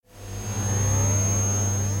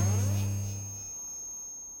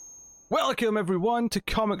Welcome, everyone, to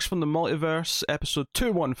Comics from the Multiverse, episode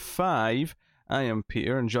 215. I am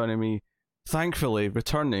Peter, and joining me, thankfully,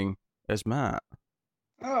 returning, is Matt.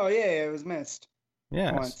 Oh, yeah, it was missed.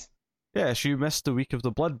 Yes. Once. Yes, you missed the week of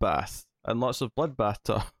the bloodbath, and lots of bloodbath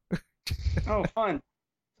talk. Oh, fun.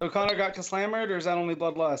 So Connor got Kaslammered, or is that only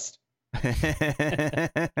Bloodlust?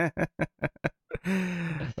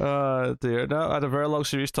 Oh, dear. No, I had a very long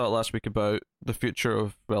series talk last week about the future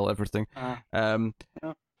of, well, everything. Yeah.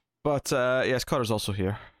 But, yes, Connor's also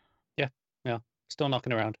here. Yeah. Still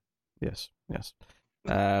knocking around. Yes.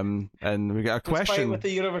 And we got a This fight question. with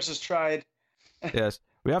the universe is tried. Yes,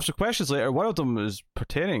 we have some questions later. One of them is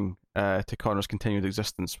pertaining to Connor's continued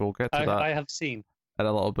existence. We'll get to that I have seen. in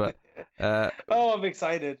a little bit. Oh, I'm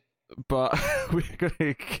excited. But we're going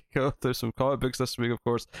to go through some comic books this week, of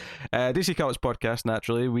course. DC Comics Podcast,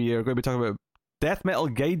 naturally. We are going to be talking about Death Metal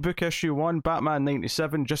Guidebook Issue 1, Batman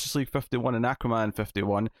 97, Justice League 51, and Aquaman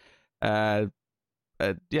 51. That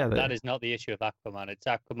is not the issue of Aquaman. It's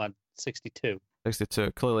Aquaman 62.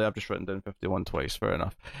 62. Clearly, I've just written down 51 twice. Fair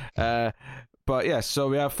enough. But yeah, so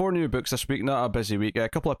we have 4 new books this week. Not a busy week. A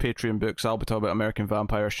couple of Patreon books. I'll be talking about American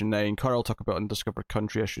Vampire issue 9. Carl will talk about Undiscovered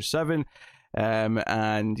Country issue 7. And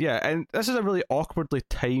this is a really awkwardly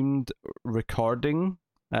timed recording.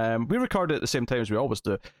 We record it at the same time as we always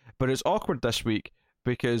do, but it's awkward this week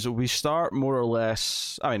because we start more or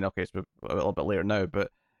less. I mean, okay, it's a little bit later now,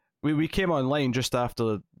 but we came online just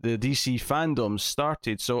after the DC fandoms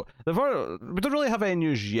started, so we don't really have any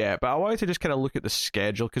news yet. But I wanted to just kind of look at the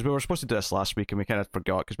schedule because we were supposed to do this last week and we kind of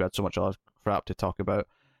forgot because we had so much other crap to talk about.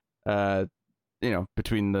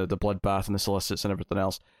 Between the bloodbath and the solicits and everything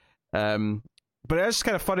else. But it's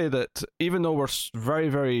kind of funny that even though we're very,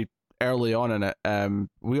 very early on in it,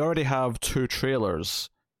 we already have 2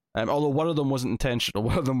 trailers. Although one of them wasn't intentional,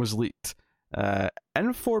 one of them was leaked.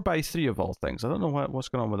 In 4x3 of all things. I don't know what's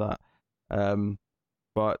going on with that.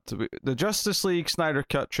 But the Justice League Snyder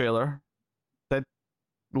Cut trailer did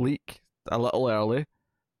leak a little early,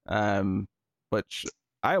 which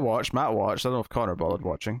Matt watched. I don't know if Connor bothered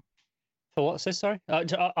watching. For what's this, sorry?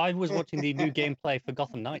 I was watching the new gameplay for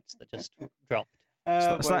Gotham Knights that just dropped.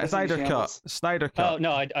 Snyder Cut. Oh,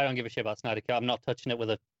 no, I don't give a shit about Snyder Cut. I'm not touching it with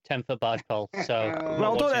a 10-foot barge pole, so...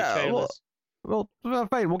 Well,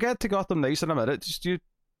 fine. We'll get to Gotham Knights in a minute. Just you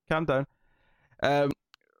calm down.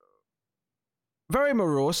 Very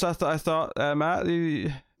morose, I thought, Matt.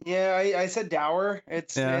 Yeah, I said dour.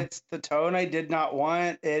 It's the tone I did not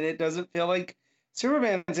want, and it doesn't feel like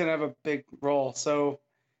Superman's going to have a big role. So,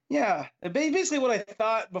 yeah, basically what I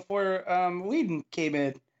thought before Whedon came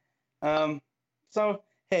in. So,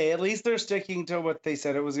 hey, at least they're sticking to what they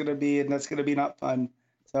said it was going to be, and that's going to be not fun.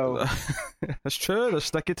 So that's true. They're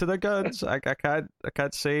sticking to their guns. I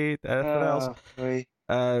can't say anything else. Right.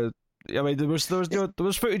 I mean, there was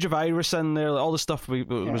footage of Iris in there. All the stuff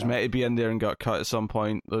was meant to be in there and got cut at some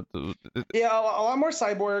point. Yeah, a lot more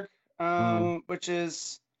Cyborg. Which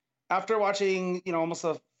is after watching almost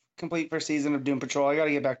a complete first season of Doom Patrol. I got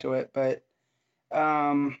to get back to it, but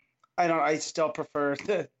I still prefer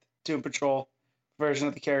the Doom Patrol version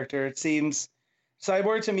of the character. It seems.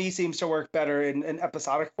 Cyborg to me seems to work better in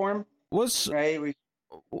episodic form. What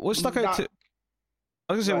stuck out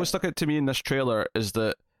to me in this trailer is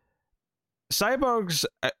that Cyborg's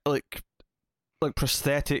like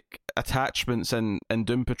prosthetic attachments in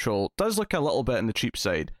Doom Patrol does look a little bit on the cheap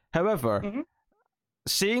side. However,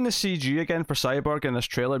 seeing the CG again for Cyborg in this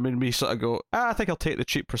trailer made me sort of go, I think I'll take the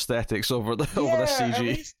cheap prosthetics over the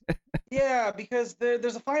CG. Yeah, because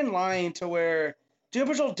there's a fine line to where Doom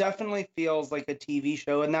Patrol definitely feels like a TV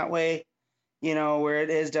show in that way, where it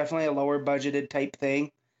is definitely a lower budgeted type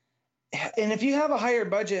thing. And if you have a higher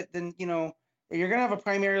budget, then, you're going to have a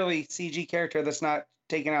primarily CG character that's not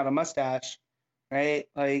taking out a mustache, right?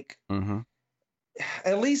 Like,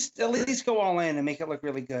 at least go all in and make it look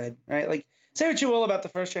really good, right? Like, say what you will about the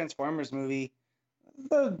first Transformers movie.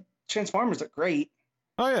 The Transformers look great.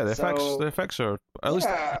 Oh yeah, the effects are at least.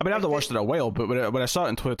 I mean, I haven't watched it in a while, but when I saw it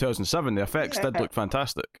in 2007, the effects did look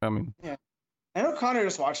fantastic. I mean, yeah. I know Connor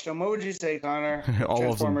just watched them. What would you say, Connor? All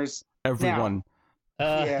Transformers. Of them, everyone.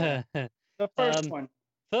 The first one.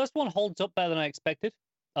 First one holds up better than I expected.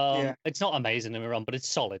 It's not amazing, don't get me wrong, but it's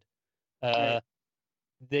solid.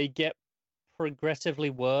 They get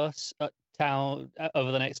progressively worse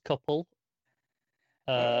over the next couple.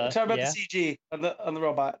 Talk about the CG on the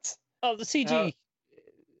robots. Oh, the CG.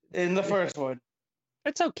 In the first one.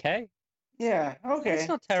 It's okay. Yeah, okay. It's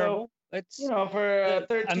not terrible. So, it's for a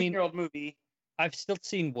 13-year-old movie. I've still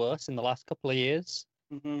seen worse in the last couple of years.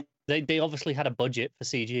 Mm-hmm. They obviously had a budget for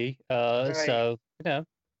CG, right. So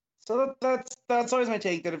So that's always my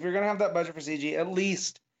take, that if you're gonna have that budget for CG, at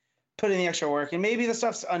least put in the extra work, and maybe the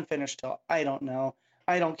stuff's unfinished still. I don't know.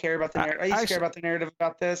 I don't care about the narrative. I used to care about the narrative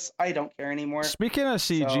about this. I don't care anymore. Speaking of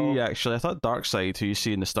CG, actually, I thought Darkseid, who you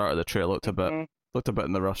see in the start of the trailer, looked a bit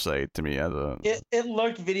on the rough side to me. It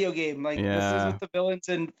looked video game. Like, this is what the villains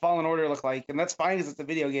in Fallen Order look like, and that's fine because it's a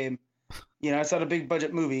video game. It's not a big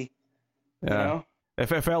budget movie. Yeah. You know?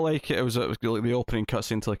 If it felt like it was like the opening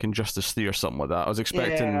cutscene to like Injustice 3 or something like that, I was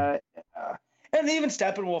expecting. Yeah. And even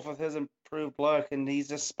Steppenwolf with his improved look, and he's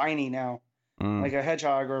just spiny now, like a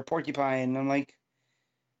hedgehog or a porcupine. I'm like,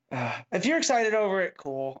 if you're excited over it,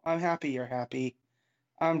 cool. I'm happy you're happy.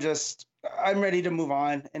 I'm ready to move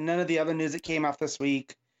on. And none of the other news that came out this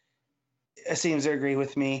week seems to agree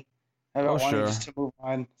with me about wanting just to move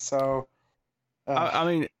on. So, I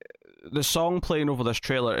mean, the song playing over this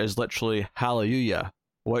trailer is literally Hallelujah,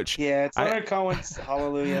 which it's Leonard Cohen's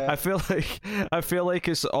Hallelujah. I feel like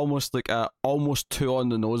it's almost like a almost too on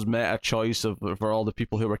the nose meta choice for all the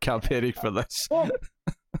people who were campaigning for this. Well,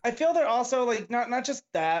 I feel they're also like not just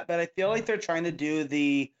that, but I feel like they're trying to do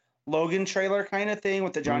the Logan trailer kind of thing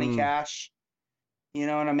with the Johnny Cash, and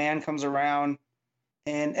a man comes around,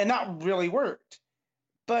 and that really worked.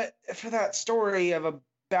 But for that story of a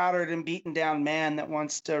battered and beaten down man that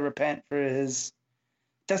wants to repent for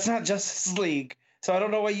that's not Justice League. So I don't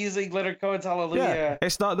know why using Leonard Cohen's Hallelujah. Yeah,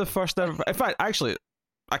 it's not the first ever. In fact, actually,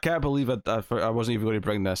 I can't believe I wasn't even going to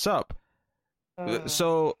bring this up.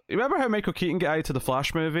 So, you remember how Michael Keaton got added to the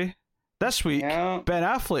Flash movie? This week, Ben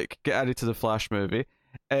Affleck got added to the Flash movie,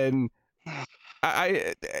 and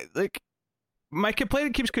I like, my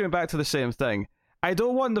complaint keeps coming back to the same thing. I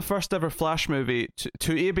don't want the first ever Flash movie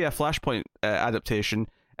to be a Flashpoint adaptation,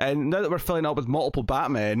 and now that we're filling up with multiple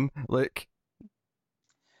Batmen, like...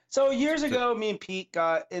 So, years ago, me and Pete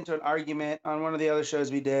got into an argument on one of the other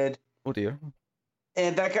shows we did. Oh, dear.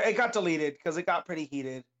 And it got deleted, because it got pretty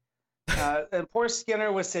heated. And poor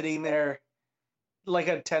Skinner was sitting there like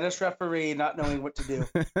a tennis referee, not knowing what to do.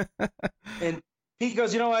 And Pete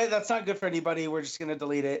goes, "You know what? That's not good for anybody. We're just going to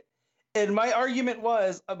delete it." And my argument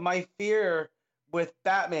was, my fear with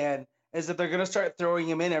Batman is that they're going to start throwing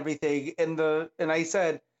him in everything. And I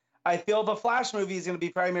said, I feel the Flash movie is going to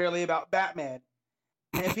be primarily about Batman.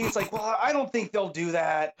 And Pete's like, "Well, I don't think they'll do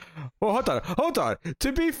that." Well, hold on.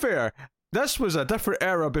 To be fair, this was a different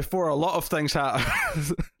era before a lot of things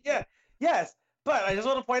happened. Yes, but I just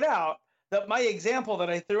want to point out that my example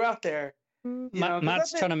that I threw out there,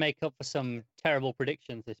 Matt's trying to make up for some terrible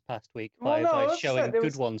predictions this past week by showing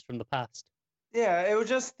good ones from the past. Yeah, it was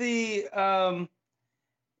just the no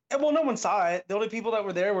one saw it. The only people that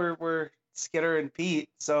were there were Skinner and Pete.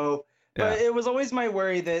 So, but it was always my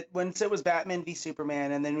worry that once it was Batman v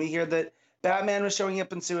Superman, and then we hear that Batman was showing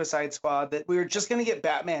up in Suicide Squad, that we were just going to get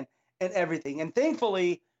Batman and everything. And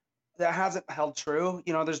thankfully, that hasn't held true.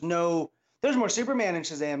 There's more Superman in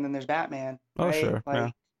Shazam than there's Batman. Oh, right? sure.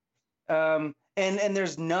 Like, and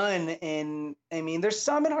there's none in. I mean, there's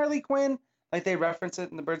some in Harley Quinn, like they reference it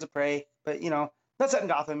in the Birds of Prey, but that's set in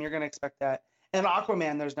Gotham. You're gonna expect that. And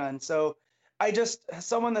Aquaman, there's none. So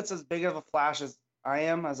someone that's as big of a Flash as I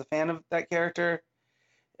am, as a fan of that character,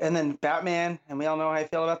 and then Batman, and we all know how I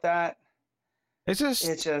feel about that. It's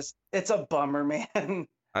a bummer, man.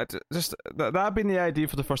 That being the idea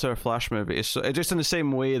for the first ever Flash movie. It's just in the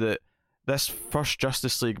same way that this first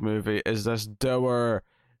Justice League movie is this dour,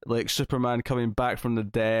 like Superman coming back from the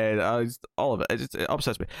dead. All of it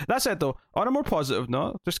upsets me. That said, though, on a more positive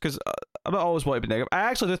note, just because I'm not always want to be negative, I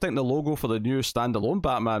actually do think the logo for the new standalone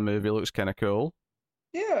Batman movie looks kind of cool.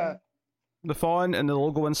 Yeah. The font and the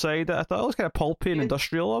logo inside it, I thought it was kind of pulpy and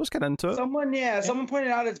industrial. I was kind of into it. Someone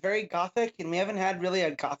pointed out it's very gothic, and we haven't had really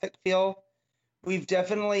a gothic feel. We've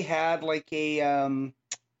definitely had like a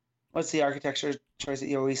what's the architecture choice that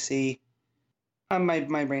you always see?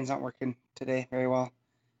 My brain's not working today very well.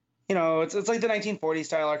 It's like the 1940s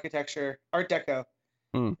style architecture, Art Deco.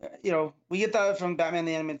 We get that from Batman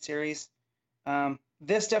the Animated Series.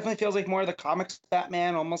 This definitely feels like more of the comics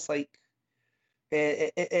Batman, almost like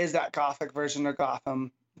it is that gothic version of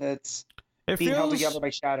Gotham that's being held together by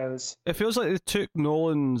shadows. It feels like they took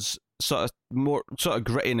Nolan's sort of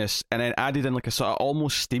grittiness and then added in like a sort of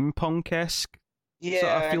almost steampunk-esque sort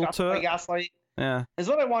of feel to it. Gaslight. Yeah, is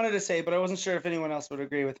what I wanted to say, but I wasn't sure if anyone else would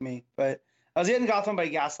agree with me. But I was getting Gotham by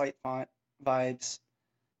Gaslight font vibes,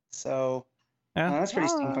 so that's pretty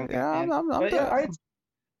steampunk.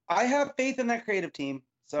 I have faith in that creative team.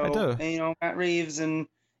 So I do. Matt Reeves and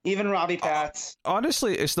even Robbie Patz.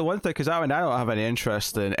 Honestly, it's the one thing, because I don't have any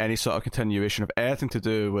interest in any sort of continuation of anything to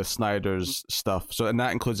do with Snyder's stuff. So, and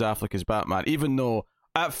that includes Affleck as Batman, even though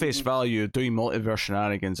at face value, doing multiverse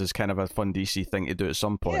shenanigans is kind of a fun DC thing to do at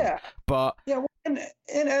some point. Yeah. But yeah, and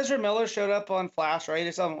Ezra Miller showed up on Flash, right? I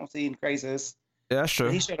still haven't seen Crisis. yeah, that's true.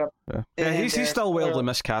 He showed up. Yeah, he's still wildly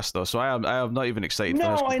miscast though, so I am not even excited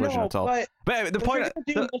for his conclusion at all. But the point,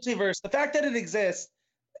 multiverse, the fact that it exists,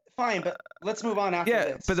 fine, but let's move on after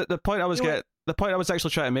this. But the point I was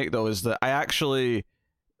actually trying to make though is that I actually,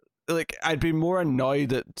 like, I'd be more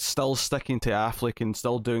annoyed at still sticking to Affleck and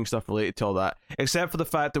still doing stuff related to all that, except for the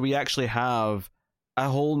fact that we actually have a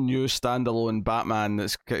whole new standalone Batman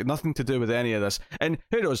that's got nothing to do with any of this. And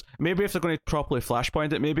who knows, maybe if they're going to properly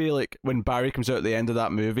flashpoint it, maybe like when Barry comes out at the end of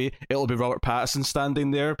that movie, it'll be Robert Pattinson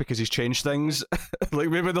standing there because he's changed things. Like,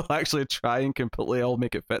 maybe they'll actually try and completely all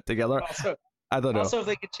make it fit together. Also, I don't know. Also, if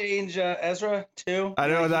they could change Ezra too, I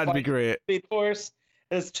know, that'd be great. Speed Force.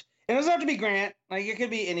 It doesn't have to be Grant. Like, it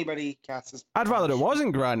could be anybody cast as I'd rather it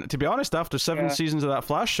wasn't Grant. To be honest, after 7 seasons of that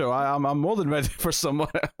Flash show, I'm more than ready for someone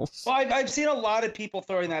else. Well, I've seen a lot of people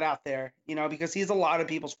throwing that out there, because he's a lot of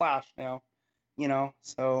people's Flash now,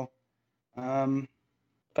 so,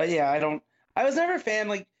 but yeah, I was never a fan.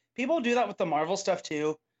 Like, people do that with the Marvel stuff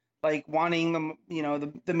too, like wanting them,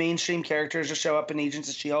 the mainstream characters to show up in Agents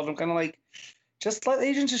of S.H.I.E.L.D. I'm kind of like, just let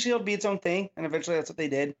Agents of S.H.I.E.L.D. be its own thing, and eventually that's what they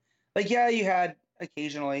did. Like, yeah, you had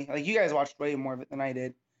occasionally, like, you guys watched way more of it than I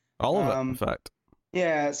did. All of it, in fact.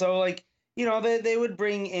 Yeah, so, like, they would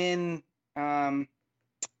bring in the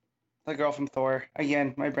girl from Thor.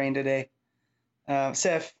 Again, my brain today.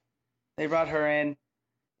 Sif. They brought her in,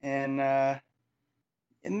 and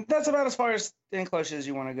that's about as far as and close as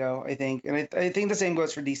you want to go, I think. And I think the same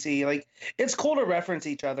goes for DC. Like, it's cool to reference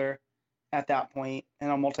each other at that point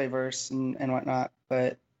in a multiverse and whatnot,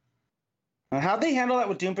 but how'd they handle that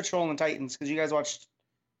with Doom Patrol and the Titans? Because you guys watched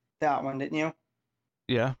that one, didn't you?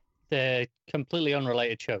 Yeah. They're completely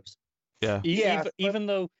unrelated shows. Yeah. Even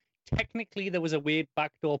though technically there was a weird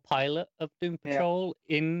backdoor pilot of Doom Patrol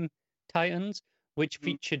in Titans, which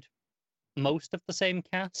featured most of the same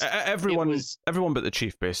cast. Everyone but the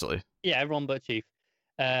Chief, basically. Yeah, everyone but Chief.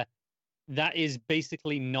 That is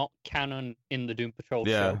basically not canon in the Doom Patrol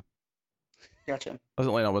show. Gotcha.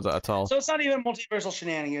 Doesn't line up with that at all. So it's not even multiversal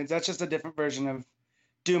shenanigans. That's just a different version of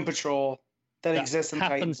Doom Patrol that exists in the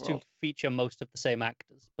Titans happens to feature most of the same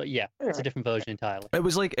actors, but it's a different version entirely. It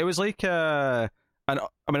was like and I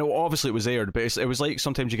mean, obviously it was aired, but it was like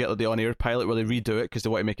sometimes you get the on-air pilot where they redo it because they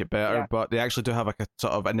want to make it better, but they actually do have like a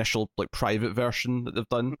sort of initial like private version that they've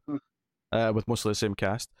done with mostly the same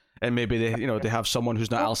cast, and maybe they have someone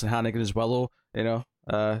who's not Alison Hannigan as Willow,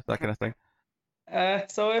 that kind of thing.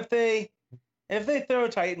 So if they throw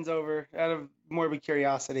Titans over out of morbid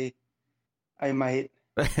curiosity, I might.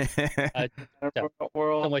 Don't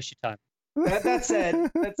waste your time. That said,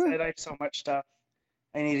 I have so much stuff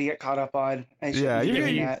I need to get caught up on. You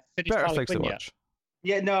better things to watch.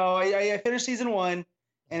 Yeah, no, I finished season 1,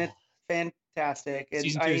 and it's fantastic.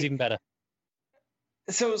 Season 2 is even better.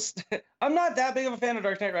 So I'm not that big of a fan of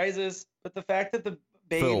Dark Knight Rises, but the fact that the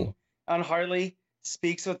Bane on Harley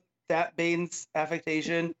speaks with that Bane's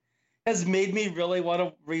affectation has made me really want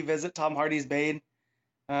to revisit Tom Hardy's Bane.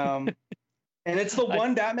 And it's the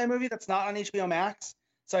one Batman movie that's not on HBO Max,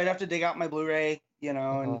 so I'd have to dig out my Blu-ray, and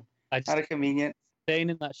out of convenience.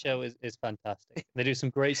 Bane in that show is fantastic. They do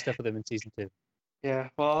some great stuff with him in season 2. Yeah,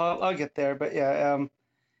 well, I'll get there, but yeah,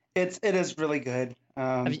 it is really good.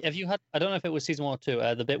 Have you had? I don't know if it was season 1 or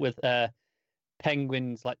 2. The bit with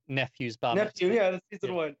Penguin's like nephew's bar. That's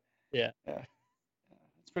season 1. Yeah,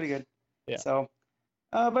 it's pretty good. Yeah. So,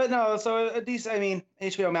 but no, so a decent. I mean,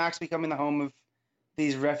 HBO Max becoming the home of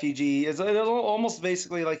these refugees. It's almost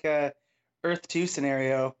basically like a Earth 2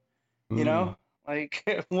 scenario,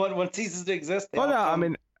 like what ceases to exist. I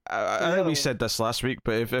mean, I think we said this last week,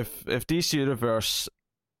 but if DC Universe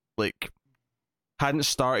like hadn't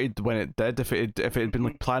started when it did, if it had been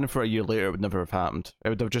like planning for a year later, it would never have happened. It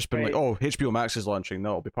would have just been like, oh, HBO Max is launching.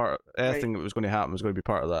 No, it'll be part of anything that was going to happen was going to be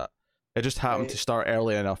part of that. It just happened to start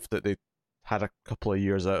early enough that they had a couple of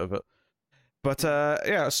years out of it. But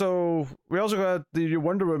so we also got the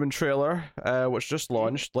Wonder Woman trailer, which just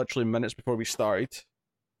launched literally minutes before we started.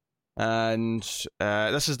 And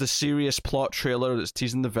this is the serious plot trailer that's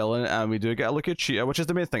teasing the villain, and we do get a look at Cheetah, which is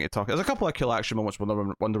the main thing to talk. There's a couple of cool action moments with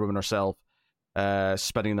Wonder Woman herself,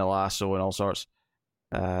 spinning the lasso and all sorts.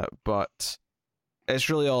 But it's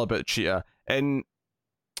really all about Cheetah. And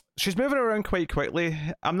she's moving around quite quickly.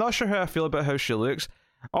 I'm not sure how I feel about how she looks.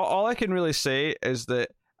 All I can really say is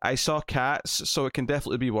that I saw cats, so it can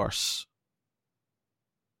definitely be worse.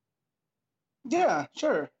 Yeah,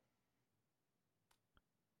 sure.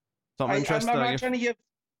 I'm not trying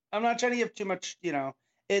to give too much.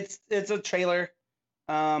 It's a trailer.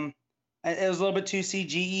 It was a little bit too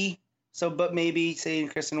CGE. So, but maybe seeing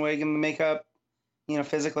Kristen Wiig in the makeup,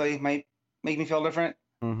 physically might make me feel different.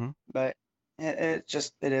 Mm-hmm. But it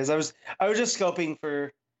is. I was just scoping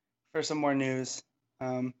for some more news.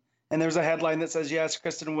 And there's a headline that says, yes,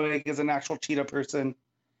 Kristen Wiig is an actual cheetah person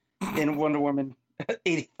in Wonder Woman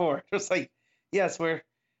 84. Just like, yes,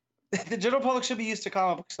 the general public should be used to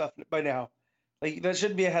comic book stuff by now. Like, that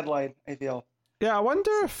should be a headline, I feel. Yeah, I wonder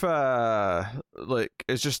if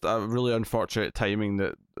it's just a really unfortunate timing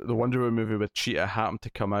that the Wonder Woman movie with Cheetah happened to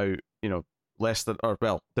come out, less than, or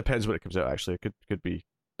well, depends when it comes out. Actually, it could be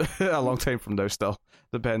a long time from now still,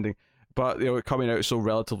 depending. But it coming out so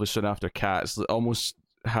relatively soon after Cats, it almost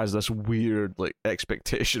has this weird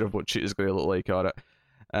expectation of what Cheetah's going to look like on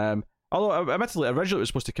it. Although admittedly, originally it was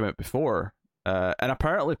supposed to come out before. And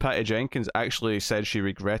apparently Patty Jenkins actually said she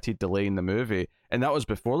regretted delaying the movie, and that was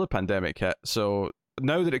before the pandemic hit. So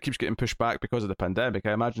now that it keeps getting pushed back because of the pandemic,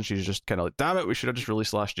 I imagine she's just kind of like, damn it, we should have just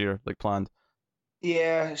released last year, like planned.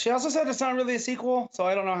 Yeah, she also said it's not really a sequel, so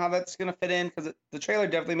I don't know how that's going to fit in, because the trailer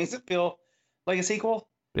definitely makes it feel like a sequel.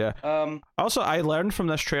 Yeah. Also, I learned from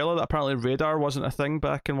this trailer that apparently radar wasn't a thing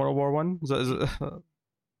back in World War One. Is it?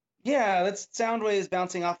 Yeah, that's sound waves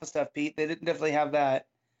bouncing off of stuff, Pete. They didn't definitely have that.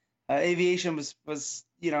 Aviation was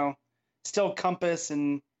still compass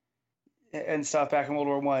and stuff back in World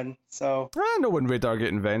War One. So I know when radar get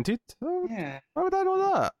invented. Yeah. Why would I know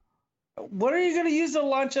that? What are you going to use to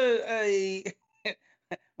launch a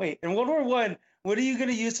Wait, in World War One, what are you going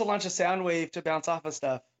to use to launch a sound wave to bounce off of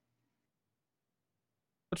stuff?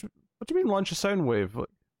 What do you mean launch a sound wave?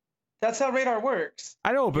 That's how radar works.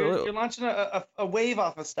 I know, but you're launching a wave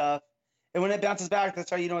off of stuff, and when it bounces back, that's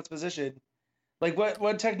how you know it's positioned. Like,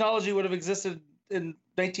 what technology would have existed in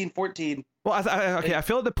 1914? Well, I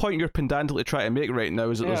feel like the point you're pedantically trying to make right now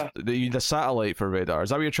is that you need a satellite for radar. Is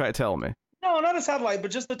that what you're trying to tell me? No, not a satellite, but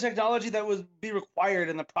just the technology that would be required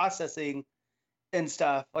in the processing and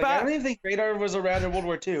stuff. Like, I don't even think radar was around in World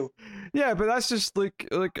War II. Yeah, but that's just like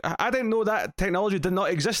I didn't know that technology did not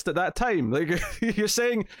exist at that time. Like, you're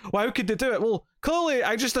saying, well, how could they do it? Well, clearly,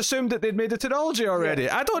 I just assumed that they'd made the technology already.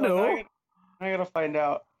 Yeah. I don't know. I gotta find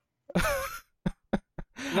out.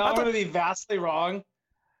 No, I'm gonna be vastly wrong.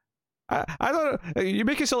 I don't know. You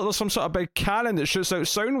make it sound like there's some sort of big cannon that shoots out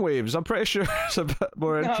sound waves. I'm pretty sure it's a bit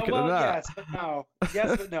more intricate than that. Yes, but no.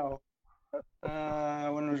 Yes, but no.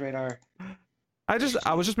 When was radar? I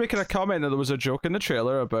was just making a comment that there was a joke in the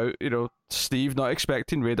trailer about, Steve not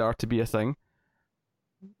expecting radar to be a thing.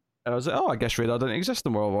 And I was like, oh, I guess radar didn't exist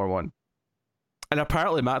in World War One. And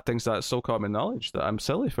apparently Matt thinks that's so common knowledge that I'm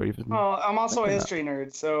silly for even. Well, I'm also a history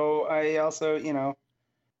nerd, so I also,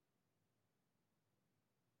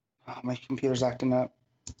 Oh, my computer's acting up.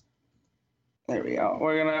 There we go.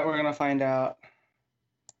 We're gonna find out.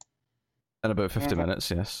 In about 50 minutes,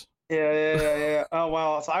 yes. Yeah. Oh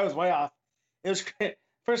wow, so I was way off. It was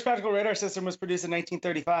first practical radar system was produced in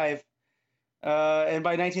 1935, and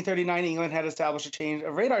by 1939, England had established a chain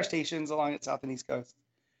of radar stations along its south and east coast.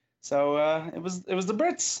 So it was the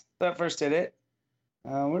Brits that first did it,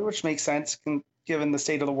 which makes sense given the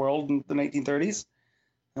state of the world in the 1930s.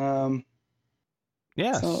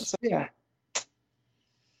 Yes. So yeah.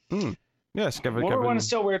 Yes. World War One is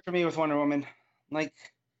still weird for me with Wonder Woman. Like,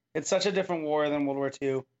 it's such a different war than World War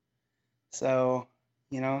II. So,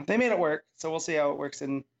 they made it work. So we'll see how it works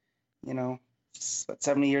in,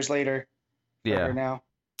 70 years later. Yeah. Now.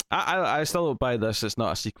 I still don't buy this. It's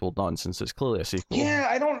not a sequel nonsense. It's clearly a sequel. Yeah,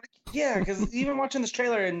 I don't. Yeah, because even watching this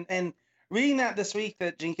trailer and reading that this week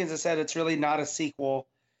that Jenkins has said it's really not a sequel,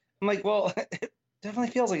 I'm like, well, it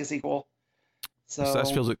definitely feels like a sequel. So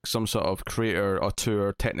this feels like some sort of creator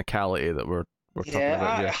auteur technicality that we're talking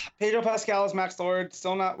about. Yeah, Pedro Pascal as Max Lord,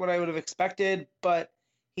 still not what I would have expected, but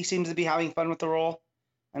he seems to be having fun with the role,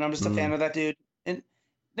 and I'm just a fan of that dude. And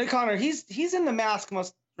Nick Connor, he's in The Mask,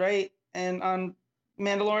 right? And on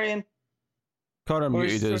Mandalorian. Connor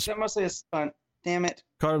muted is mostly a stunt. Damn it.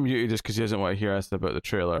 Connor muted is because he doesn't want to hear us about the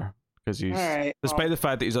trailer. Because he's, despite the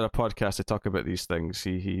fact that he's on a podcast to talk about these things,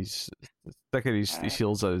 he's sticking his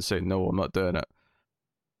heels out and saying, "No, I'm not doing it."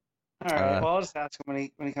 All right. Well, I'll just ask him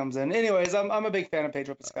when he comes in. Anyways, I'm a big fan of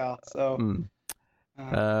Pedro Pascal. So.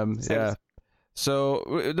 Yeah.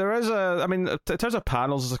 So there is in terms of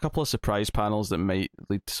panels, there's a couple of surprise panels that might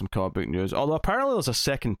lead to some comic book news. Although apparently there's a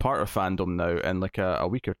second part of fandom now in like a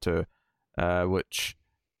week or two, which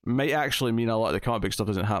might actually mean a lot of the comic book stuff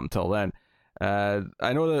doesn't happen till then.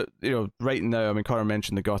 I know that right now, Connor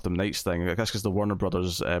mentioned the Gotham Knights thing. I guess because the Warner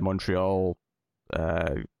Brothers Montreal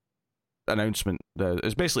announcement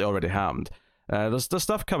is basically already happened. There's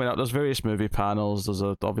stuff coming up. There's various movie panels. There's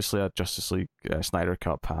obviously a Justice League Snyder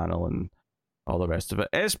Cut panel and all the rest of it.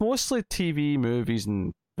 It's mostly TV, movies,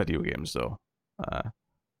 and video games, though.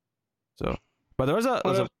 But there's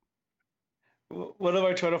a one of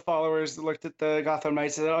our Twitter followers looked at the Gotham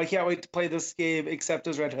Knights and said, "Oh, I can't wait to play this game except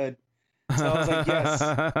as Red Hood." So I was like, "Yes,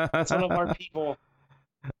 that's one of our people."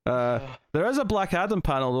 There is a Black Adam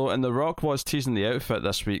panel though, and The Rock was teasing the outfit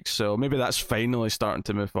this week, so maybe that's finally starting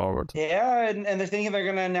to move forward. Yeah, and they're thinking they're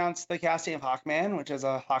going to announce the casting of Hawkman, which is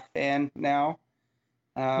a Hawk fan now.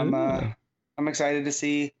 I'm excited to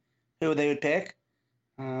see who they would pick.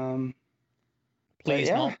 Please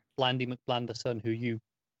not Blandy McBlanderson, who you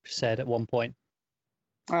said at one point.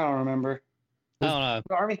 I don't remember. I don't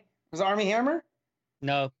know. Was it Armie Hammer?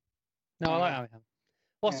 No, I like Armie Hammer.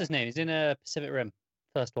 What's his name? He's in Pacific Rim,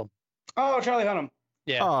 first one. Oh, Charlie Hunnam.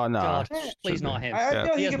 Yeah. Oh no! God, please not him. I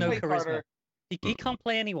feel he has can no play charisma. Carter. He can't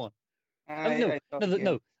play anyone.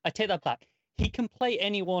 No, I take that back. He can play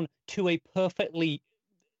anyone to a perfectly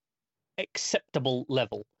acceptable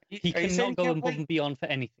level. He cannot go above and beyond for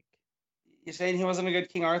anything. You're saying he wasn't a good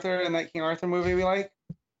King Arthur in that King Arthur movie we like?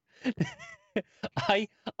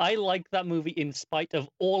 I like that movie in spite of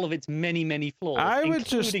all of its many flaws,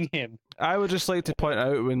 including him. I would just like to point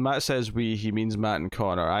out when Matt says we, he means Matt and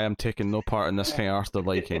Connor. I am taking no part in this King Arthur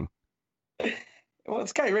liking. Well,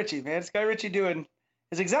 it's Guy Ritchie, man. It's Guy Ritchie doing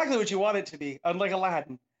is exactly what you want it to be, unlike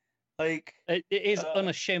Aladdin. Like it is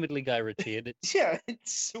unashamedly Guy Ritchie, and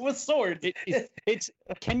it's with swords. It's.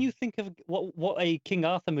 Can you think of what a King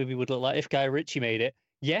Arthur movie would look like if Guy Ritchie made it?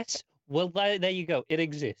 Yes. Well, there you go. It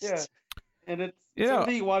exists. Yeah, and it's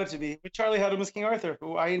something you want it to be. With Charlie Hunnam as King Arthur,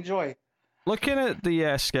 who I enjoy. Looking at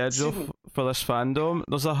the schedule for this fandom,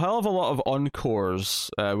 there's a hell of a lot of encores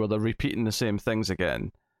where they're repeating the same things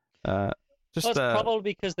again. It's probably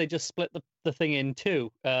because they just split the thing in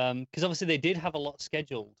two. Because obviously they did have a lot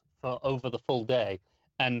scheduled for over the full day,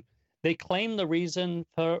 and they claim the reason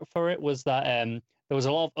for it was that there was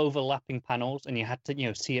a lot of overlapping panels, and you had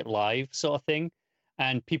to see it live sort of thing,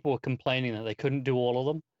 and people were complaining that they couldn't do all of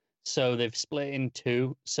them, so they've split in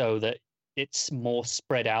two so that it's more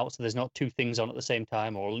spread out, so there's not two things on at the same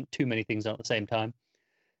time or too many things on at the same time.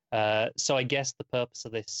 So I guess the purpose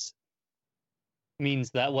of this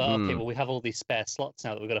means that we have all these spare slots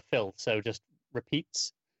now that we've got to fill, so just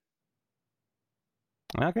repeats.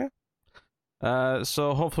 Okay.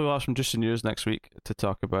 So hopefully we'll have some juicy news next week to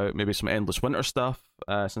talk about maybe some Endless Winter stuff,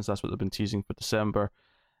 since that's what they've been teasing for December.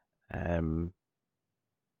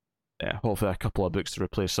 Hopefully a couple of books to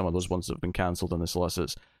replace some of those ones that have been cancelled in the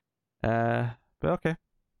solicits. But okay,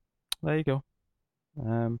 there you go.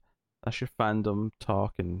 That's your fandom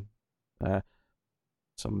talk and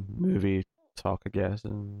some movie talk, I guess,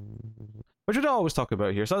 which we don't always talk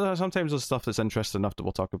about here. So sometimes there's stuff that's interesting enough that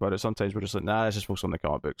we'll talk about it. Sometimes we're just like, nah, let's just focus on the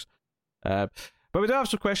comic books. But we do have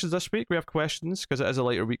some questions this week. We have questions because it is a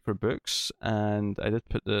lighter week for books, and I did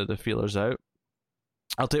put the feelers out.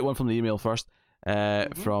 I'll take one from the email first,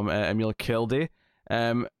 from Emil Kilday.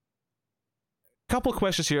 Couple of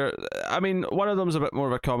questions here. I mean, one of them is a bit more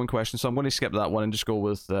of a common question, so I'm going to skip that one and just go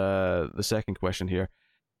with the second question here.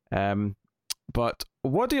 But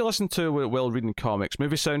what do you listen to while reading comics?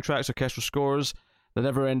 Movie soundtracks, orchestral scores, the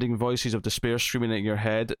never-ending voices of despair screaming in your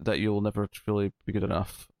head that you'll never really be good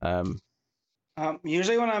enough.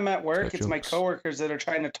 Usually when I'm at work, it's my coworkers that are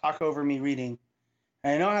trying to talk over me reading.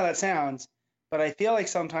 And I know how that sounds, but I feel like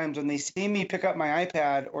sometimes when they see me pick up my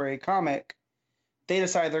iPad or a comic, they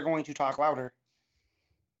decide they're going to talk louder.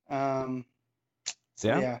 That's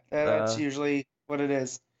usually what it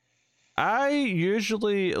is. I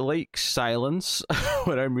usually like silence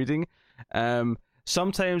when I'm reading.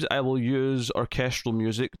 Sometimes I will use orchestral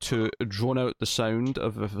music to drone out the sound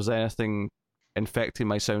of if there's anything infecting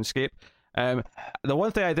my soundscape. The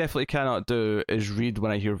one thing I definitely cannot do is read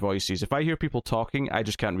when I hear voices. If I hear people talking, I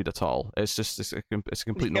just can't read at all. It's a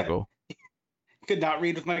complete no-go. Could not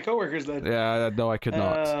read with my coworkers then. Yeah, no, I could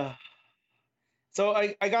not. So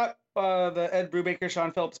I got the Ed Brubaker,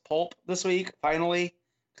 Sean Phillips pulp this week, finally,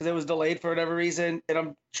 because it was delayed for whatever reason, and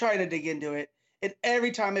I'm trying to dig into it. And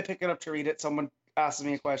every time I pick it up to read it, someone asks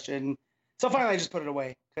me a question. So finally I just put it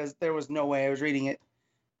away, because there was no way I was reading it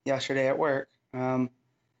yesterday at work.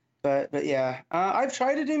 But yeah, I've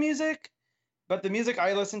tried to do music, but the music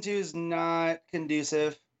I listen to is not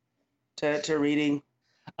conducive to reading.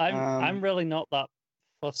 I'm really not that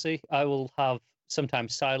fussy. I will have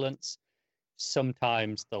sometimes silence.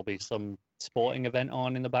 Sometimes there'll be some sporting event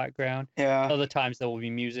on in the background. Yeah. Other times there will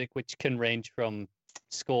be music, which can range from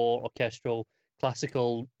score, orchestral,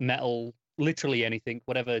 classical, metal, literally anything,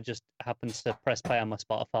 whatever just happens to press play on my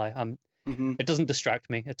Spotify. It doesn't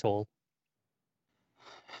distract me at all.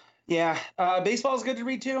 Yeah. Baseball is good to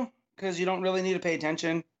read too, because you don't really need to pay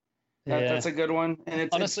attention. That's a good one, and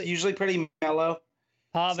it's usually pretty mellow.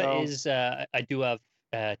 Part of it is I do have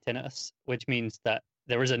tinnitus, which means that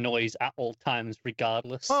there is a noise at all times,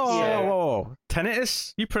 regardless. Oh,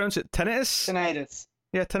 tinnitus? You pronounce it tinnitus? Tinnitus.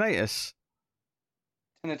 Yeah, tinnitus.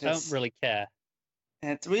 Tinnitus. I don't really care. I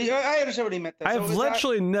understand what he meant there. I've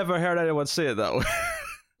literally never heard anyone say it that way.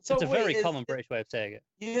 It's a very common British way of saying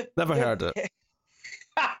it. Never heard it.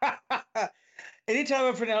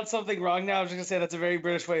 Anytime I pronounce something wrong now, I'm just going to say that's a very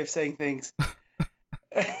British way of saying things.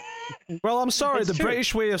 Well, I'm sorry. The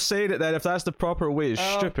British way of saying it, then, if that's the proper way, is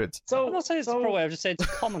stupid. So, I'm not saying it's the proper way. I'm just saying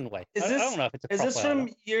it's a common way. I don't know if it's a proper way. Is this from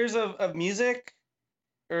years of music?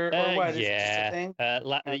 Or what? Yeah. Is this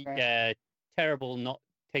a thing? Terrible not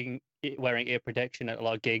wearing ear protection at a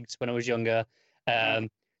lot of gigs when I was younger.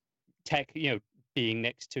 Being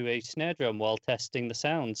next to a snare drum while testing the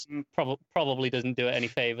sounds probably doesn't do it any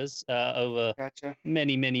favors over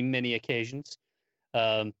many, many, many occasions.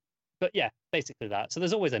 But yeah, basically that. So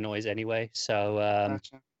there's always a noise anyway. So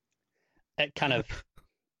it kind of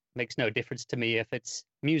makes no difference to me if it's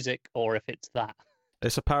music or if it's that.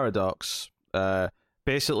 It's a paradox.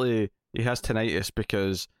 Basically, he has tinnitus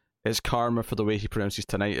because it's karma for the way he pronounces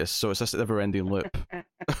tinnitus. So it's this never-ending loop.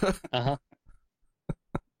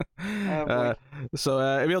 So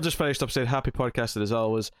Emil just finished up saying, happy podcasting as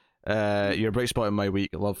always. You're a bright spot in my week.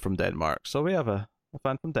 Love from Denmark. So we have a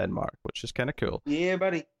fan from Denmark, which is kind of cool. Yeah,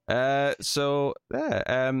 buddy. So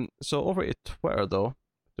over to Twitter though.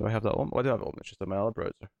 Do I have that one? Why do I have it open? It's just a mail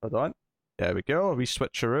browser. Hold on. There we go. We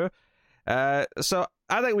switcheroo. So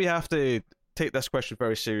I think we have to take this question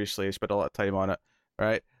very seriously. Spend a lot of time on it.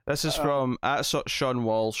 Right. This is from Sean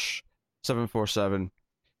Walsh 747.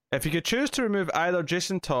 If you could choose to remove either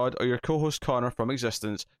Jason Todd or your co-host Connor from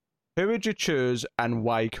existence, who would you choose and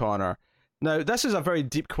why Connor? Now, this is a very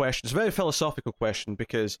deep question. It's a very philosophical question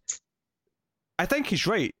because I think he's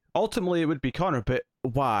right. Ultimately, it would be Connor, but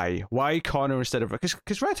why? Why Connor instead of...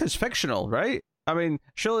 Because Red Hood's fictional, right? I mean,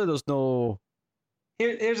 surely there's no...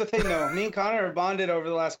 Here's the thing, though. Me and Connor have bonded over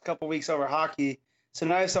the last couple weeks over hockey, so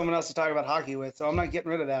now I have someone else to talk about hockey with, so I'm not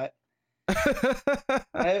getting rid of that.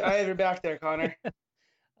 I have your back there, Connor.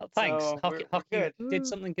 Oh, thanks. So hockey good. Did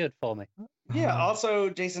something good for me. Yeah, also,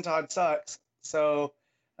 Jason Todd sucks. So,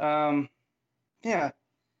 yeah.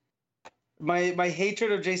 My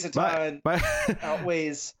hatred of Jason Todd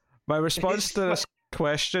outweighs. My response to this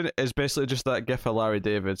question is basically just that gif of Larry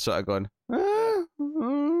David sort of going...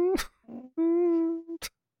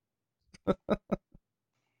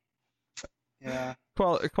 Yeah.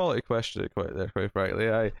 Quality question, quite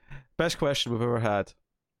frankly. Best question we've ever had.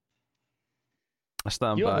 I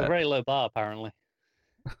stand you by have a very low bar, apparently.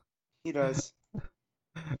 He does.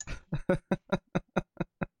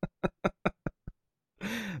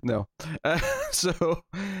 No.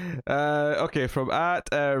 Okay, from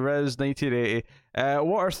 @Res1980.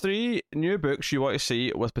 What are 3 new books you want to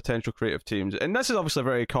see with potential creative teams? And this is obviously a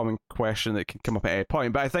very common question that can come up at any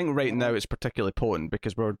point, but I think right now it's particularly potent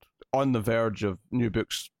because we're on the verge of new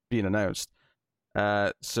books being announced.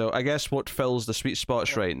 So I guess what fills the sweet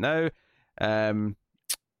spots right now, and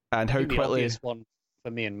how quickly... The obvious one for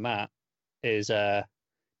me and Matt is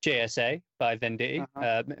JSA by Venditti.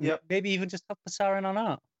 Maybe even just have Pasarin on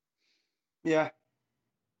art. Yeah.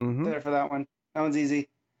 There for that one. That one's easy.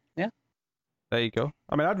 Yeah. There you go.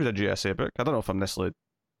 I mean, I'd read a GSA book. I don't know if I'm necessarily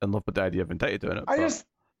in love with the idea of Venditti doing it.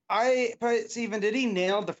 But see, Venditti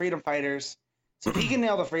nailed the Freedom Fighters. So if he can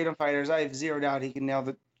nail the Freedom Fighters, I have zero doubt he can nail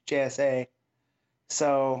the JSA.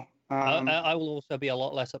 So... I will also be a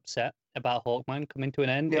lot less upset about Hawkman coming to an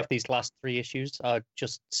end if these last 3 issues are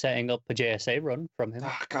just setting up a JSA run from him.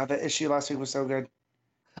 Oh, God, that issue last week was so good.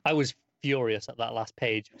 I was furious at that last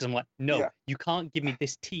page because I'm like, no, you can't give me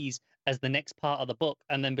this tease as the next part of the book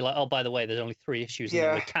and then be like, oh, by the way, there's only 3 issues and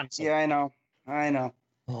then we cancel. Yeah, I know.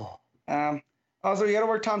 Oh. Also, you got to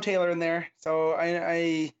work Tom Taylor in there. So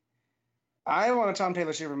I want a Tom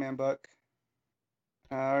Taylor Superman book.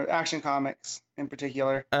 Action Comics in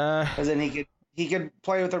particular, because then he could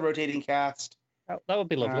play with a rotating cast. That would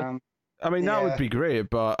be lovely. I mean, that would be great,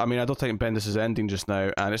 but I mean, I don't think Bendis is ending just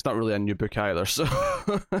now, and it's not really a new book either. So,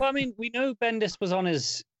 well, I mean, we know Bendis was on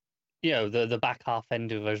his, the back half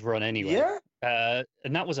end of his run anyway. Yeah.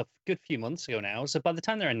 And that was a good few months ago now. So by the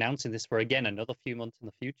time they're announcing this for again another few months in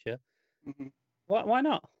the future, why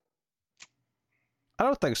not? I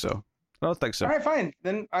don't think so. All right, fine.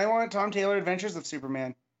 Then I want Tom Taylor Adventures of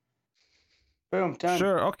Superman. Boom, done.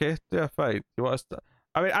 Sure, okay, yeah, fine. You want us to...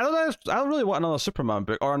 I mean, I don't really want another Superman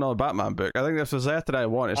book or another Batman book. I think if there's that I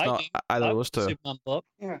want, it's not either of those two. Superman book.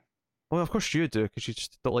 Yeah. Well, of course you do, because you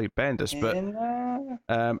just don't like Bendis. But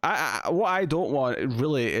what I don't want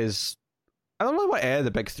really is I don't really want any of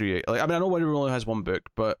the big three. Like, I mean, I know Wonder Woman only has one book,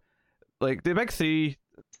 but like the big three,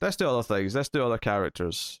 let's do other things. Let's do other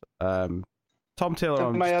characters. Tom Taylor So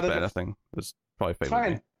on my just other- about anything was probably fine.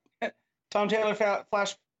 With me. Fine. Tom Taylor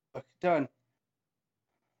Flash book done.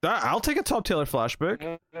 I'll take a Tom Taylor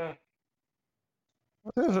flashbook.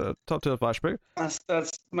 Tom Taylor flashbook.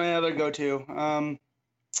 That's my other go-to.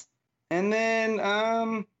 And then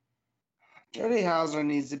Jody Hauser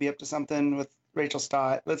needs to be up to something with Rachel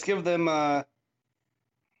Stott. Let's give them. What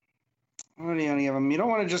do you want to give them? You don't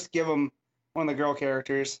want to just give them one of the girl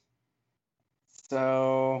characters.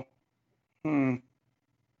 So, wonder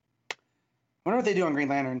what they do on Green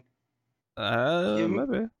Lantern.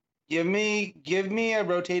 Maybe. Give me a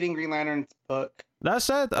rotating Green Lantern book. That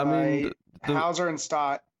said, I mean, Hauser and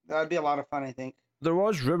Stott. That'd be a lot of fun, I think. there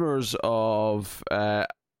was rumors of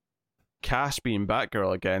Cass being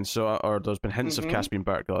Batgirl again, or there's been hints of Cass being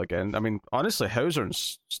Batgirl again. I mean, honestly, Hauser and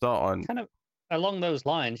Stott on. Kind of along those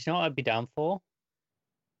lines, you know what I'd be down for?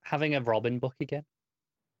 Having a Robin book again.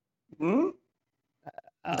 Hmm?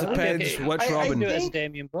 Depends which You Robin. can do it as a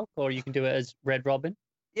Damien book, or you can do it as Red Robin.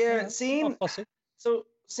 Yeah, Not seeing fussy.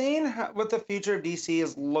 what the future of DC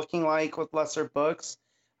is looking like with lesser books,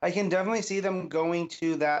 I can definitely see them going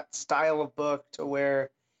to that style of book to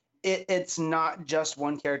where it's not just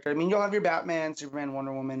one character. I mean, you'll have your Batman, Superman,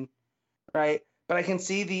 Wonder Woman, right? But I can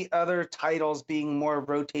see the other titles being more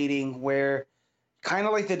rotating, where kind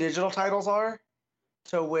of like the digital titles are,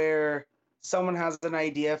 to where someone has an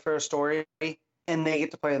idea for a story and they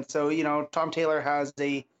get to play it. So, Tom Taylor has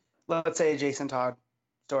let's say a Jason Todd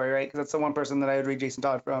story, right? Because that's the one person that I would read Jason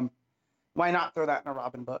Todd from. Why not throw that in a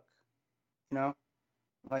Robin book?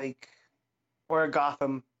 Or a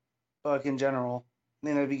Gotham book in general. I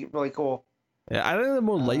think that'd be really cool. Yeah, I think the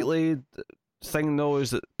more likely thing though is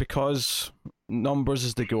that because numbers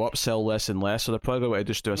as they go up sell less and less, so they're probably going to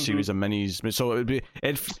just do a series of minis. So it would be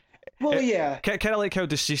Yeah. Kind of like how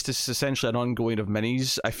Deceased is essentially an ongoing of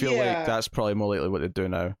minis. I feel like that's probably more likely what they do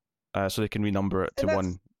now, so they can renumber it to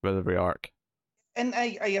one with every arc. And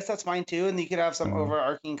I guess that's fine too. And you could have some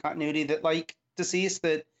overarching continuity that, like Deceased,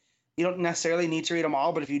 that you don't necessarily need to read them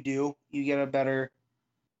all, but if you do, you get a better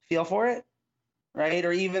feel for it, right?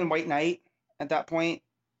 Or even White Knight at that point,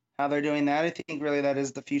 how they're doing that. I think really that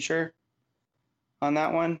is the future on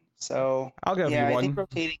that one. So I'll give you I one. think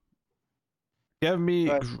rotating. Give me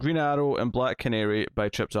Green Arrow and Black Canary by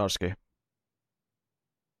Chip Zdarsky.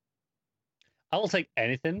 I will take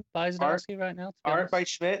anything by Zdarsky right now. Art by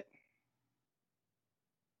Schmidt.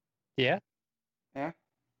 Yeah. Yeah.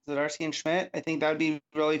 Zdarsky and Schmidt. I think that'd be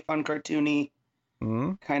really fun, cartoony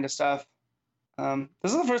kind of stuff.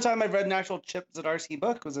 This is the first time I've read an actual Chip Zdarsky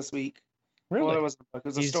book. Was this week? Really? Well, it wasn't a book. It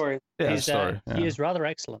was a story. Yeah, a story. He is rather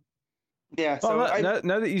excellent. Yeah. So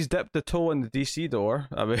now that he's dipped the toe in the DC door,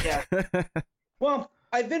 I mean. Yeah. Well,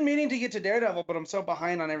 I've been meaning to get to Daredevil, but I'm so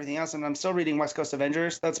behind on everything else, and I'm still reading West Coast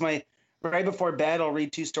Avengers. That's my right before bed. I'll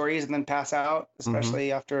read 2 stories and then pass out,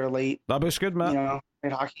 especially after a late. That looks good, man.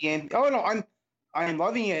 Late hockey game. Oh no, I'm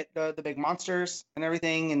loving it. The big monsters and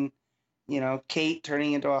everything, and Kate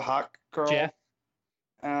turning into a hawk girl. Jeff.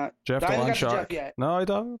 Jeff the Land Shark. No, I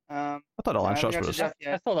don't. I thought the Land Shark was. I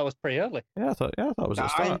thought that was pretty early. Yeah, I thought it was a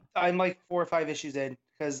start. I'm like 4 or 5 issues in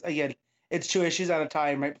because again, it's 2 issues at a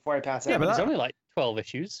time right before I pass out. Yeah, but there's only like 12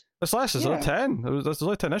 issues. It's less. There's only 10. There's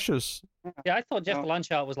only 10 issues. Yeah, I thought Jeff the Land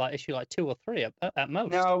Shark was like issue like 2 or 3 at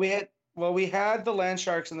most. No, we had the Land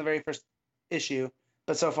Sharks in the very first issue,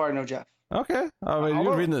 but so far no Jeff. Okay, I mean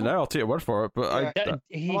you're reading it now. I'll take your word for it. But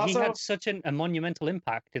he had such a monumental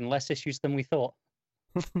impact in less issues than we thought.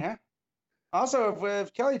 Yeah. Also,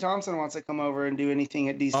 if Kelly Thompson wants to come over and do anything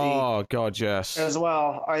at DC, oh god, yes, as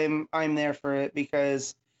well, I'm there for it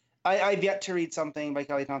because I've yet to read something by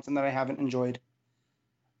Kelly Thompson that I haven't enjoyed.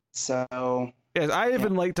 So yes, I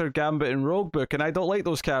even liked her Gambit and Rogue book, and I don't like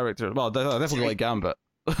those characters. Well, I definitely like Gambit.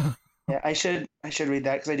 Yeah, I should read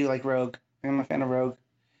that because I do like Rogue. I'm a fan of Rogue.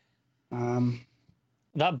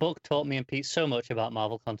 That book taught me and Pete so much about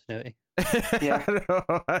Marvel continuity. Yeah,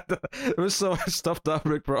 there was so much stuff that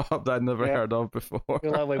Rick brought up that I'd never heard of before.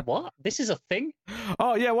 You're like, wait, what? This is a thing?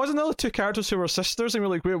 Oh yeah, wasn't there 2 characters who were sisters, and we're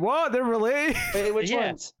like, wait, what? They're related? Wait, which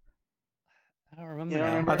ones? I don't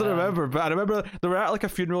remember. I don't remember, but I remember they were at like a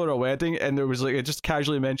funeral or a wedding, and there was like it just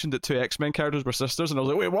casually mentioned that 2 X-Men characters were sisters, and I was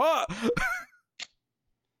like, wait, what?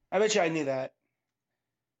 I bet you I knew that.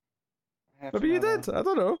 Maybe you did. I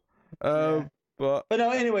don't know. But no,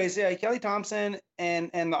 anyways, yeah, Kelly Thompson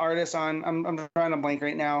and the artist on I'm trying to blank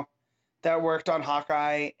right now that worked on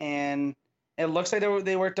Hawkeye, and it looks like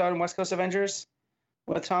they worked on West Coast Avengers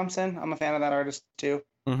with Thompson. I'm a fan of that artist too.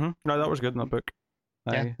 No, that was good in that book.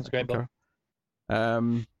 Yeah, it's a great book.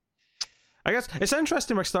 I guess it's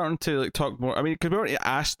interesting we're starting to like talk more. I mean, because we already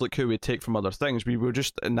asked like who we'd take from other things. We were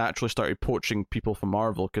just naturally started poaching people from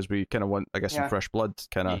Marvel because we kind of want, I guess, some fresh blood.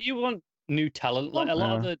 Kind of. You want new talent. Like a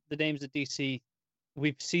lot of the names at DC,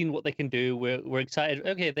 we've seen what they can do. We're excited.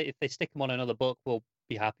 Okay, if they stick them on another book, we'll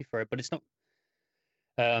be happy for it. But it's not.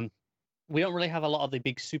 We don't really have a lot of the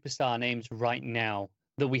big superstar names right now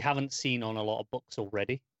that we haven't seen on a lot of books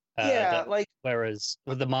already. Whereas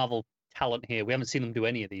with the Marvel talent here, we haven't seen them do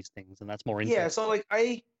any of these things, and that's more interesting. Yeah, so like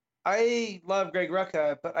I love Greg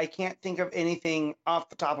Rucka, but I can't think of anything off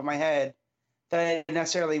the top of my head that I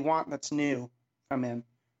necessarily want that's new from him.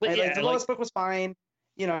 But like the Lois book was fine,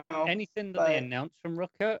 you know. Anything that they announce from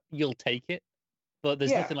Rucka, you'll take it. But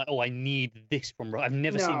there's nothing like, I need this from Rucka. I've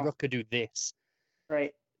never seen Rucka do this.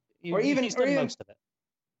 Right. He's done most of it.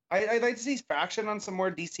 I'd like to see Fraction on some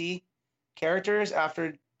more DC characters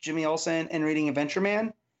after Jimmy Olsen and reading Adventure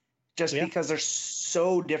Man, just because they're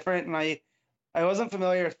so different. And I wasn't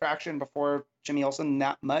familiar with Fraction before Jimmy Olsen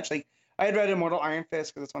that much. Like I had read Immortal Iron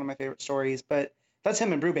Fist because it's one of my favorite stories, but that's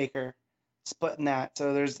him and Brubaker splitting that.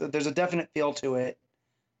 So there's a definite feel to it.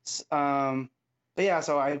 But yeah,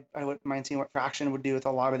 so I wouldn't mind seeing what Fraction would do with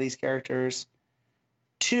a lot of these characters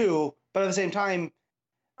too. But at the same time,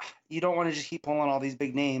 you don't want to just keep pulling all these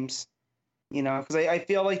big names, you know, because I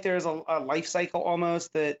feel like there's a life cycle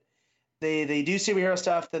almost that they do superhero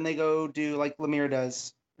stuff, then they go do like Lemire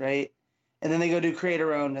does, right? And then they go do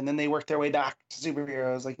creator owned, and then they work their way back to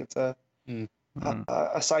superheroes. Like it's a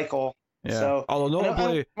cycle. Yeah. So, although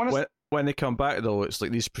notably, when they come back though, it's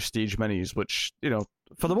like these prestige minis, which, you know,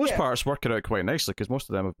 for the most part, it's working out quite nicely because most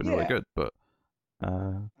of them have been really good. But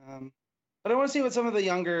I want to see what some of the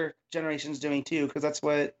younger generation's doing too, because that's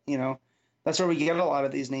what, you know, that's where we get a lot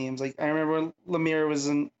of these names. Like I remember Lemire was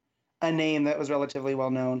a name that was relatively well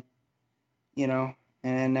known, you know,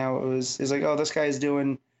 and now it's like, oh, this guy's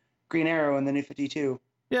doing Green Arrow in the New 52.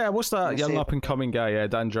 Yeah, what's that young up and coming guy? Yeah,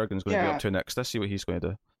 Dan Jurgens going to be up to next. Let's see what he's going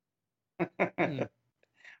to do.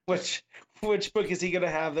 Which book is he going to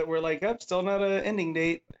have that we're like, still not an ending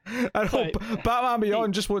date? I hope Batman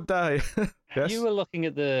Beyond just won't die. Yes? You were looking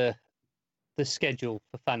at the schedule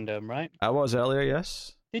for fandom, right? I was earlier,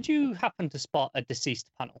 yes. Did you happen to spot a deceased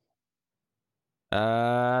panel?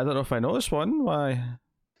 I don't know if I know this one. Why?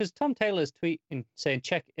 Because Tom Taylor's tweeting saying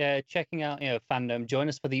checking out fandom. Join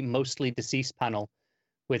us for the mostly deceased panel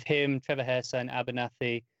with him, Trevor Hairston,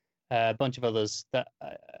 Abernathy, a bunch of others that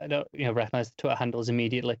I don't recognize the Twitter handles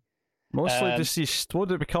immediately. Mostly deceased. What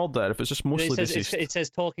would it be called there if it's just mostly deceased? It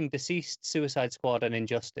says talking deceased, Suicide Squad, and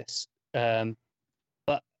Injustice. But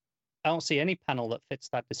I don't see any panel that fits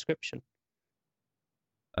that description.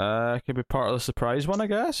 It could be part of the surprise one, I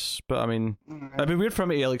guess. But I mean, it'd be weird for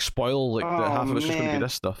me to like spoil like that half of it's just going to be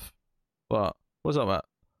this stuff. What? What's up, Matt?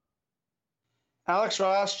 Alex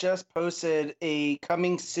Ross just posted a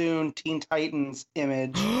coming soon Teen Titans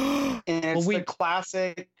image, and it's the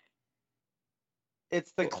classic.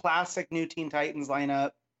 It's the classic new Teen Titans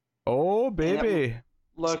lineup. Oh baby!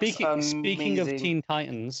 Speaking of Teen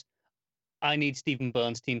Titans, I need Stephen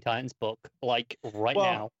Byrne's Teen Titans book like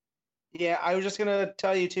now. Yeah, I was just gonna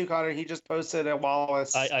tell you too, Connor. He just posted a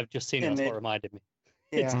Wallace. I've just seen it. That's what reminded me.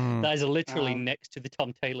 Yeah, that is literally next to the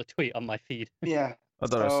Tom Taylor tweet on my feed. Yeah,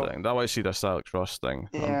 that's interesting. That way I see this Alex Ross thing.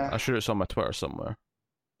 Yeah, I'm sure it's on my Twitter somewhere.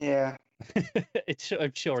 Yeah,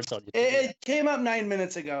 I'm sure it's on your It came up 9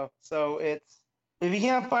 minutes ago, so it's. If you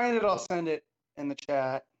can't find it, I'll send it in the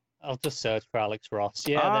chat. I'll just search for Alex Ross.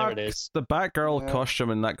 Yeah, there it is. The Batgirl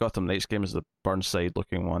costume in that Gotham Knights game is the Burnside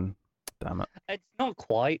looking one. Damn it. It's not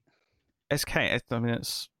quite. It's kind of, I mean,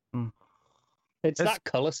 it's that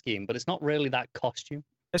color scheme, but it's not really that costume.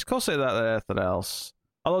 It's closer to that than anything else.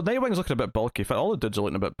 Although Nightwing's looking a bit bulky. In fact, all the dudes are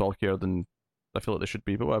looking a bit bulkier than I feel like they should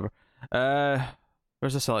be, but whatever.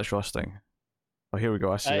 Where's this Alex Ross thing? Oh, here we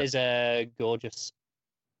go. I see it. That is gorgeous.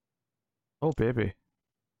 Oh, baby.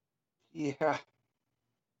 Yeah.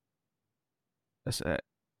 That's it.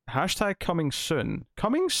 Hashtag coming soon.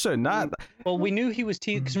 Coming soon. Well, we knew he was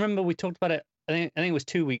teased, because remember we talked about it, I think it was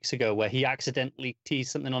 2 weeks ago, where he accidentally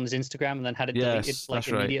teased something on his Instagram and then had it deleted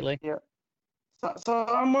immediately. Right. Yeah. So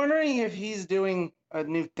I'm wondering if he's doing a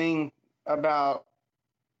new thing about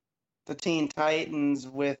the Teen Titans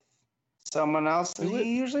with someone else that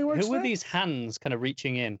he usually works with. Who are these hands kind of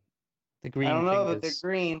reaching in? The green I don't know, fingers. but they're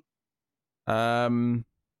green.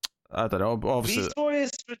 I don't know. Obviously, Beast Boy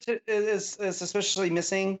is suspiciously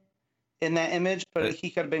missing in that image, but he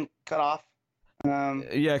could have been cut off.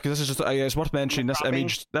 Yeah, because this is just. It's worth mentioning this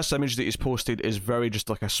image. This image that he's posted is very just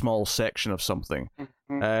like a small section of something.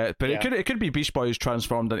 But it could be Beast Boy who's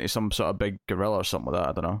transformed into some sort of big gorilla or something like that.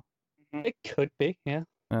 I don't know. It could be, yeah.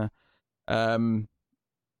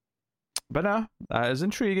 but no, that is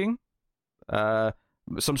intriguing.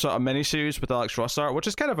 Some sort of miniseries with Alex Ross art, which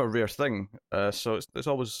is kind of a rare thing. So it's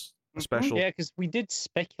always a special. Yeah, because we did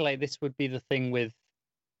speculate this would be the thing with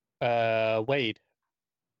Wade.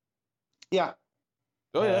 Yeah.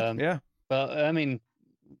 Oh yeah, yeah. But I mean,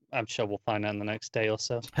 I'm sure we'll find out in the next day or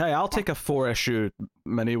so. Hey, I'll take a 4-issue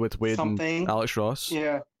mini with Wade and Alex Ross.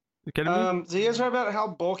 Yeah. You kidding me? So you guys heard about how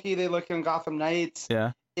bulky they look in Gotham Knights?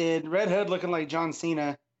 Yeah. In Red Hood looking like John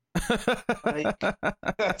Cena. Like,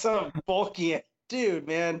 that's a bulky dude,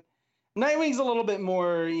 man. Nightwing's a little bit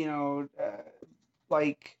more,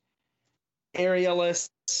 like aerialist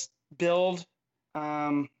build.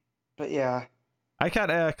 But yeah. I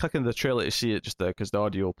can't click in the trailer to see it just because the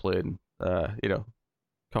audio playing,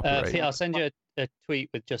 copyright. I'll send you a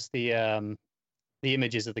tweet with just the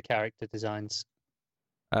images of the character designs.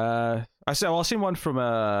 I've seen one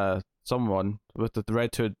from someone with the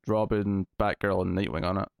Red Hood, Robin, Batgirl, and Nightwing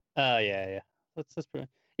on it. Yeah. That's pretty.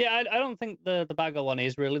 Yeah, I don't think the Batgirl one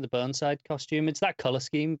is really the Burnside costume. It's that color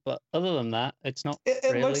scheme, but other than that, it's not. It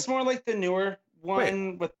really. Looks more like the newer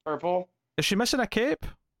one with purple. Is she missing a cape?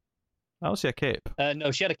 I don't see a cape.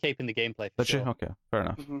 No, she had a cape in the gameplay. Did sure. she? Okay, fair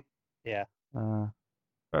enough. Mm-hmm. Yeah. Fair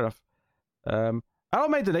enough. I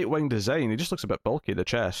don't mind the Nightwing design. He just looks a bit bulky. The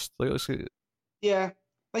chest, Yeah,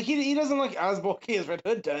 like he doesn't look as bulky as Red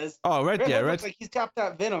Hood does. Oh, Red Hood Red looks like he's tapped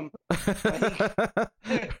that venom.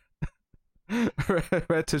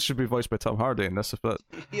 Red Hood should be voiced by Tom Hardy in this.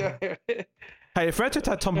 Yeah. Hey, if Red Hood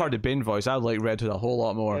had Tom Hardy Bane voice, I'd like Red Hood a whole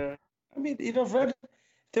lot more. Yeah. I mean, if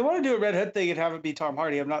they want to do a Red Hood thing and have it be Tom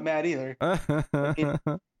Hardy, I'm not mad either.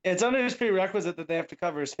 It's under his prerequisite that they have to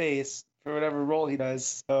cover his face for whatever role he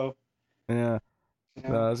does. So yeah,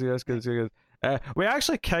 no, that's good. We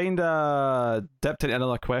actually kind of dipped into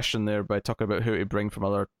another question there by talking about who to bring from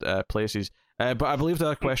other places. But I believe the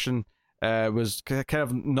other question was kind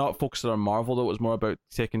of not focused on Marvel, though. It was more about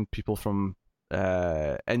taking people from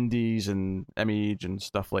indies and Image and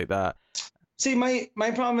stuff like that. See, my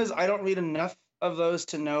problem is I don't read enough of those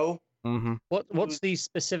to know. Mm-hmm. What's the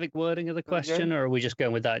specific wording of the question, or are we just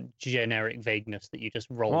going with that generic vagueness that you just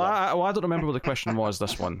rolled off? I don't remember what the question was,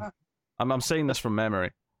 this one. I'm saying this from memory.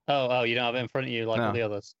 Oh, you don't have it in front of you like all the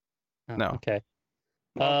others? Oh, no. Okay.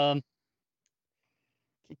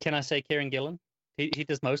 Can I say Kieran Gillen? He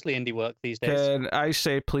does mostly indie work these days. Can I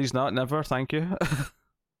say please not, never, thank you?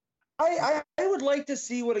 I would like to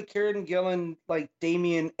see what a Kieran Gillen, like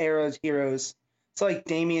Damian era's heroes. It's like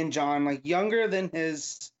Damian John, like younger than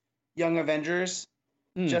his Young Avengers,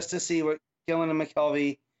 just to see what Gillen and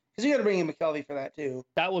McKelvey, because you got to bring in McKelvey for that too.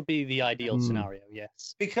 That would be the ideal scenario,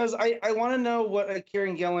 yes. Because I want to know what a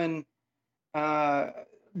Kieran Gillen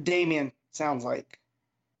Damian sounds like,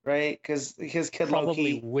 right? Because his kid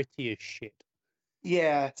probably Loki, witty as shit.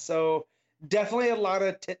 Yeah, so definitely a lot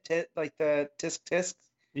of tit like the tisk,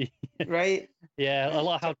 right? Yeah, a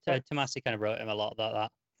lot how Tomasi kind of wrote him a lot about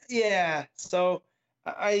that. Yeah, so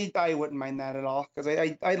I wouldn't mind that at all because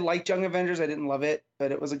I liked Young Avengers. I didn't love it,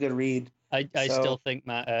 but it was a good read. I still think,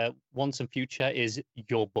 Matt, Once and Future is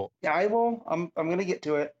your book. Yeah, I will. I'm gonna get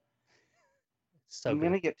to it. I'm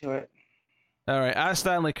gonna get to it. All right, as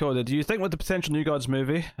Stanley Coda, do you think with the potential New Gods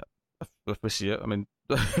movie, if we see it, I mean,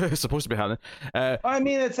 it's supposed to be happening. I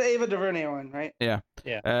mean, it's the Ava DuVernay one, right? Yeah.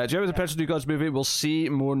 Do you think with the potential New Gods movie, we'll see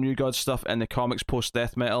more New Gods stuff in the comics post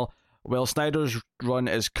Death Metal? Well, Snyder's run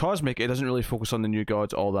is cosmic. It doesn't really focus on the New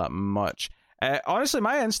Gods all that much. Honestly,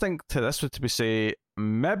 my instinct to this would to be say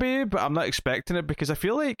maybe, but I'm not expecting it because I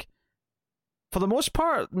feel like, for the most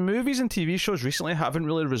part, movies and TV shows recently haven't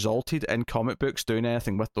really resulted in comic books doing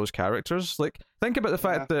anything with those characters. Like, think about the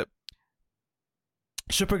fact that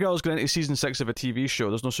Supergirl's going into season 6 of a TV show.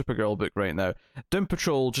 There's no Supergirl book right now. Doom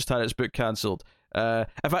Patrol just had its book cancelled. In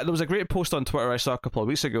fact, there was a great post on Twitter I saw a couple of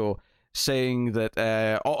weeks ago saying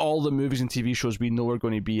that all the movies and TV shows we know are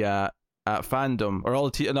going to be at Fandom, or all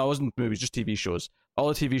the no, it wasn't movies, just TV shows. All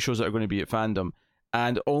the TV shows that are going to be at Fandom,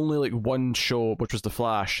 and only like one show, which was The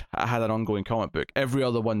Flash, had an ongoing comic book. Every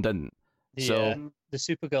other one didn't. So the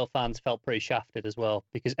Supergirl fans felt pretty shafted as well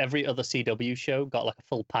because every other CW show got like a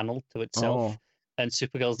full panel to itself, and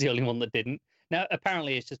Supergirl's the only one that didn't. Now,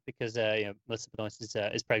 apparently, it's just because Melissa Benoist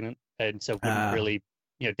is pregnant, and so didn't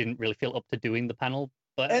really feel up to doing the panel.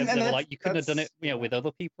 But they were like, you couldn't have done it, with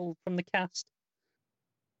other people from the cast.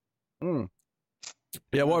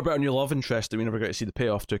 Yeah, what about our new love interest that we never got to see the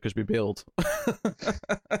payoff to because we bailed?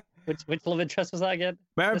 Which love interest was that again?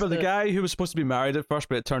 Remember the guy who was supposed to be married at first,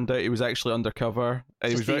 but it turned out he was actually undercover.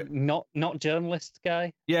 He was not journalist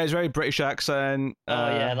guy. Yeah, he's very British accent.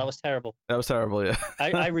 Yeah, that was terrible. That was terrible. Yeah,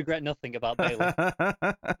 I regret nothing about Bailey.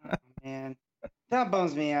 Oh, man, that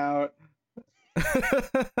bums me out.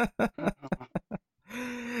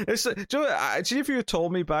 It's, do you know what, see if you had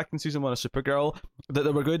told me back in season 1 of Supergirl that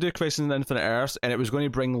they were going to do Crisis on Infinite Earths and it was going to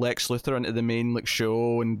bring Lex Luthor into the main like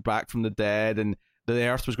show and back from the dead and that the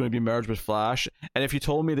Earth was going to be merged with Flash, and if you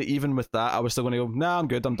told me that even with that I was still going to go, nah, I'm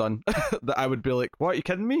good, I'm done, that I would be like, what, are you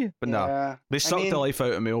kidding me? But no, they sucked the life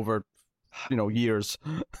out of me over, years.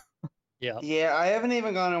 Yeah, I haven't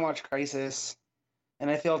even gone and watched Crisis, and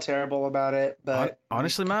I feel terrible about it. But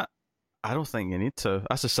honestly, Matt, I don't think you need to.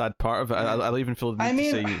 That's a sad part of it. I don't even feel the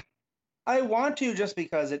need to say. I want to just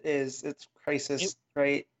because it's Crisis,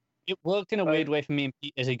 right? It worked in a weird way for me and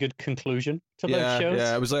Pete as a good conclusion to those shows.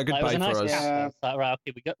 Yeah, it was like a good bite for us. Yeah. Like, right,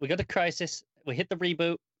 okay, we got the Crisis. We hit the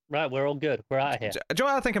reboot. Right, we're all good. We're out of here. Do you know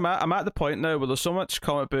what I think I'm at? I'm at the point now where there's so much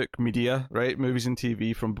comic book media, right, movies and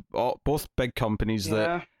TV from both big companies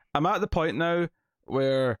that I'm at the point now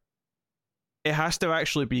where it has to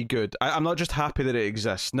actually be good. I'm not just happy that it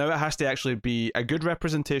exists. Now it has to actually be a good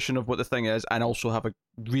representation of what the thing is and also have a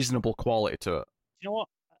reasonable quality to it. You know what?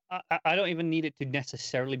 I don't even need it to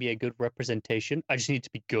necessarily be a good representation. I just need it to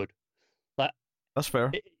be good. That's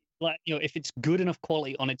fair. If it's good enough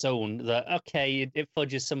quality on its own, that okay, it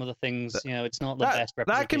fudges some of the things. It's not the best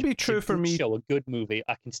representation. That can be true for me. Show a good movie,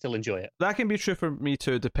 I can still enjoy it. That can be true for me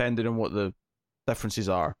too, depending on what the differences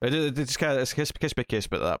are. It's kind of case by case,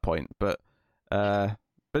 but at that point, but no,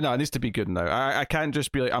 it needs to be good now. I can't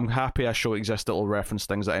just be like, I'm happy a show exists that will reference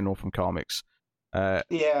things that I know from comics. It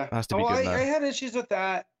has to be good now. I had issues with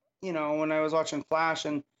that, when I was watching Flash,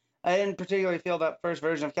 and I didn't particularly feel that first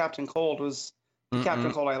version of Captain Cold was the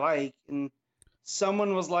Captain Cold I like. And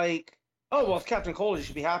someone was like, "Oh, well, if Captain Cold, you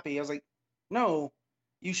should be happy." I was like, "No,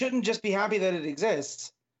 you shouldn't just be happy that it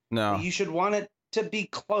exists. No, you should want it to be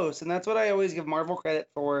close." And that's what I always give Marvel credit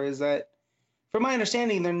for, is that, from my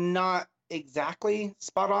understanding, they're not exactly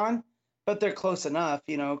spot on, but they're close enough.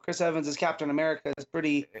 Chris Evans as Captain America is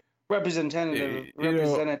pretty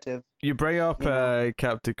representative. You bring up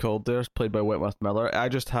Captain Cold there, played by Whitworth Miller. I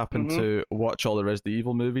just happened to watch all the Resident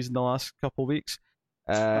Evil movies in the last couple of weeks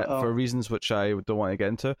for reasons which I don't want to get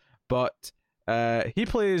into. But he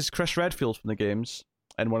plays Chris Redfield from the games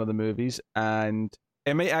in one of the movies, and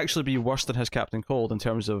it might actually be worse than his Captain Cold in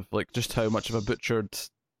terms of like just how much of a butchered.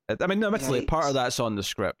 I mean, admittedly, part of that's on the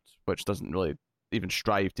script, which doesn't really even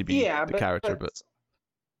strive to be the character,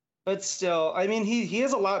 But still, I mean, he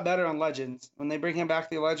is a lot better on Legends. When they bring him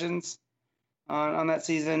back to Legends on that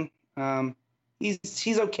season,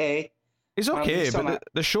 he's okay. He's okay, but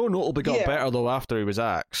the show notably got better, though, after he was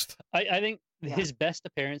axed. I think his best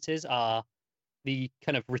appearances are the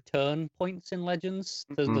kind of return points in Legends.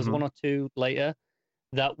 There's one or two later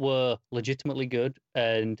that were legitimately good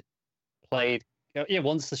and played.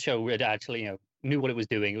 Once the show had actually, knew what it was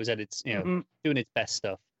doing, it was at its, doing its best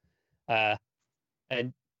stuff.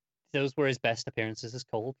 And those were his best appearances as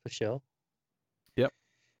Cold, for sure. Yep.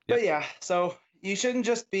 But so you shouldn't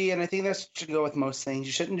just be, and I think that should go with most things,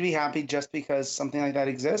 you shouldn't be happy just because something like that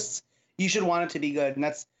exists. You should want it to be good. And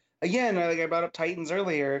that's, again, like I brought up Titans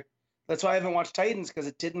earlier. That's why I haven't watched Titans, because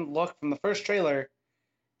it didn't look, from the first trailer,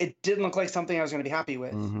 it didn't look like something I was going to be happy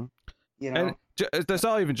with. And there's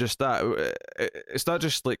not even just that. It's not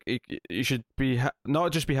just like you should be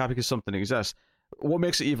not just be happy because something exists. What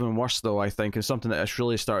makes it even worse, though, I think, is something that has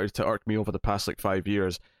really started to irk me over the past 5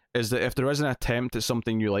 years, is that if there is an attempt at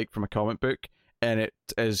something you like from a comic book and it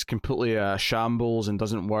is completely a shambles and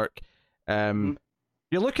doesn't work,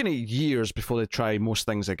 you're looking at years before they try most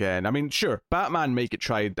things again. I mean, sure, Batman may get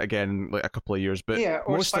tried again in a couple of years, but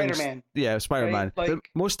or most Spider-Man. Spider-Man. Right? But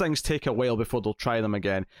most things take a while before they'll try them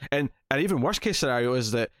again. And an even worse case scenario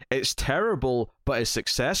is that it's terrible, but it's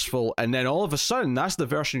successful, and then all of a sudden, that's the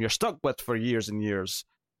version you're stuck with for years and years.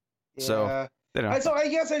 Yeah. So, So I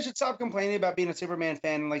guess I should stop complaining about being a Superman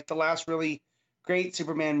fan. Like, the last really great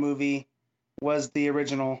Superman movie was the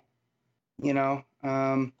original,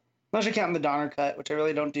 unless you're counting the Donner cut, which I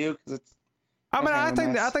really don't do, because it's. I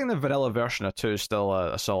think the vanilla version of 2 is still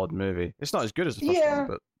a solid movie. It's not as good as the first one,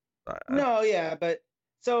 but but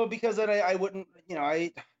so because of that, I wouldn't,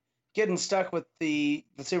 I getting stuck with the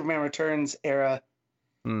Superman Returns era.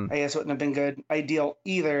 I guess wouldn't have been ideal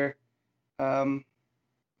either. But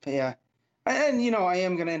yeah, and I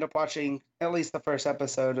am gonna end up watching at least the first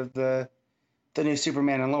episode of the new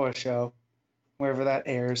Superman and Lois show, wherever that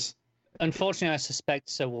airs. Unfortunately, I suspect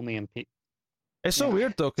so will me and Pete. It's so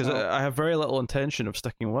weird, though, because I have very little intention of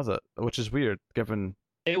sticking with it, which is weird, given...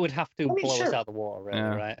 It would have to blow us out of the water, really,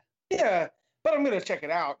 right? Yeah, but I'm going to check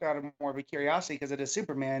it out of more of a curiosity, because it is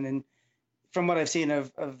Superman, and from what I've seen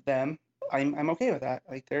of them, I'm okay with that.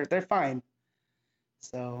 Like, they're fine.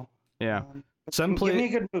 So... Yeah. Give me a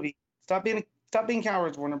good movie. Stop being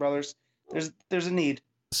cowards, Warner Brothers. there's a need.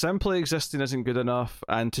 Simply existing isn't good enough.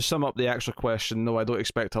 And to sum up the actual question, no, I don't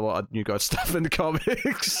expect a lot of New God stuff in the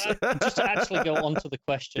comics. Just to actually go on to the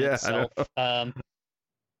question Yeah, itself.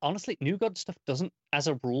 Honestly, New God stuff doesn't, as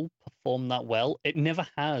a rule, perform that well. It never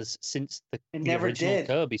has since the never original did.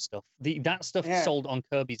 Kirby stuff. That stuff sold on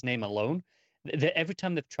Kirby's name alone. Every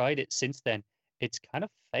time they've tried it since then, it's kind of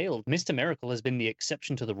failed. Mr. Miracle has been the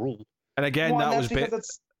exception to the rule. And again, Well, that was because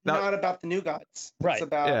it's not about the New Gods. It's Right.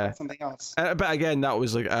 about something else. But again, that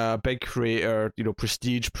was like a big creator,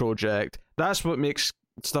 prestige project. That's what makes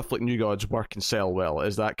stuff like New Gods work and sell well,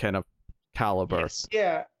 is that kind of caliber. Yes.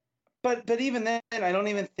 Yeah. But even then, I don't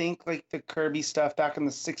even think like the Kirby stuff back in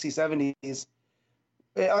the 60s, 70s,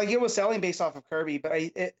 like it was selling based off of Kirby.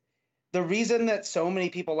 But the reason that so many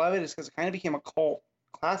people love it is because it kind of became a cult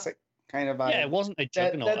classic kind of vibe. Yeah, it wasn't a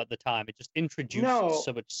juggernaut at the time. It just introduced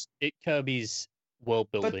so much. Kirby's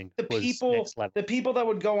world building was next level. The people that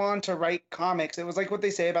would go on to write comics, it was like what they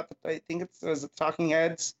say about I think it was Talking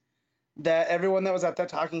Heads, that everyone that was at that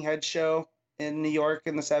Talking Heads show in New York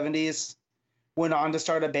in the 70s went on to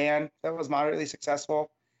start a band that was moderately successful.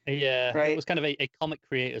 Yeah, right? It was kind of a comic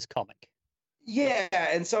creator's comic. Yeah,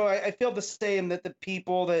 and so I feel the same, that the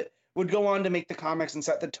people that would go on to make the comics and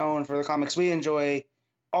set the tone for the comics we enjoy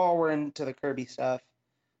all were into the Kirby stuff.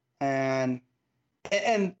 And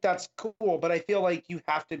that's cool, but I feel like you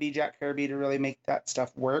have to be Jack Kirby to really make that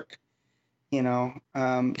stuff work,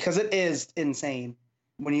 because it is insane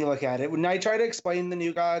when you look at it. When I try to explain the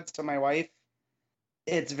New Gods to my wife,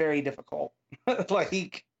 it's very difficult.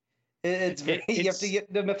 Like, it's you have to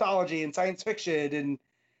get the mythology and science fiction, and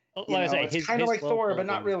it's kind of like Thor, but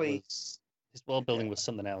not really. His world building was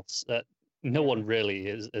something else that no one really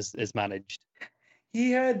is managed.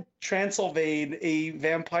 He had Transylvane, a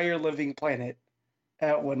vampire living planet,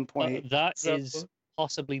 at one point. That is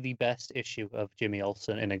possibly the best issue of Jimmy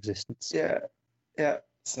Olsen in existence. Yeah.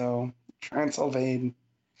 So Transylvane,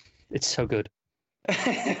 it's so good.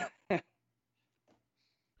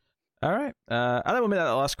 All right. I think we'll make that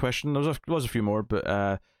the last question. There was a few more, but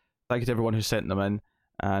thank you to everyone who sent them in,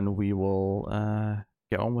 and we will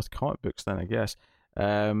get on with comic books then, I guess.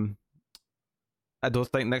 I don't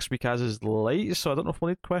think next week has is late, so I don't know if we'll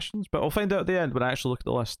need questions, but I'll find out at the end when I actually look at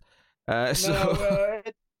the list.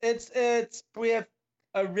 It's we have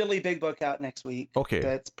a really big book out next week. Okay.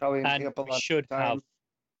 That's probably going to take up a lot should of time. have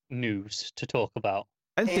news to talk about.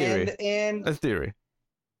 In theory. In theory.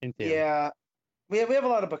 Yeah. We have a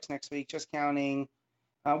lot of books next week, just counting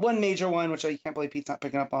one major one, which I can't believe Pete's not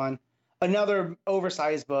picking up on. Another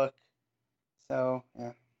oversized book. So,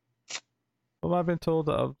 yeah. Well, I've been told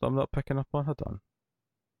that I'm not picking up on. Hold on.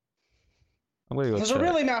 I'm going to go There's check. a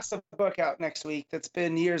really massive book out next week that's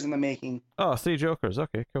been years in the making. Oh, Three Jokers.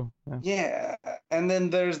 Okay, cool. Yeah. And then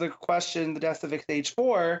there's the question, The Death of Age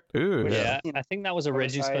 4. Ooh, which, yeah. I think that was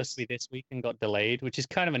originally supposed to be this week and got delayed, which is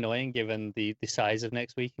kind of annoying given the size of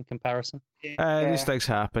next week in comparison. These things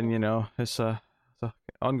happen, It's a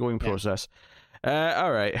ongoing process.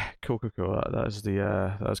 All right, cool.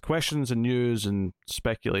 That's questions and news and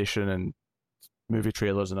speculation and movie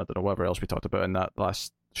trailers and I don't know whatever else we talked about in that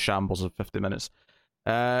last shambles of 50 minutes.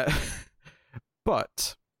 But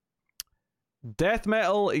Death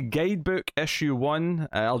Metal Guidebook Issue 1.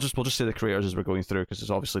 We'll just say the creators as we're going through because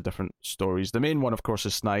there's obviously different stories. The main one, of course,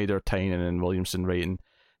 is Snyder, Tynion, and Williamson writing.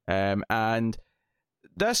 And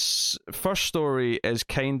this first story is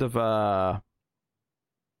kind of a...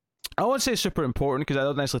 I won't say super important because I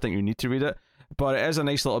don't necessarily think you need to read it, but it is a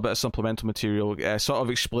nice little bit of supplemental material, sort of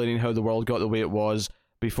explaining how the world got the way it was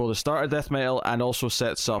before the start of Death Metal, and also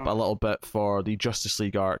sets up a little bit for the Justice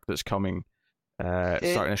League arc that's coming,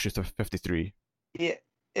 starting issue 53. Yeah,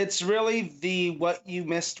 it's really the what you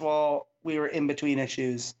missed while we were in between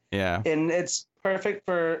issues. Yeah, and it's perfect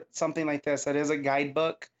for something like this. That is a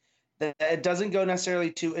guidebook. That it doesn't go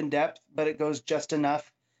necessarily too in depth, but it goes just enough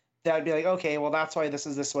that I'd be like, okay, well, that's why this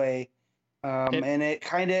is this way. And it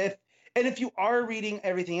kind of, and if you are reading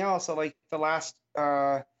everything else, so like the last,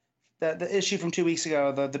 the issue from 2 weeks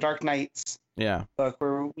ago, the Dark Knights book,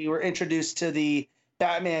 where we were introduced to the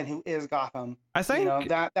Batman who is Gotham. I think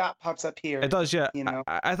that pops up here. It does, yeah.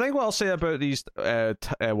 I think what I'll say about these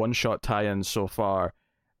one-shot tie-ins so far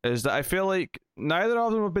is that I feel like neither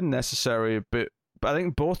of them have been necessary, but I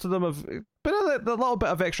think both of them have been a little bit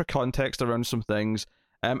of extra context around some things.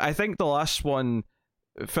 I think the last one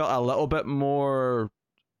felt a little bit more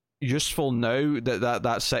useful now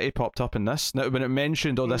that city popped up in this. Now, when it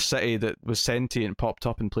mentioned, this city that was sentient popped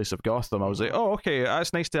up in place of Gotham, I was like, oh, okay,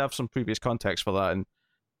 that's nice to have some previous context for that and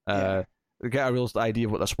get a real idea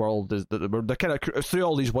of what this world is. They're kind of, through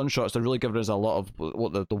all these one-shots, they're really giving us a lot of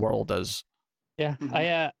what the world is. Yeah, Mhm.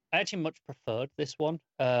 I actually much preferred this one.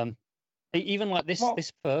 Even like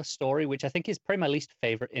this first story, which I think is probably my least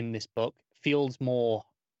favorite in this book, feels more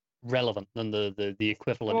relevant than the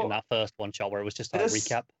equivalent in Well, that first one shot where it was just a this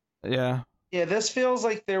recap. Yeah. yeah, this feels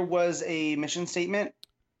like there was a mission statement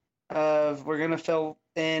of we're gonna fill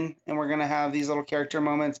in and we're gonna have these little character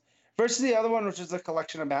moments versus the other one, which is a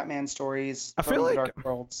collection of Batman stories I from feel the like Dark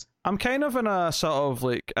Worlds. I'm kind of in a sort of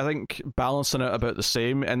like, I think balancing it about the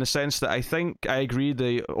same in the sense that I think I agree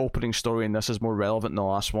the opening story in this is more relevant than the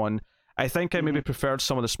last one. I think I maybe preferred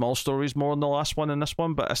some of the small stories more than the last one in this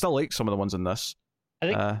one, but I still like some of the ones in this.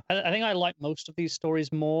 I think I like most of these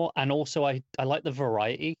stories more, and also I like the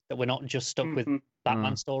variety that we're not just stuck with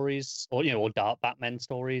Batman stories or or dark Batman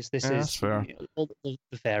stories. This is fair. All the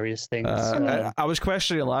various things. I was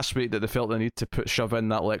questioning last week that they felt the need to shove in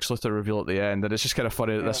that Lex Luthor reveal at the end, and it's just kind of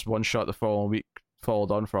funny that this one shot the following week followed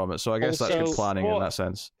on from it. So I guess that's good planning in that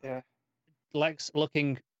sense. Yeah, Lex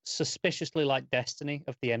looking suspiciously like Destiny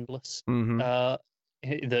of the Endless.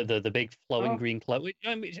 The big flowing green cloak.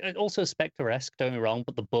 I mean, also Spectre-esque, don't get me wrong,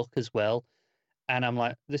 but the book as well. And I'm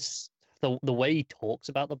like, the way he talks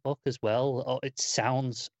about the book as well, it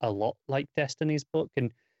sounds a lot like Destiny's book.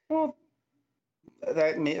 And well,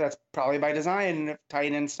 that's probably by design,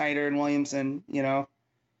 tying in Snyder and Williamson.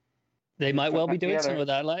 they might well be doing together. some of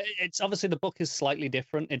that. Like, it's obviously the book is slightly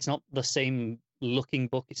different. It's not the same looking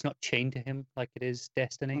book. It's not chained to him like it is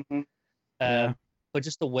Destiny. But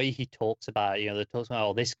just the way he talks about it, they talks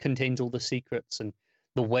about, this contains all the secrets, and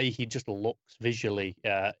the way he just looks visually,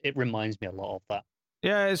 it reminds me a lot of that.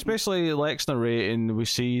 Yeah, it's basically Lex narrating. We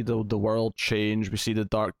see the world change. We see the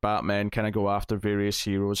Dark Batman kind of go after various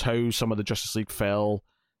heroes. How some of the Justice League fell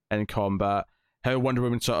in combat. How Wonder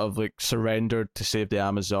Woman sort of like surrendered to save the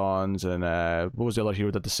Amazons, and what was the other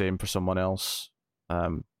hero did the same for someone else?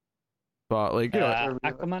 But like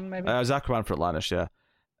Aquaman maybe. It was Aquaman for Atlantis,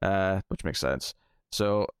 yeah, which makes sense.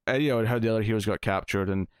 So, how the other heroes got captured,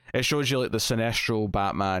 and it shows you like the Sinestro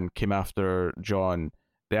Batman came after John.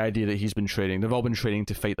 The idea that he's been training, they've all been training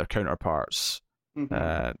to fight their counterparts.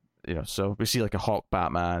 So we see like a Hawk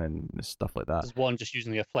Batman and stuff like that. There's one just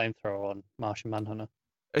using a flamethrower on Martian Manhunter.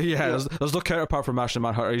 Yeah, there's no counterpart for Martian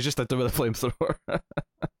Manhunter. He's just a dude with a flamethrower.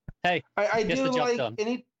 Hey, I do like done.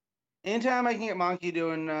 anytime I can get Monkey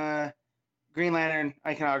doing Green Lantern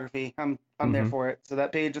iconography, I'm there for it. So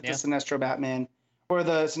that page with the Sinestro Batman. Or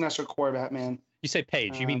the Sinestro Corps Batman. You say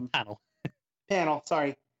page, you mean panel. Panel,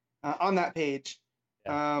 sorry. On that page.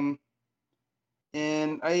 Yeah.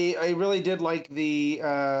 And I really did like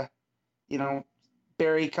the,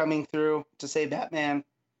 Barry coming through to save Batman,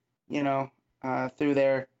 through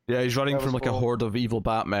there. Yeah, he's running from like cool. a horde of evil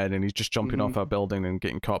Batmen, and he's just jumping off a building and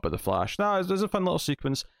getting caught by the Flash. No, there's a fun little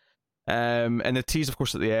sequence. And the tease, of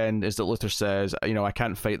course, at the end is that Luthor says, I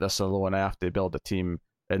can't fight this alone. I have to build a team.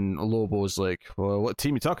 And Lobo's like, well, what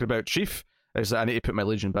team are you talking about, Chief? I need to put my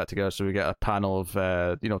Legion back together. So we get a panel of,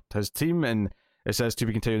 his team, and it says to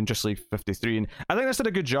be continued in Justice League 53. And I think that's did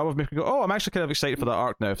a good job of making me go, oh, I'm actually kind of excited for that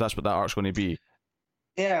arc now, if that's what that arc's going to be.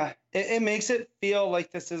 Yeah, it makes it feel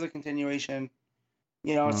like this is a continuation.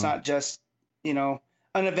 It's not just, an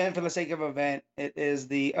event for the sake of event. It is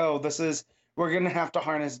we're going to have to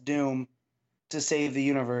harness Doom to save the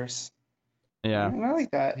universe. Yeah. And I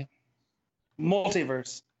like that.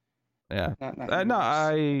 Multiverse. Yeah.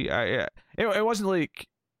 Not it wasn't like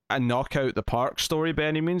a knockout the park story by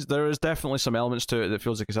any means. There is definitely some elements to it that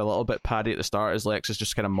feels like it's a little bit paddy at the start, as Lex is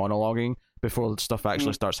just kind of monologuing before stuff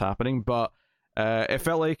actually starts happening. But it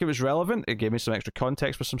felt like it was relevant. It gave me some extra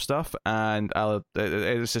context for some stuff, and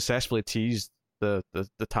it successfully teased the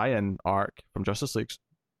tie-in arc from Justice League.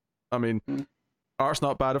 I mean, art's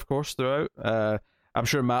not bad, of course, throughout. I'm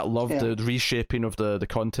sure Matt loved the reshaping of the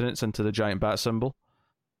continents into the giant bat symbol.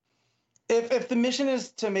 If the mission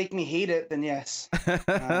is to make me hate it, then yes.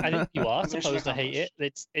 I think you are supposed to hate it.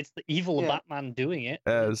 It's the evil Batman doing it.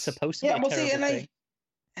 It's supposed to be a terrible thing.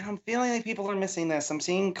 And I'm feeling like people are missing this. I'm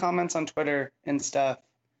seeing comments on Twitter and stuff,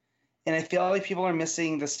 and I feel like people are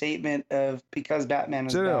missing the statement of because Batman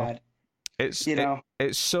is bad.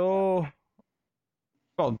 It's so.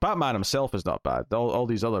 Well, Batman himself is not bad. All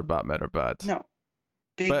these other Batmen are bad. No.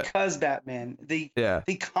 Because Batman, the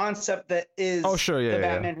concept that is the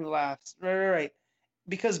Batman who laughs, right.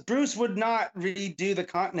 Because Bruce would not redo the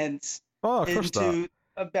continents into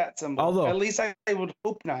a bat symbol. Although, at least I would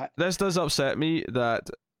hope not. This does upset me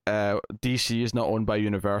that DC is not owned by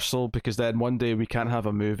Universal, because then one day we can't have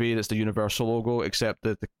a movie that's the Universal logo, except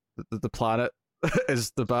that the planet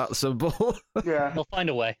is the bat symbol. Yeah, they'll find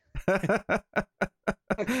a way.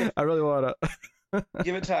 I really want it.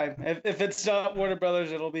 Give it time. If it's not Warner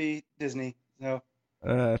Brothers, it'll be Disney. So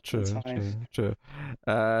True, That's fine. true.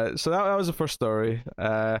 So that was the first story.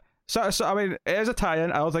 So I mean, it is a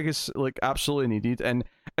tie-in. I don't think it's like absolutely needed, and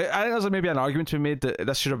I think there's maybe an argument to be made that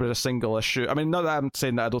this should have been a single issue. I mean, not that I'm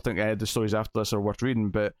saying that I don't think any of the stories after this are worth reading,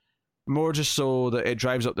 but more just so that it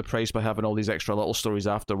drives up the price by having all these extra little stories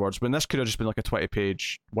afterwards. When this could have just been like a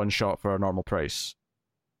 20-page one shot for a normal price.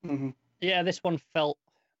 Mm-hmm. Yeah, this one felt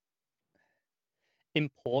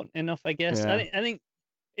important enough, I guess. Yeah. I think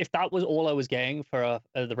if that was all I was getting for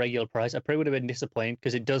the regular price, I probably would have been disappointed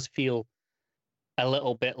because it does feel a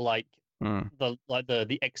little bit like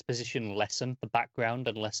the exposition lesson, the background,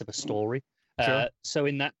 and less of a story. Sure. So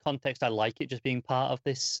in that context, I like it just being part of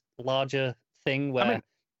this larger thing where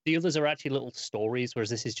the others are actually little stories, whereas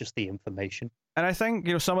this is just the information. And I think,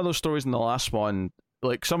 some of those stories in the last one,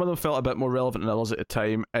 like, some of them felt a bit more relevant than others at the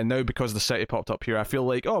time, and now because the city popped up here, I feel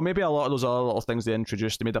like, maybe a lot of those other little things they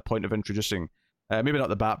introduced, they made a point of introducing, maybe not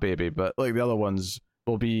the Bat Baby, but like the other ones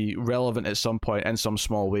will be relevant at some point, in some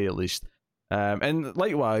small way at least. And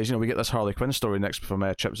likewise, we get this Harley Quinn story next from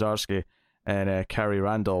Chip Zdarsky and Carrie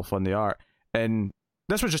Randolph on the art, and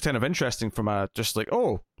this was just kind of interesting from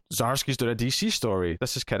Zdarsky's doing a DC story.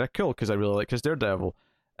 This is kind of cool because I really like his Daredevil,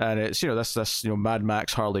 and it's this Mad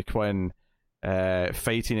Max Harley Quinn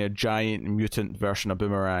fighting a giant mutant version of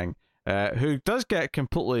Boomerang, who does get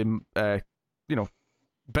completely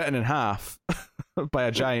bitten in half by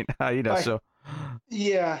a giant hyena. So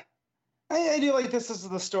yeah, I do like this. This is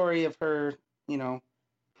the story of her,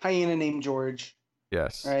 hyena named George.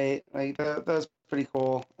 Yes. Right. Like that was pretty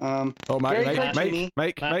cool. Mike.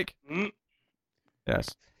 Mm-hmm.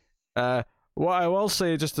 Yes. What I will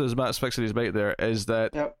say, just as Matt's fixing his mic there, is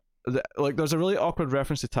that there's a really awkward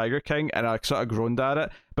reference to Tiger King, and I sort of groaned at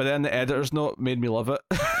it, but then the editor's note made me love it.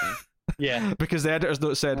 Yeah. Because the editor's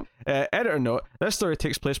note said, editor note, this story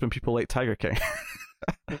takes place when people like Tiger King.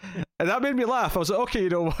 And that made me laugh. I was like, okay, you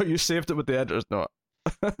know what, you saved it with the editor's note.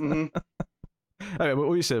 Mm-hmm. Anyway, what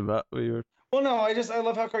were you saying, Matt? Well, no, I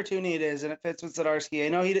love how cartoony it is, and it fits with Zdarsky. I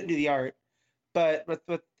know he didn't do the art, but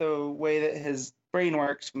with the way that his brain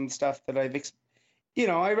works from stuff that I've,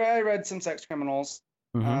 I read some Sex Criminals,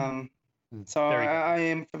 so I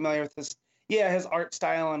am familiar with this. Yeah, his art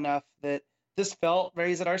style enough that this felt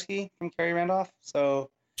very Zdarsky from Carrie Randolph, so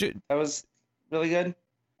that was really good.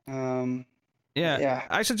 Yeah.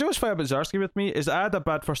 Actually, do you know what's funny about Zdarsky with me is I had a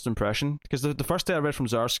bad first impression because the first thing I read from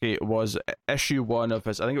Zdarsky was issue 1 of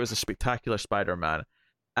his, I think it was the Spectacular Spider-Man,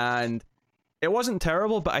 and it wasn't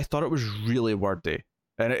terrible, but I thought it was really wordy,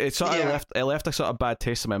 and it sort of left a sort of bad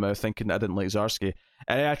taste in my mouth, thinking I didn't like Zdarsky.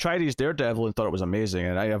 And I tried his Daredevil and thought it was amazing,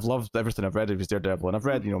 and I've loved everything I've read of his Daredevil, and I've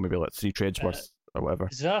read maybe like 3 trades worth or whatever.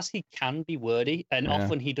 Zdarsky can be wordy, and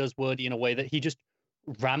often he does wordy in a way that he just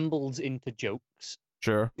rambles into jokes.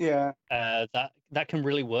 Sure. Yeah. That can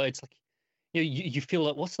really work. It's like you feel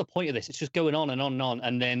like, what's the point of this? It's just going on and on and on,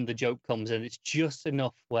 and then the joke comes, and it's just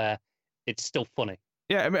enough where it's still funny.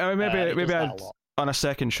 Yeah, I mean, maybe on a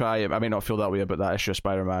second try, I may not feel that way about that issue of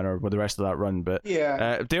Spider-Man or with the rest of that run, but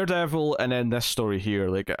Daredevil and then this story here,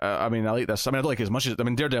 like, I like this. I mean, I don't like it as much as,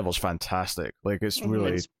 Daredevil's fantastic. Like, it's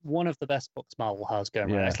really... It's one of the best books Marvel has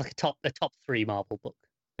going right. It's like a top 3 Marvel book.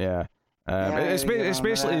 Yeah. It's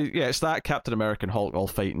basically it's that Captain America and Hulk all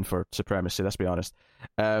fighting for supremacy. Let's be honest.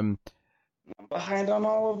 I'm behind on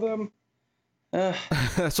all of them.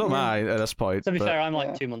 So am I at this point. To be fair, I'm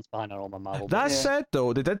like 2 months behind on all my Marvel books. That said,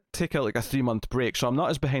 though, they did take out like a 3-month break, so I'm not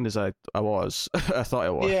as behind as I was. I thought I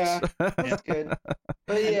was. Yeah, that's good.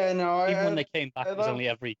 But yeah, no. Even when they came back, it was only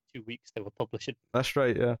every 2 weeks they were publishing. That's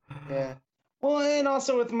right. Yeah. Yeah. Well, and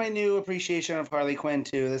also with my new appreciation of Harley Quinn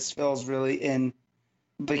too, this feels really in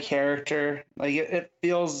the character. Like it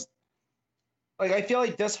feels like I feel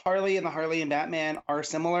like this Harley and the Harley and Batman are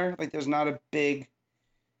similar. Like there's not a big,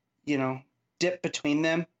 dip between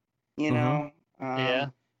them. Because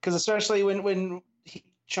especially when he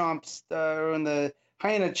chomps when the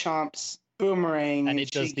hyena chomps Boomerang and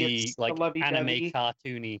it does the like anime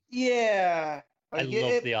cartoony. Yeah, like I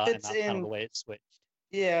love the art and that's kind of the way it's switched.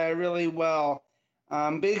 Yeah, really well.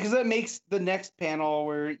 Because that makes the next panel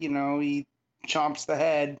where he chomps the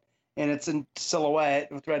head and it's in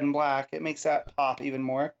silhouette with red and black. It makes that pop even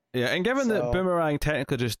more. Yeah, and given that Boomerang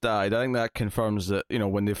technically just died, I think that confirms that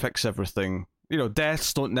when they fix everything,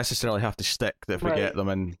 deaths don't necessarily have to stick if we get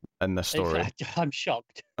them in this story. I'm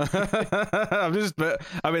shocked. I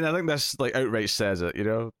think this like outright says it.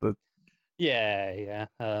 Yeah.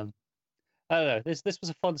 I don't know. This was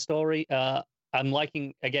a fun story. I'm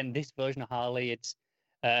liking again this version of Harley. It's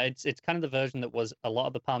kind of the version that was a lot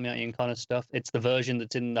of the Palmiotti and Connor stuff. It's the version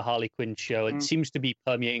that's in the Harley Quinn show. It seems to be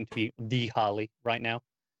permeating to be the Harley right now,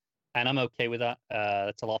 and I'm okay with that.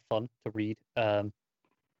 It's a lot of fun to read.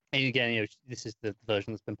 And again, this is the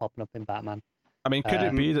version that's been popping up in Batman. I mean, could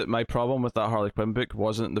it be that my problem with that Harley Quinn book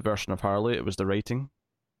wasn't the version of Harley, it was the writing?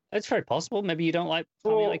 It's very possible. Maybe you don't like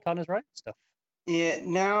Tommy Lee Connor's writing stuff. Yeah,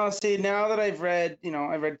 now that I've read,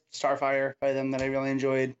 I read Starfire by them that I really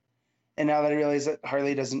enjoyed, and now that I realize that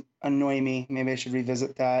Harley doesn't annoy me, maybe I should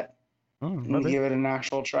revisit that and give it an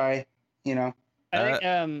actual try. I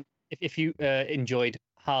think if you enjoyed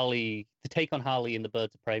Harley, the take on Harley in the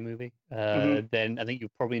Birds of Prey movie, then I think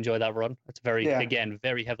you'll probably enjoy that run. It's very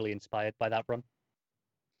heavily inspired by that run.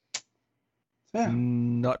 Yeah.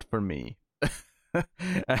 Not for me.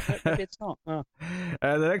 Maybe it's not. Oh.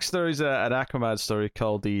 The next story is an Aquaman story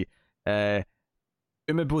called the Umebozu.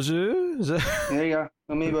 There you go,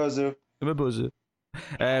 Umebozu.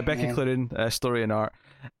 Becky Cloonan, story and art.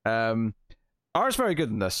 Art's very good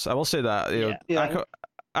in this. I will say that.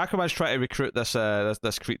 Aquaman's trying to recruit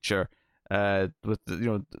this creature with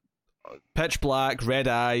pitch black, red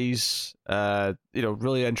eyes.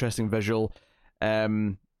 Really interesting visual.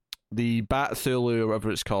 The Bat Thulu, or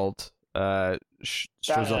whatever it's called,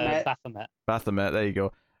 shows up. Baphomet. There you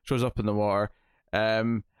go. Shows up in the water.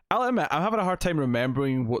 I'll admit, I'm having a hard time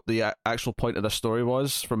remembering what the actual point of the story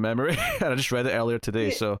was from memory, and I just read it earlier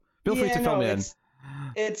today. So feel free to fill me in.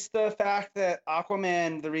 It's the fact that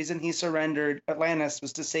Aquaman, the reason he surrendered Atlantis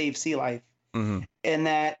was to save sea life, and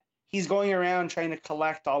that he's going around trying to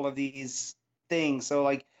collect all of these things. So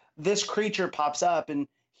like this creature pops up, and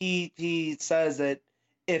he says that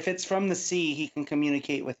if it's from the sea, he can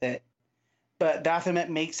communicate with it. But Baphomet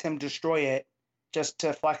makes him destroy it just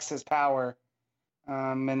to flex his power.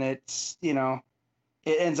 And it's, it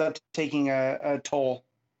ends up taking a toll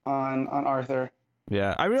on Arthur.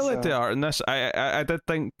 Yeah, I really like the art in this. I did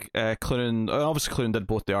think Cloonan, obviously Cloonan did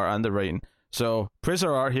both the art and the writing. So praise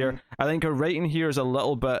her art here. I think her writing here is a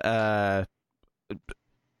little bit a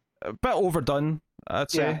bit overdone,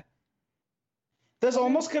 I'd say. Yeah. This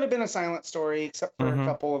almost could have been a silent story, except for a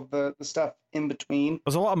couple of the stuff in between.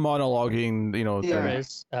 There's a lot of monologuing, There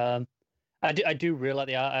is. I do really like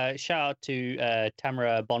the art. Shout out to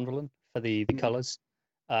Tamara Bonvillain for the colors.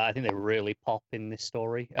 I think they really pop in this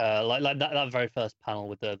story. Like that very first panel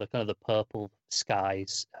with the kind of the purple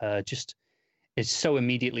skies, just is so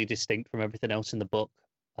immediately distinct from everything else in the book.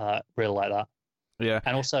 Really like that. Yeah.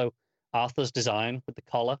 And also Arthur's design with the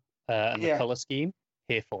collar and the color scheme.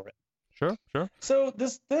 Here for it. Sure. So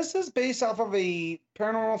this is based off of a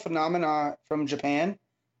paranormal phenomena from Japan.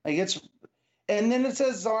 And then it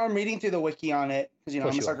says, I'm reading through the wiki on it because I'm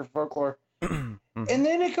a sucker for folklore. And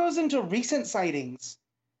then it goes into recent sightings.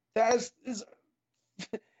 That is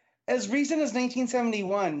as recent as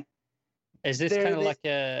 1971. Is this kind of like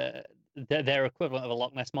their equivalent of a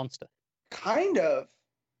Loch Ness monster? Kind of.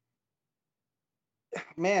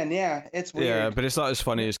 Man, yeah, it's weird. Yeah, but it's not as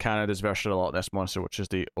funny as Canada's version of Loch Ness monster, which is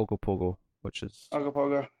the Ogopogo, which is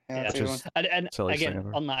Ogopogo. Yeah, that's a good one. And again,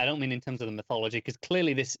 on that, I don't mean in terms of the mythology, because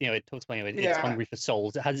clearly this, it talks about it's hungry for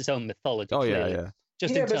souls. It has its own mythology. Oh clearly. yeah.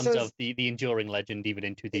 Just in terms of the enduring legend, even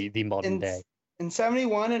into the modern day. In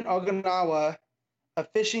 1971, in Okinawa, a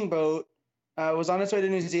fishing boat was on its way to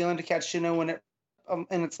New Zealand to catch tuna when it,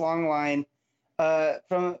 in its long line,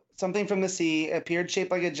 from something from the sea appeared shaped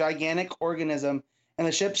like a gigantic organism. And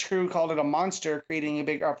the ship's crew called it a monster, creating a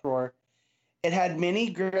big uproar. It had many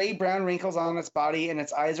gray-brown wrinkles on its body, and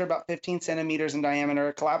its eyes are about 15 centimeters in diameter,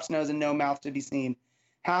 a collapsed nose, and no mouth to be seen.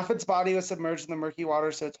 Half its body was submerged in the murky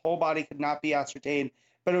water, so its whole body could not be ascertained,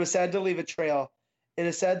 but it was said to leave a trail. It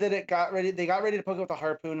is said that they got ready to poke it with a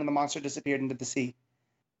harpoon, and the monster disappeared into the sea.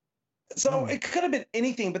 So it could have been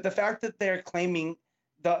anything, but the fact that they're claiming,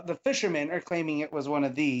 the fishermen are claiming it was one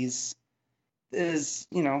of these, is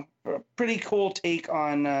a pretty cool take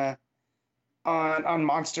on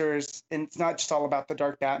monsters. And it's not just all about the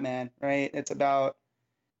Dark Batman, right? It's about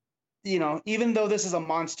even though this is a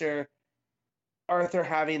monster, Arthur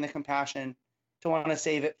having the compassion to want to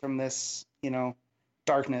save it from this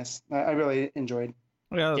darkness. I really enjoyed.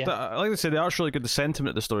 Like I said, the art's really good. The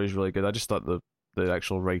sentiment of the story is really good. I just thought the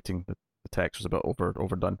actual writing, the text was a bit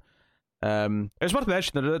overdone. It's worth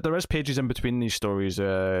mentioning there is pages in between these stories.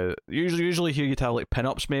 Usually here you'd have like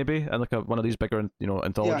pin-ups maybe, and like one of these bigger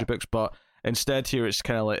anthology books, but instead here it's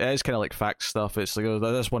kind of like fact stuff. It's like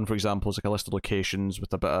this one, for example, is like a list of locations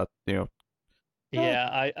with a bit of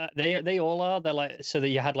Yeah, they all are. They're like, so that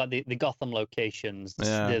you had like the Gotham locations,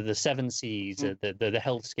 the Seven Seas, the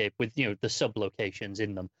Hellscape with the sub locations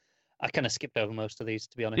in them. I kind of skipped over most of these,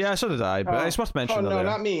 to be honest. Yeah, so did I, but it's worth mentioning. Oh no,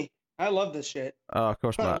 not me. I love this shit. Oh, of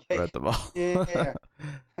course, Matt read them all. Yeah.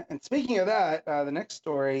 And speaking of that, the next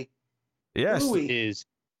story, is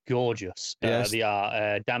gorgeous. Yes. The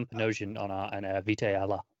Dan Panosian on art and Vitae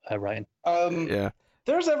Alla writing. Yeah.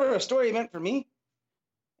 there's ever a story meant for me,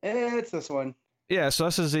 it's this one. Yeah, so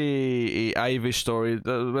this is a Ivy story with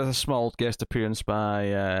a small guest appearance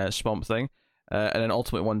by Swamp Thing, and then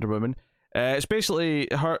Ultimate Wonder Woman. It's basically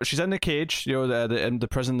her. She's in the cage, in the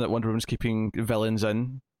prison that Wonder Woman's keeping villains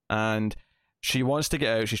in, and she wants to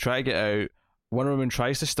get out. She's trying to get out. Wonder Woman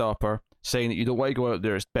tries to stop her, saying that you don't want to go out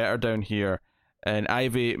there. It's better down here. And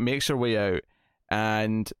Ivy makes her way out.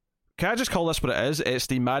 And can I just call this what it is? It's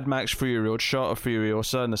the Mad Max Fury Road shot of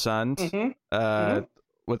Furiosa in the sand. Mm-hmm.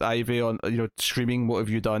 With Ivy on, screaming, "What have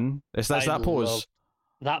you done?" It's that pose.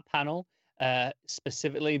 That panel,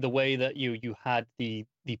 specifically the way that you had the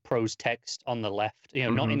prose text on the left,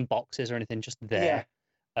 not in boxes or anything, just there.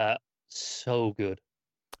 Yeah. So good.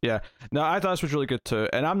 Yeah. No, I thought this was really good too,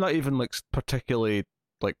 and I'm not even particularly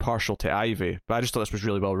partial to Ivy, but I just thought this was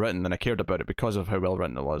really well written, and I cared about it because of how well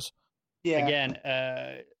written it was. Yeah. Again,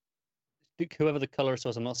 whoever the colorist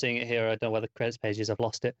was, I'm not seeing it here. I don't know where the credits page is. I've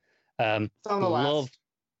lost it. It's on the last.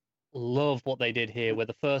 Love what they did here, where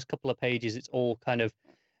the first couple of pages it's all kind of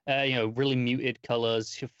really muted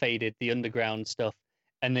colors, faded, the underground stuff,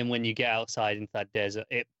 and then when you get outside into that desert,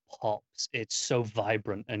 it pops. It's so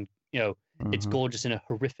vibrant, and it's gorgeous in a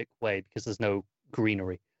horrific way because there's no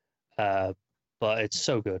greenery, but it's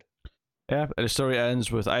so good. Yeah, and the story ends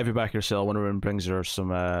with Ivy back in her cell. Wonder Woman brings her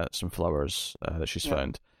some flowers that she's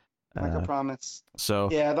found, like a promise. So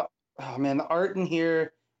yeah, the art in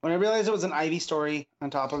here. When I realized it was an Ivy story on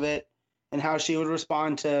top of it, and how she would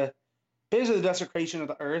respond to basically the desecration of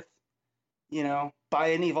the Earth, by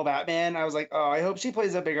an evil Batman, I was like, oh, I hope she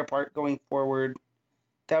plays a bigger part going forward.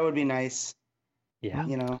 That would be nice. Yeah.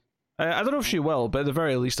 I don't know if she will, but at the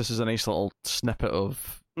very least, this is a nice little snippet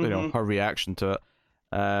of her reaction to it.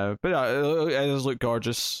 But yeah, it does look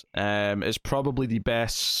gorgeous. It's probably the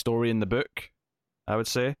best story in the book, I would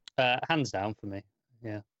say. Hands down for me.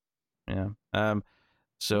 Yeah. Yeah.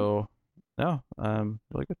 So, yeah,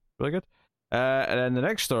 really good, really good. And then the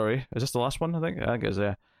next story, is this the last one, I think? I think it is,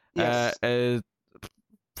 yeah. Yes. Is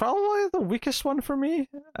probably the weakest one for me,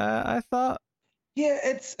 I thought. Yeah,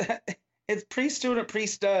 it's Priest doing what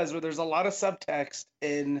Priest does, where there's a lot of subtext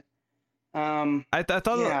in... I thought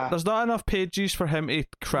there's not enough pages for him to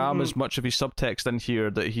cram as much of his subtext in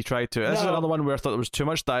here that he tried to. This is another one where I thought there was too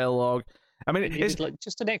much dialogue. I mean, it's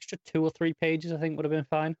just an extra 2 or 3 pages, I think, would have been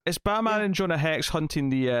fine. It's Batman and Jonah Hex hunting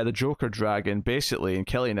the Joker dragon, basically, and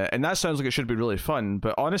killing it, and that sounds like it should be really fun.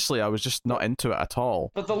 But honestly, I was just not into it at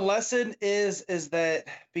all. But the lesson is that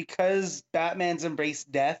because Batman's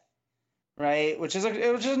embraced death, right, which is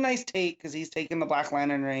a nice take because he's taken the Black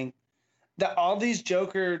Lantern ring, that all these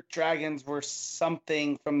Joker dragons were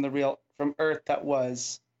something from Earth that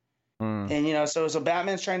was, and so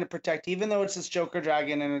Batman's trying to protect, even though it's this Joker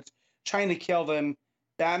dragon and it's trying to kill them,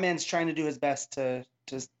 Batman's trying to do his best to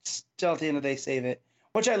still at the end of the day save it,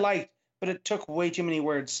 which I liked, but it took way too many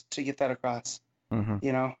words to get that across.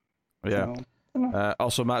 Yeah. So,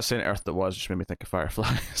 also, Matt saying Earth that was just made me think of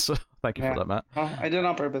Firefly, so thank you for that, Matt. Oh, I did it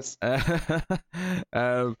on purpose.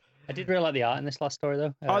 I did really like the art in this last story,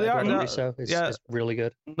 though. The art is really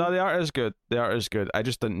good. No, the art is good. The art is good. I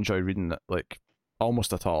just didn't enjoy reading it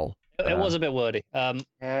almost at all. It was a bit wordy. Yeah.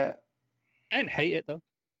 I didn't hate it though.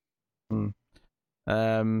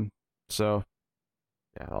 So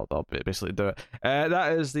yeah, I'll basically do it.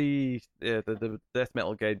 That is the Death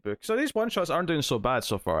Metal Guidebook. So these one shots aren't doing so bad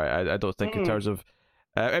so far. I don't think in terms of,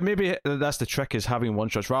 and maybe that's the trick, is having one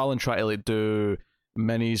shots rather than try to do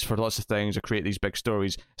minis for lots of things or create these big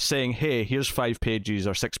stories. Saying, hey, here's 5 pages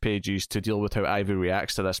or 6 pages to deal with how Ivy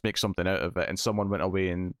reacts to this, make something out of it, and someone went away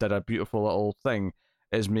and did a beautiful little thing,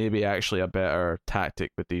 is maybe actually a better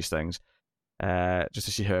tactic with these things. Just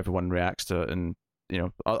to see how everyone reacts to it, and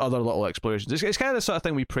other little explorations. It's kind of the sort of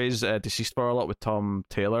thing we praise Deceased for a lot with Tom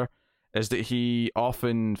Taylor, is that he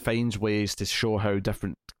often finds ways to show how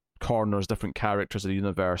different corners, different characters of the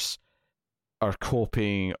universe are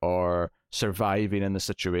coping or surviving in the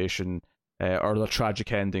situation, or the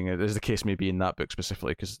tragic ending, as the case may be in that book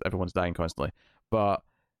specifically, because everyone's dying constantly. But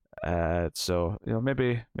so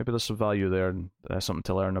maybe there's some value there, and something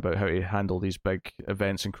to learn about how to handle these big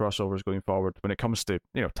events and crossovers going forward when it comes to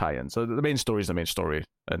tie-ins. So the main story is the main story,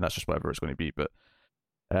 and that's just whatever it's going to be.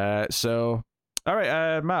 But so all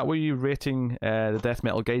right, Matt, what are you rating the Death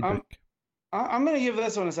Metal Guidebook? I'm going to give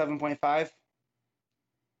this one a 7.5.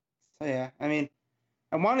 So yeah, I mean,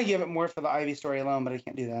 I want to give it more for the Ivy story alone, but I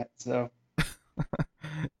can't do that. So,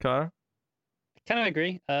 Connor? Kind of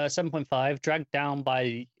agree. 7.5, dragged down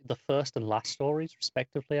by the first and last stories,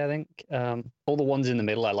 respectively. I think all the ones in the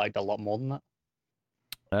middle I liked a lot more than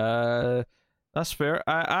that. That's fair.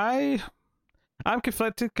 I'm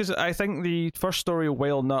conflicted because I think the first story,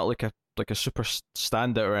 while not like a like a super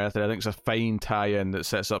standout or anything. I think it's a fine tie-in that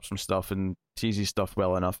sets up some stuff and teases stuff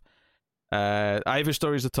well enough. Ivy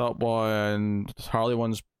Story's the top one. Harley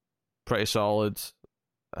one's pretty solid.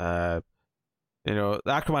 The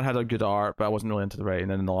Aquaman had a good art, but I wasn't really into the writing.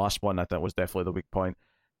 And then the last one I thought was definitely the weak point.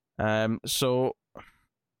 So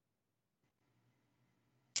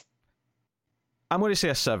I'm going to say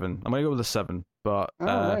a 7. I'm going to go with a 7. But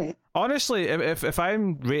right. Honestly, if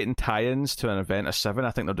I'm rating tie-ins to an event a 7, I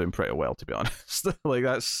think they're doing pretty well, to be honest. Like,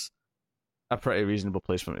 that's a pretty reasonable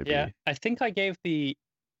place for me to be. Yeah, I think I gave the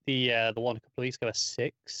one a couple of weeks ago a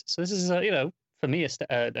 6. So this is for me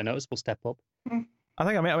a noticeable step up. I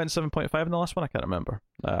think I went 7.5 in the last one. I can't remember.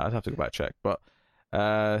 I'd have to go back and check. But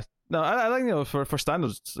no, I think for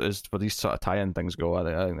standards is for these sort of tie-in things go.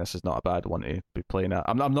 I think this is not a bad one to be playing at.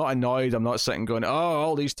 I'm not annoyed. I'm not sitting going, oh,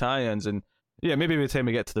 all these tie-ins, and yeah, maybe by the time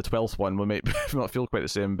we get to the 12th one, we might not feel quite the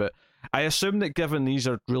same. But I assume that given these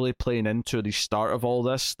are really playing into the start of all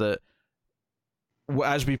this, that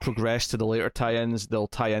as we progress to the later tie-ins, they'll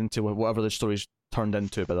tie into whatever the story's turned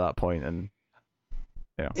into by that point, and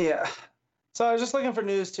yeah. So I was just looking for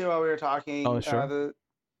news too while we were talking. Oh, sure.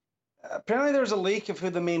 Apparently there was a leak of who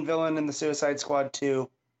the main villain in the Suicide Squad 2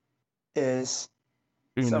 is.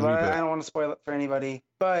 So I don't want to spoil it for anybody,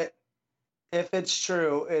 but if it's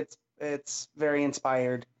true, it's very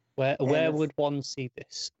inspired. Where would one see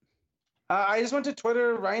this? I just went to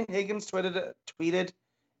Twitter. Ryan Higgins tweeted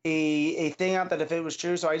a thing out that if it was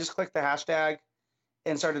true, so I just clicked the hashtag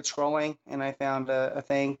and started scrolling, and I found a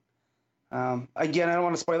thing. Again, I don't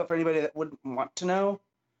want to spoil it for anybody that wouldn't want to know.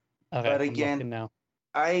 Okay, but again,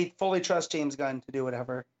 I fully trust James Gunn to do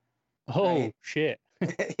whatever. Oh, right? Shit.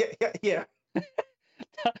 Yeah.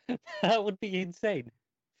 That would be insane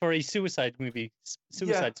for a Suicide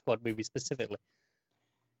Squad movie specifically.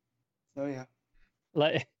 So yeah,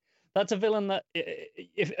 like that's a villain that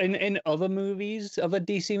if in other movies, other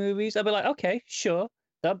DC movies, I'd be like, okay, sure.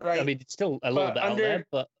 That right. I mean, it's still a little bit out there,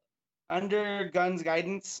 but under Gunn's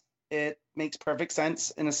guidance, it makes perfect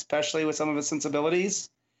sense, and especially with some of his sensibilities.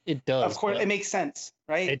 It does. Of course, it makes sense,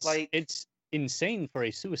 right? It's insane for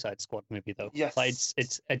a Suicide Squad movie, though. Yes. Like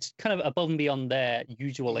it's kind of above and beyond their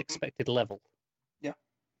usual expected level. Yeah.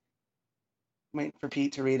 Waiting for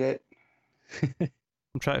Pete to read it.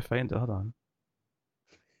 I'm trying to find it. Hold on.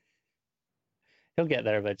 He'll get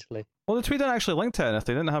there eventually. Well, the tweet didn't actually link to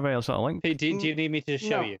anything. They didn't have any sort of link. Pete, do you need me to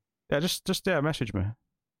show you? Yeah, just message me.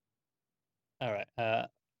 All right.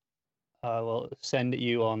 I will send it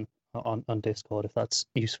you on Discord if that's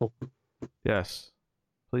useful. Yes,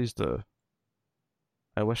 please do.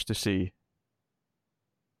 I wish to see.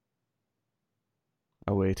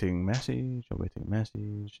 Awaiting message. There we go.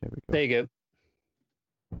 There you go.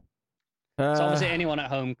 So obviously anyone at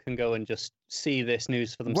home can go and just see this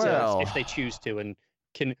news for themselves if they choose to, and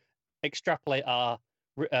can extrapolate our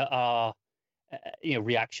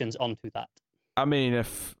reactions onto that. I mean,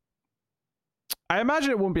 I imagine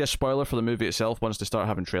it won't be a spoiler for the movie itself once they start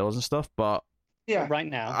having trailers and stuff, but yeah, right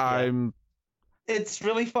now it's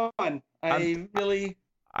really fun. I'm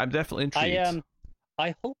definitely intrigued.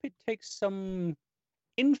 I hope it takes some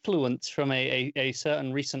influence from a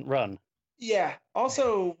certain recent run. Yeah.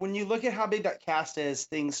 Also, when you look at how big that cast is,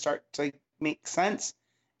 things start to make sense.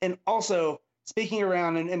 And also, speaking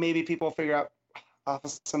around, and maybe people figure out off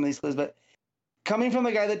of some of these clues, but coming from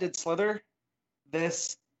the guy that did Slither,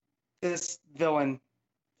 this villain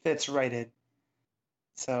fits right in.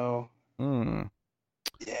 So,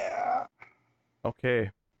 yeah. Okay.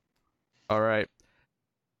 All right.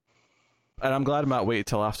 And I'm glad Matt waited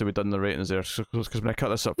till after we'd done the ratings there, because when I cut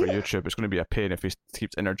this up for YouTube, it's going to be a pain if he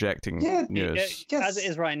keeps interjecting news. As it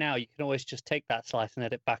is right now, you can always just take that slice and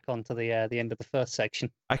edit back onto the end of the first section.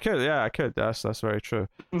 I could. That's very true.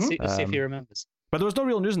 Mm-hmm. See if he remembers. But there was no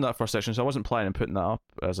real news in that first section, so I wasn't planning on putting that up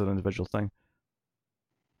as an individual thing.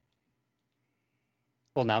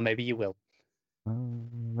 Well, now maybe you will.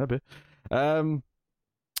 Maybe.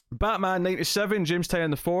 Batman 97, James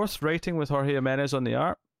Tynion IV, writing with Jorge Jimenez on the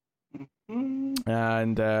art.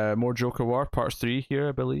 And more Joker War, parts 3 here,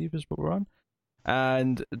 I believe, is what we're on.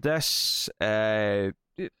 And this, more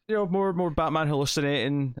Batman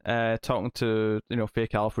hallucinating, talking to,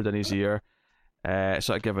 fake Alfred in his ear, sort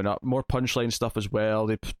of giving up. More punchline stuff as well.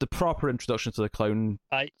 The proper introduction to the Clown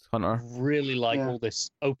Hunter. I really like all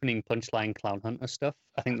this opening punchline Clown Hunter stuff.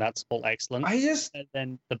 I think that's all excellent. And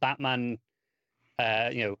then the Batman,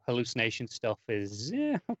 hallucination stuff is,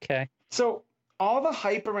 okay. So, all the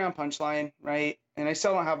hype around Punchline, right? And I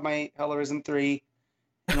still don't have my Hellraiser 3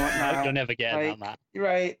 and whatnot. You'll never get around that.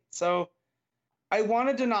 Right. So I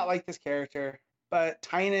wanted to not like this character, but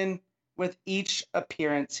Tynion, with each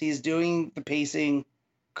appearance, he's doing the pacing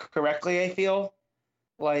correctly. I feel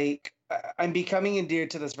like I'm becoming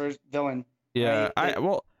endeared to this villain. Yeah, right?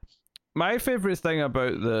 My favorite thing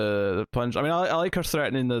about the punch, I mean, I like her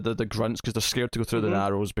threatening the grunts because they're scared to go through the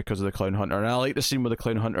narrows because of the clown hunter, and I like the scene with the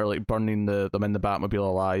clown hunter like burning them in the Batmobile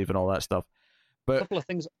alive and all that stuff. But a couple of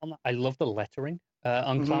things on that. I love the lettering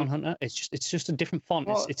on Clown Hunter. It's just a different font.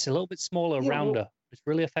 Well, it's a little bit smaller, rounder. It's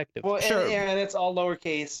really effective. Well, sure. and it's all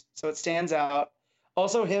lowercase, so it stands out.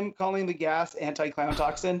 Also, him calling the gas anti-clown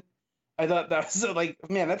toxin. I thought that was like,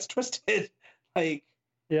 man, that's twisted. Like,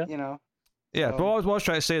 yeah, you know. Yeah, but what I was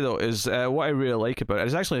trying to say though is what I really like about it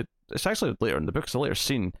is it's actually later in the book. It's a later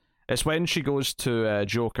scene. It's when she goes to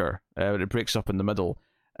Joker. It breaks up in the middle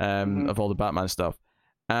of all the Batman stuff,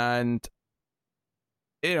 and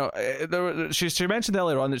you know, she mentioned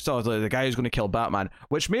earlier on that the guy who's going to kill Batman,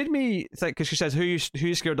 which made me think because she says who you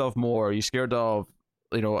scared of more? Are you scared of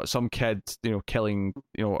some kid killing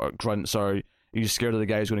grunts, or are you scared of the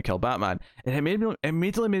guy who's going to kill Batman? And it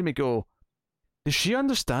immediately made me go, does she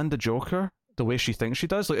understand the Joker the way she thinks she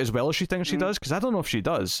does, like as well as she thinks she does? Because I don't know if she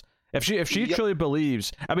does. If she truly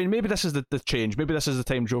believes, I mean, maybe this is the change. Maybe this is the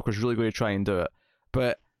time Joker's really going to try and do it.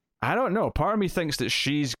 But I don't know. Part of me thinks that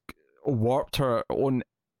she's warped her own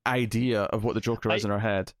idea of what the Joker is in her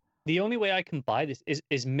head. The only way I can buy this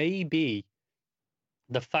is maybe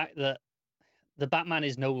the fact that the Batman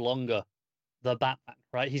is no longer the Batman,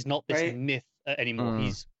 right? He's not this myth anymore.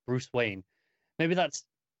 He's Bruce Wayne. Maybe that's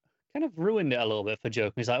kind of ruined it a little bit for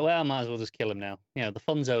Joker. He's like, well, I might as well just kill him now. You know, the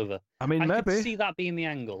fun's over. I mean, maybe. I could see that being the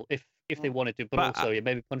angle if they wanted to, but also,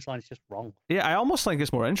 maybe Punchline's just wrong. Yeah, I almost think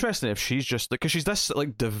it's more interesting if she's just because she's this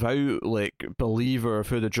like devout like believer of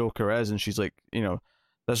who the Joker is, and she's like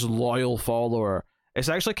this loyal follower. It's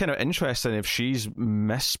actually kind of interesting if she's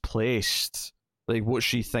misplaced like what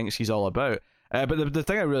she thinks he's all about. But the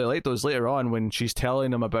thing I really like though is later on when she's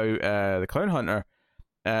telling him about the Clown Hunter,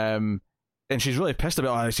 and she's really pissed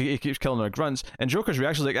about he keeps killing her grunts, and Joker's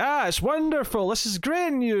reaction is like, it's wonderful, this is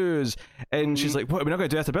great news. And she's like, what, we're not going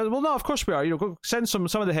to do anything about it? Well, no, of course we are. Go send some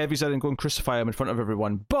of the heavies in and go and crucify him in front of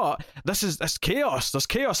everyone. But that's chaos. There's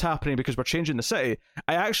chaos happening because we're changing the city.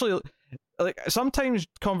 I actually like sometimes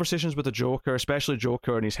conversations with the Joker, especially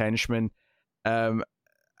Joker and his henchmen,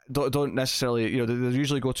 don't necessarily they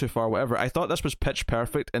usually go too far. Whatever. I thought this was pitch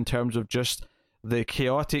perfect in terms of just the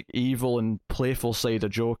chaotic, evil, and playful side of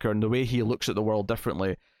Joker and the way he looks at the world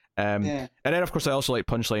differently. And then, of course, I also like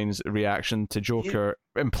Punchline's reaction to Joker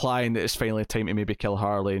implying that it's finally time to maybe kill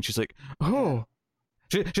Harley, and she's like, "Oh."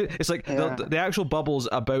 It's like the actual bubble's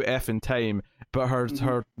about effing time, but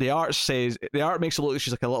the art makes it look like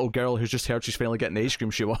she's like a little girl who's just heard she's finally getting the ice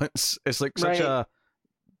cream she wants. It's like such a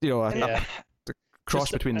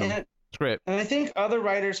cross between them. It's great. And I think other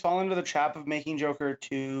writers fall into the trap of making Joker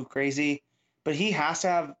too crazy. But he has to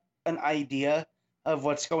have an idea of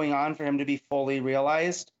what's going on for him to be fully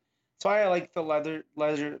realized. That's why I like the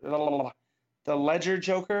Ledger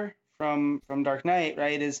Joker from Dark Knight,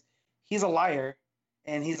 right? Is he's a liar,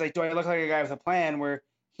 and he's like, do I look like a guy with a plan? Where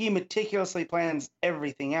he meticulously plans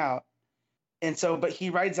everything out, and so, but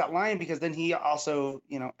he rides that line because then he also,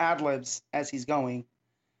 ad-libs as he's going.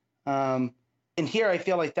 And here I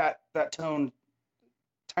feel like that tone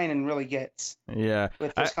Tynan really gets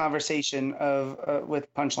with this conversation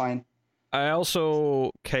with Punchline. I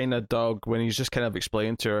also kind of dug when he's just kind of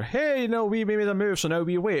explaining to her, hey, we made a move, so now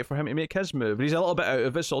we wait for him to make his move. And he's a little bit out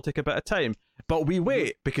of it, so it'll take a bit of time. But we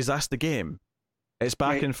wait because that's the game. It's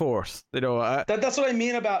back and forth. That's what I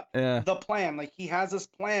mean about the plan. Like, he has this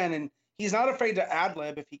plan, and he's not afraid to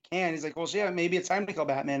ad-lib if he can. He's like, well, yeah, maybe it's time to kill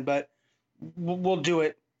Batman, but we'll do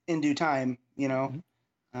it in due time,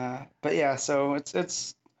 But yeah, so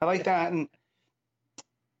it's I like that. And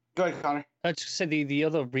go ahead, Connor. I'd just say the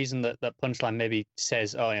other reason that Punchline maybe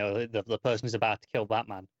says, the person is about to kill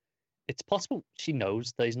Batman, it's possible she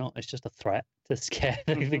knows that he's not. It's just a threat to scare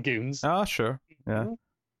the goons. Oh, sure.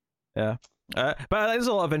 Yeah. But there's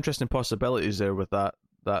a lot of interesting possibilities there with that.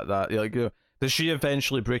 Does she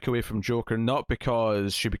eventually break away from Joker, not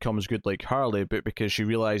because she becomes good like Harley, but because she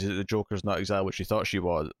realizes that the Joker's not exactly what she thought he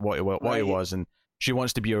was, and she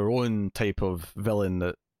wants to be her own type of villain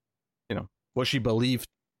that, what she believed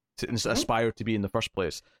to aspire to be in the first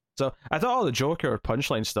place. So I thought all the Joker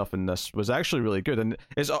Punchline stuff in this was actually really good. And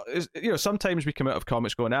it's sometimes we come out of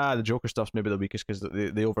comics going, the Joker stuff's maybe the weakest because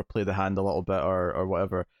they overplay the hand a little bit or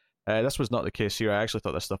whatever. This was not the case here. I actually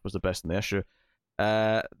thought this stuff was the best in the issue.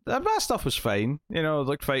 That stuff was fine,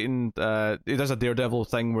 like fighting. He does a Daredevil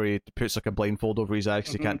thing where he puts like a blindfold over his eyes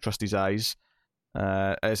because he can't trust his eyes.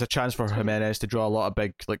 It's a chance for Jimenez to draw a lot of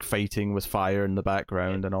big like fighting with fire in the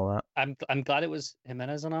background and all that. I'm glad it was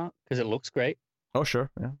Jimenez on art because it looks great. Oh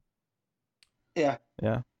sure, Yeah.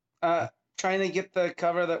 Yeah. Trying to get the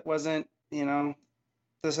cover that wasn't,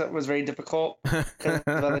 this was very difficult. Because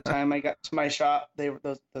by the time I got to my shop,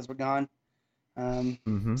 those were gone.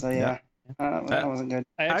 So yeah, that wasn't good.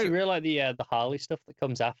 I actually really like the Harley stuff that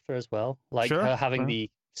comes after as well, like her having the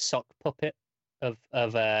sock puppet of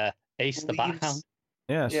Ace the Bat Hound.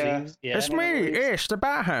 Yes. Yeah. It's me, Ace the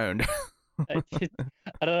Bat Hound. I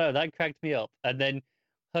don't know, that cracked me up. And then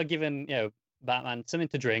her giving Batman something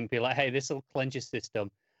to drink, be like, hey, this will cleanse your system.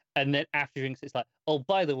 And then after drinks, it's like, oh,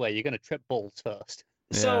 by the way, you're going to trip balls first.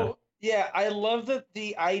 So, yeah, I love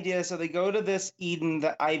the idea. So they go to this Eden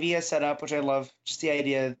that Ivy has set up, which I love. Just the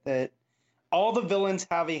idea that all the villains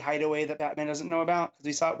have a hideaway that Batman doesn't know about. Because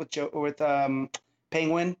we saw it with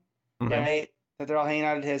Penguin, right? That they're all hanging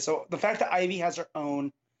out at his. So the fact that Ivy has her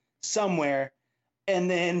own somewhere,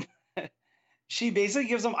 and then she basically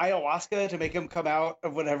gives him ayahuasca to make him come out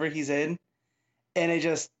of whatever he's in. And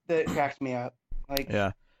that cracked me up. Like,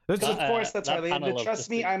 yeah. Of course, that's Harley. Trust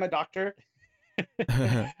me, I'm a doctor.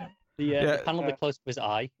 The panel of the close to his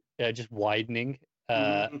eye, just widening.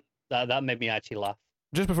 That made me actually laugh.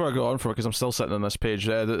 Just before I go on for it, because I'm still sitting on this page,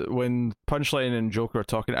 when Punchline and Joker are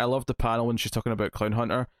talking, I love the panel when she's talking about Clown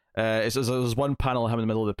Hunter. There's one panel of him in the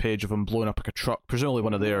middle of the page of him blowing up like a truck, presumably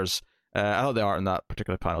one of theirs. I thought the art in that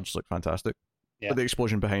particular panel just looked fantastic. Yeah. With the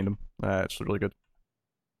explosion behind him, it's really good.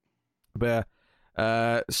 But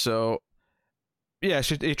so yeah,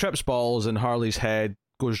 he trips balls and Harley's head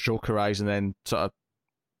goes Jokerized and then sort of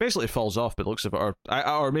basically falls off, but looks of it,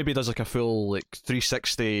 or maybe does like a full like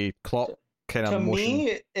 360 clock kind of motion. To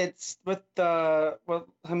me, it's with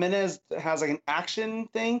Jimenez has like an action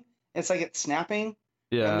thing. It's like it's snapping,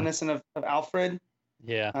 reminiscent of Alfred.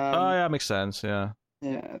 Yeah. Yeah, makes sense. Yeah.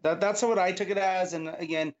 Yeah, that's what I took it as, and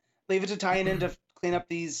again, leave it to tie in to clean up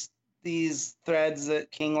these threads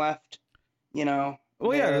that King left. Well,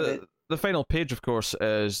 the final page, of course,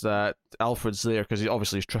 is that Alfred's there because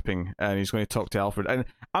he's tripping and he's going to talk to Alfred. And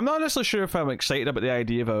I'm not necessarily sure if I'm excited about the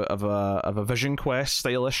idea of a Vision Quest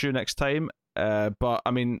style issue next time. But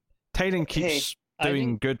I mean, Tynion keeps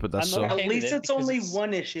doing good with this. So at least it's only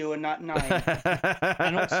one issue and not 9.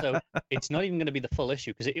 And also, it's not even going to be the full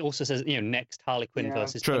issue because it also says next Harley Quinn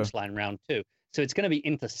versus Punchline round 2. So it's going to be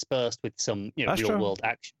interspersed with some real world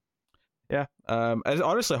action. Yeah.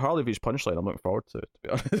 Honestly, Harley vs Punchline, I'm looking forward to it, to be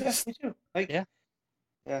honest. Yeah, me too.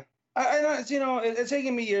 Yeah. I know it's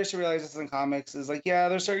taken me years to realize this in comics. Is like,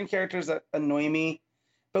 there's certain characters that annoy me,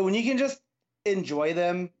 but when you can just enjoy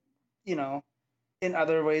them, in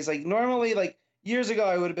other ways, like normally, like years ago,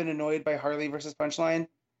 I would have been annoyed by Harley versus Punchline.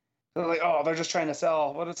 They're like, oh, they're just trying to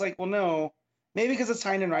sell. But it's like, well, no, maybe because it's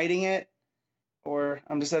Tynion writing it, or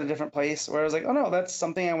I'm just at a different place where I was like, oh no, that's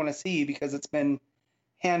something I want to see because it's been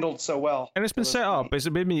handled so well, and it's been set up.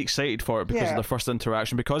 It made me excited for it because of the first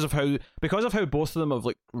interaction, because of how both of them have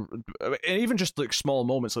and even just like small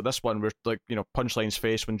moments like this one where like Punchline's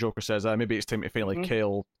face when Joker says maybe it's time to finally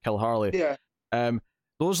kill Harley.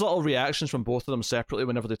 Those little reactions from both of them separately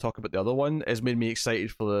whenever they talk about the other one has made me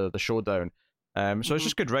excited for the showdown. So it's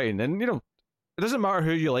just good writing, and it doesn't matter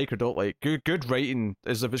who you like or don't like. Good writing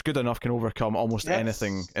is, if it's good enough, can overcome almost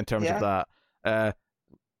anything in terms of that.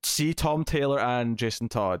 See Tom Taylor and Jason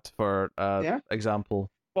Todd for example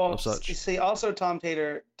of such. You see, also Tom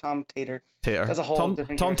Taylor. That's a whole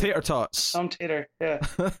different Tom character. Tater Tots. Tom Taylor, yeah.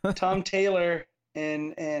 Tom Taylor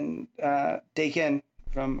and Dakin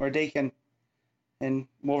and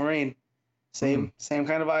Wolverine. Same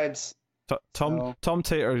kind of vibes. Tom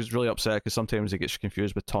Tater is really upset because sometimes he gets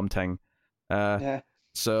confused with Tom Ting.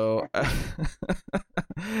 So, Matt,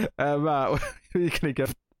 what are you gonna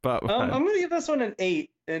give Batman? I'm gonna give this one an 8,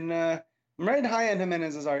 and I'm riding high on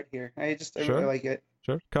Jimenez's art here. I really like it.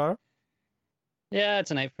 Sure, Cara? Yeah, it's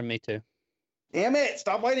an 8 from me too. Damn it!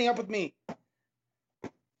 Stop lighting up with me.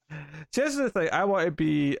 See, this is the thing. I want to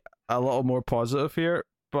be a little more positive here,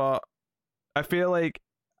 but I feel like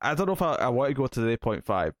I don't know if I want to go to the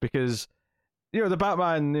 8.5 because the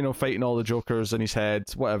Batman, fighting all the Jokers in his head,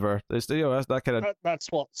 whatever. It's, that's that kind of. That's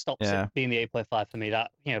what stops it being the 8.5 for me. That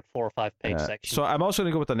 4 or 5 page section. So I'm also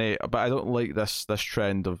going to go with an 8, but I don't like this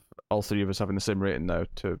trend of all three of us having the same rating now,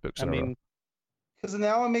 2 books in a row. Because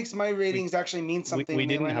now it makes my ratings actually mean something. We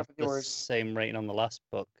didn't have the same rating on the last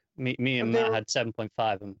book. Me and Matt had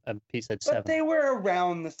 7.5, and Pete said 7. But they were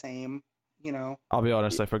around the same, I'll be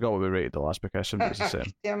honest, I forgot what we rated the last book. I assumed it was the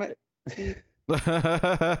same. Damn it.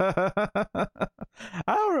 I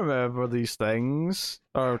don't remember these things,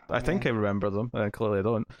 or I think I remember them, and clearly I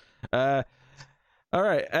don't. All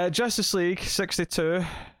right, Justice League 62.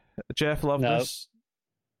 Jeff loved this.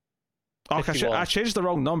 Oh, I changed the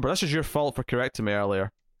wrong number. This is your fault for correcting me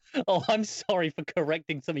earlier. Oh, I'm sorry for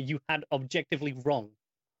correcting something you had objectively wrong.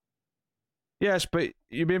 Yes, but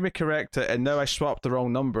you made me correct it, and now I swapped the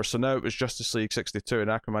wrong number, so now it was Justice League 62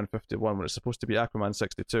 and Aquaman 51, when it's supposed to be Aquaman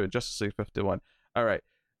 62 and Justice League 51. Alright.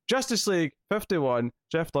 Justice League 51,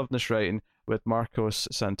 Jeff Loveness writing, with Marcos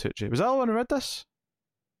Santucci. Was that all when I read this?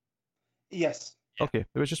 Yes. Okay,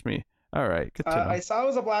 it was just me. Alright, good to know. I saw it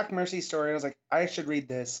was a Black Mercy story. I was like, I should read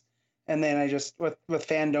this. And then I just, with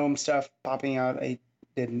fandom stuff popping out, I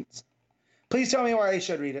didn't. Please tell me why I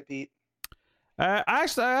should read it, Pete.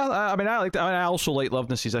 Actually, I mean, I also like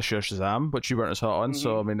Loveness's issue of Shazam, which you weren't as hot on,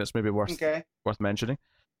 so I mean, it's maybe worth mentioning.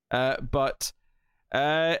 But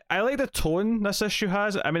I like the tone this issue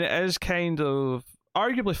has. I mean, it is kind of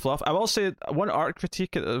arguably fluff. I will say one art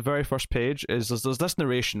critique at the very first page is there's this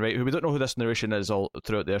narration, right? We don't know who this narration is all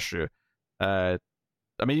throughout the issue. I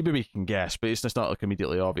mean, maybe we can guess, but it's not like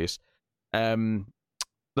immediately obvious.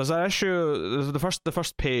 There's an issue. The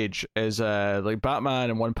first page is like Batman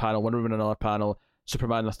in one panel, Wonder Woman in another panel,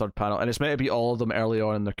 Superman in the third panel, and it's meant to be all of them early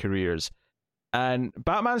on in their careers. And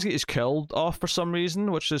Batman's got his kill off for some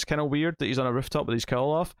reason, which is kind of weird that he's on a rooftop with his kill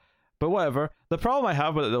off. But whatever. The problem I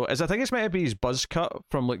have with it though is I think it's meant to be his buzz cut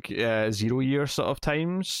from like 0 year sort of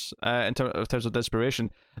times in terms of desperation.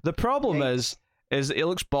 The problem is it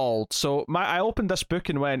looks bald. So I opened this book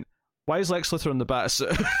and went, "Why is Lex Luthor in the bat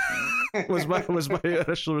suit?" was my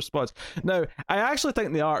initial response. Now, I actually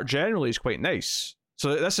think the art generally is quite nice.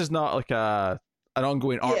 So this is not like an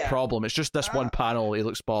ongoing art problem. It's just this one panel. He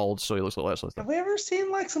looks bald, so he looks like Lex Luthor. Have we ever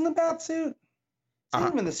seen Lex in the bat suit? Seen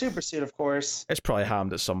him in the super suit, of course. It's probably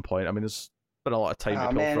hammed at some point. I mean, there's been a lot of time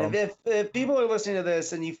to pull from. If people are listening to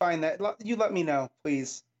this and you find that, you let me know,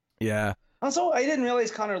 please. Yeah. Also, I didn't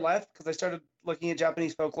realize Connor left because I started looking at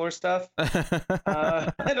Japanese folklore stuff. And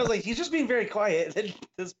I was like, he's just being very quiet.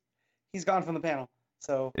 He's gone from the panel.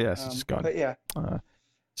 So yes, he's gone. But yeah.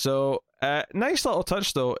 So nice little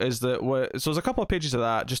touch though is that so there's a couple of pages of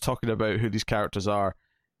that just talking about who these characters are,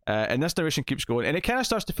 and this narration keeps going, and it kind of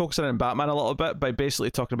starts to focus in on Batman a little bit by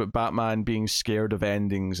basically talking about Batman being scared of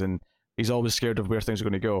endings, and he's always scared of where things are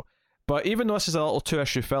going to go. But even though this is a little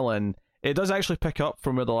 2-issue fill-in, it does actually pick up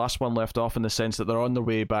from where the last one left off in the sense that they're on their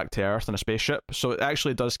way back to Earth in a spaceship. So it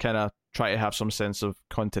actually does kind of try to have some sense of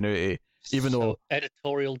continuity. Even though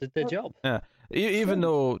editorial did their job. Yeah. Even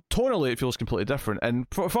though tonally it feels completely different. And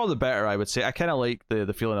for the better, I would say. I kind of like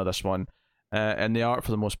the feeling of this one. And the art,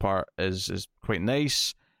 for the most part, is quite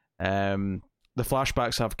nice. The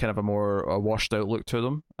flashbacks have kind of a more washed out look to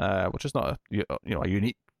them, which is not a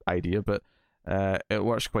unique idea, but it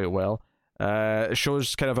works quite well. It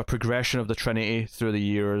shows kind of a progression of the Trinity through the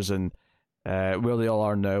years and where they all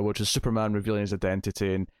are now, which is Superman revealing his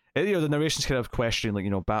identity, and the narration's kind of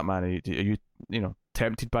questioning, like, Batman, are you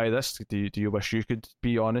tempted by this? Do you wish you could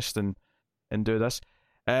be honest and do this?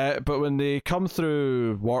 But when they come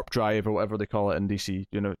through warp drive or whatever they call it in DC,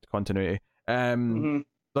 continuity,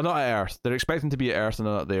 they're not at Earth. They're expecting to be at Earth and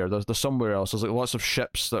they're not there. They're somewhere else. There's like lots of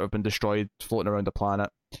ships that have been destroyed floating around the planet.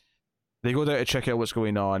 They go there to check out what's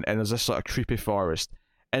going on, and there's this sort of creepy forest.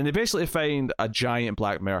 And they basically find a giant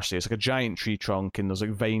Black Mercy. It's like a giant tree trunk, and there's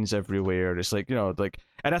like vines everywhere. It's like,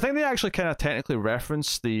 and I think they actually kind of technically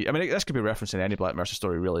reference this could be referencing any Black Mercy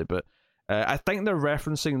story really, but I think they're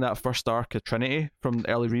referencing that first arc of Trinity from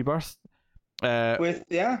Early Rebirth.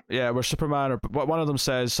 Where Superman or one of them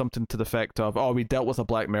says something to the effect of, "Oh, we dealt with a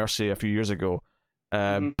Black Mercy a few years ago,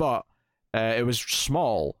 but it was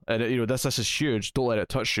small, and this is huge. Don't let it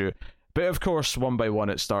touch you." But of course, one by one,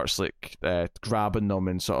 it starts like grabbing them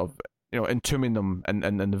and sort of entombing them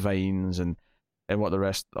in the vines and all the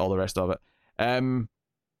rest of it.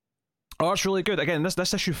 It's really good. Again,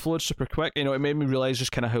 this issue flowed super quick. It made me realize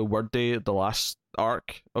just kind of how wordy the last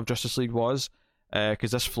arc of Justice League was,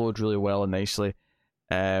 because this flowed really well and nicely.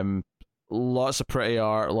 Lots of pretty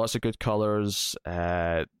art, lots of good colors.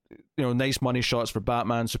 Nice money shots for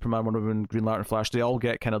Batman, Superman, Wonder Woman, Green Lantern, Flash. They all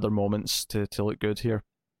get kind of their moments to look good here.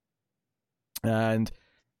 And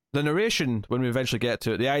the narration, when we eventually get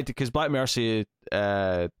to it, the idea, because Black Mercy,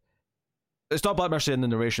 it's not Black Mercy in the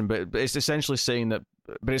narration, but it's essentially saying that,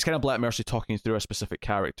 but it's kind of Black Mercy talking through a specific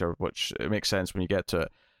character, which it makes sense when you get to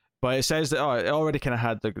it. But it says that it already kind of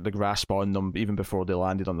had the grasp on them even before they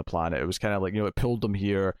landed on the planet. It was kind of like, it pulled them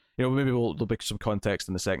here. Maybe there'll be some context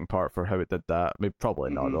in the second part for how it did that. Maybe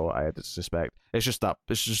probably not though, I suspect. It's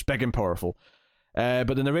just big and powerful.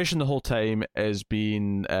 But the narration the whole time is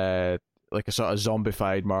being like a sort of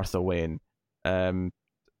zombified Martha Wayne,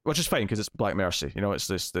 which is fine because it's Black Mercy. It's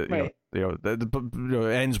this it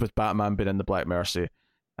ends with Batman being in the Black Mercy,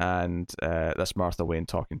 and that's Martha Wayne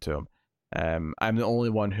talking to him. I'm the only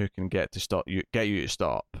one who can get you to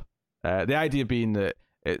stop. The idea being that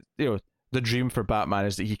the dream for Batman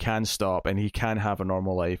is that he can stop and he can have a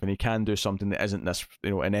normal life and he can do something that isn't this,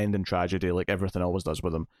 an end in tragedy like everything always does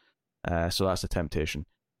with him. So that's the temptation.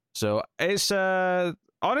 So it's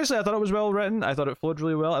honestly, I thought it was well written. I thought it flowed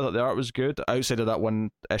really well. I thought the art was good. Outside of that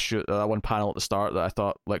one issue, that one panel at the start that I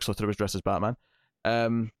thought Lex Luthor was dressed as Batman.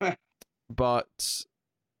 But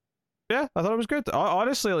yeah, I thought it was good.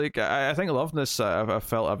 Honestly, like I think Loveness, I've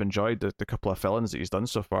felt I've enjoyed the couple of fill-ins that he's done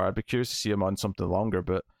so far. I'd be curious to see him on something longer,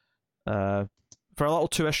 but for a little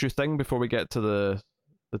 2-issue thing before we get to the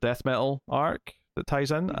death metal arc that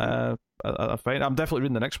ties in, I'm fine. I'm definitely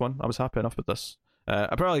reading the next one. I was happy enough with this.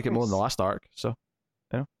 I probably like it more than the last arc, so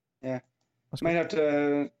yeah. Might have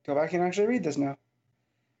to go back and actually read this now.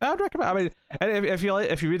 I'd recommend. I mean, if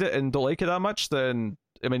you read it and don't like it that much, then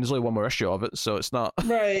there's only one more issue of it, so it's not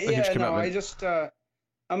right. a huge commitment. I just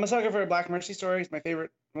I'm a sucker for a Black Mercy story. It's my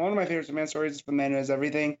favorite. One of my favorite Superman stories is The Man Who Has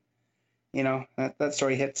Everything. That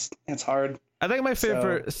story hits hard. I think my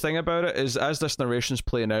favorite thing about it is as this narration's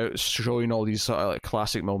playing out, showing all these sort of like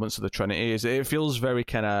classic moments of the Trinity, is it feels very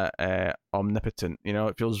kind of omnipotent.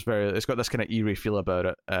 It feels it's got this kind of eerie feel about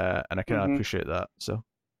it, and I kind of appreciate that. So,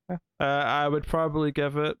 yeah. I would probably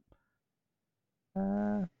give it.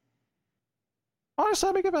 Honestly,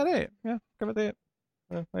 I would give it an 8. Yeah, give it an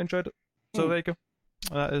 8. I enjoyed it. So there you go.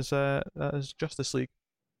 That is Justice League.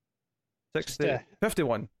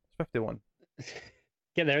 51. 51.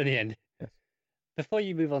 Get there in the end. Yes. Before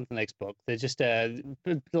you move on to the next book, there's just a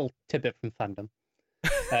little tidbit from fandom.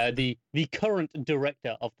 The current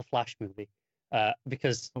director of the Flash movie,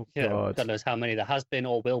 because God knows how many there has been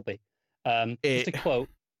or will be. Just a quote.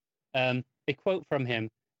 A quote from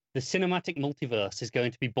him: "The cinematic multiverse is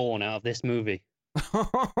going to be born out of this movie."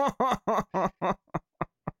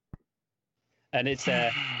 And it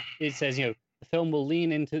says, the film will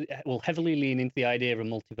heavily lean into the idea of a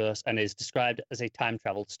multiverse and is described as a time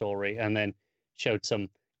travel story, and then showed some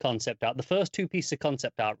concept art. The first 2 pieces of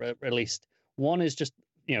concept art released. One is just,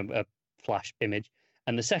 a Flash image,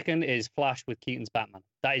 and the second is Flash with Keaton's Batman.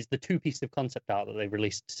 That is the 2 pieces of concept art that they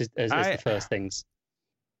released as the first things.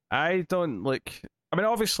 I don't like.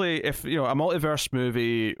 Obviously, if a multiverse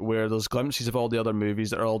movie where there's glimpses of all the other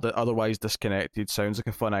movies that are all otherwise disconnected sounds like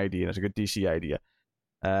a fun idea and it's a good DC idea.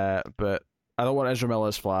 But I don't want Ezra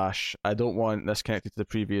Miller's Flash. I don't want this connected to the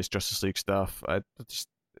previous Justice League stuff. I just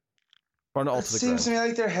burn it all to the ground. It seems to me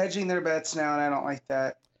like they're hedging their bets now, and I don't like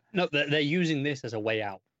that. No, they're using this as a way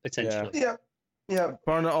out, essentially. Yeah.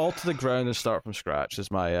 Burn it all to the ground and start from scratch is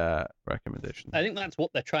my recommendation. I think that's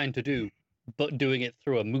what they're trying to do, but doing it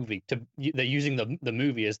through a movie. They're using the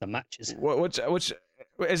movie as the matches. Which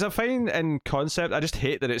is a fine in concept. I just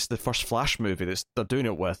hate that it's the first Flash movie that they're doing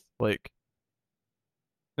it with. Like,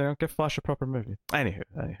 give Flash a proper movie. Anywho.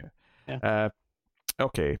 Yeah.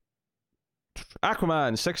 Okay.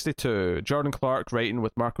 Aquaman 62. Jordan Clark writing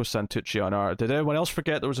with Marco Santucci on art. Did anyone else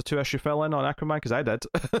forget there was a 2-issue fill-in on Aquaman? Because I did.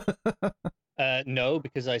 No,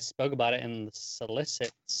 because I spoke about it in the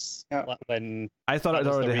solicits when I thought it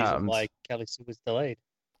already happened. Why Kelly Sue was delayed.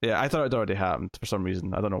 Yeah, I thought it already happened for some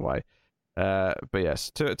reason. I don't know why. But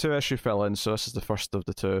yes, 2-issue fill-in. So this is the first of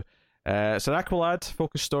the 2. It's an Aqualad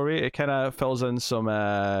focused story. It kind of fills in some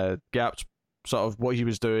gaps, sort of what he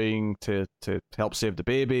was doing to help save the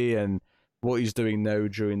baby and what he's doing now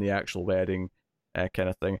during the actual wedding, kind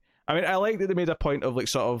of thing. I like that they made a point of like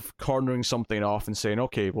sort of cornering something off and saying,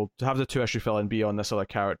 okay, we'll have the 2-issue fill-in be on this other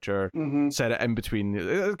character, set it in between,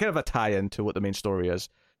 kind of a tie-in to what the main story is.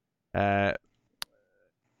 It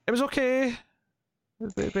was okay,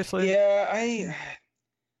 basically. Yeah,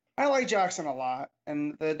 I like Jackson a lot,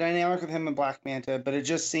 and the dynamic with him and Black Manta, but it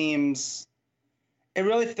just seems this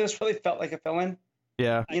really felt like a fill-in.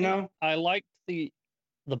 Yeah, I liked the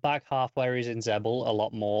back half where he's in Zebel a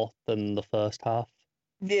lot more than the first half.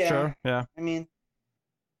 Yeah, sure. Yeah, I don't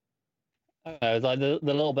know, like the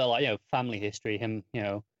little bit like family history, him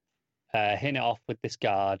hitting it off with this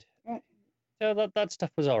guard. So that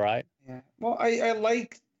stuff was all right. Yeah. Well, I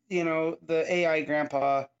like the AI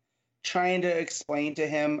grandpa trying to explain to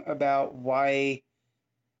him about why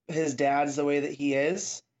his dad's the way that he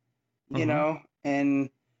is, and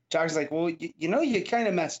Jackson's like, well, you kind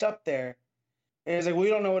of messed up there. And he's like, we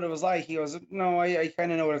don't know what it was like. He goes, no, I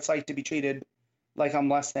kind of know what it's like to be treated like I'm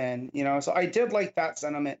less than, So I did like that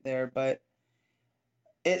sentiment there, but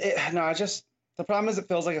the problem is it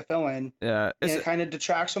feels like a fill-in. Yeah. It kind of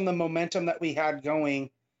detracts from the momentum that we had going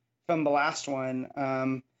from the last one.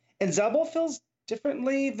 And Zebel feels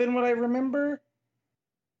differently than what I remember.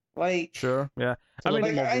 Like, sure, yeah.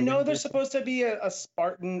 I know there's supposed to be a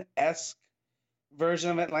Spartan-esque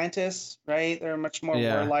version of Atlantis, right? They're much more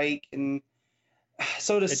warlike, and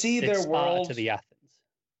so to see their world to the Athens.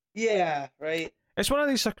 Yeah, right. It's one of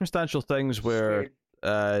these circumstantial things where,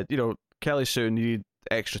 Kelly Sue needed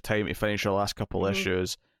extra time to finish her last couple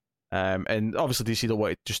issues, and obviously DC don't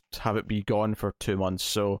want to just have it be gone for 2 months,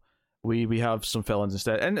 so we have some fill-ins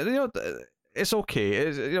instead, and it's okay.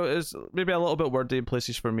 It's maybe a little bit wordy in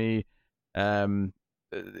places for me.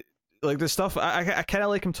 Like the stuff, I kind of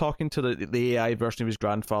like him talking to the AI version of his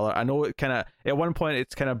grandfather. I know it kind of at one point it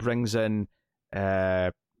kind of brings in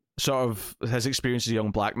sort of his experience as a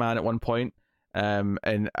young black man at one point. And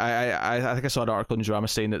I think I saw an article in Joorama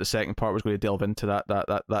saying that the second part was going to delve into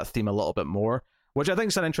that theme a little bit more, which I think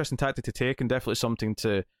is an interesting tactic to take and definitely something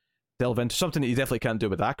to delve into. Something that you definitely can't do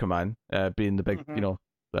with Aquaman, being the big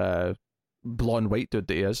blonde white dude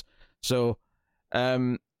that he is. So I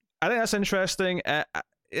think that's interesting.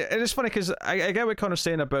 It is funny because I get what Connor's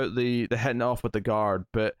saying about the hitting off with the guard,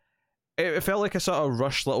 but it felt like a sort of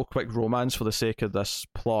rushed little quick romance for the sake of this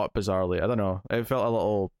plot. Bizarrely, I don't know. It felt a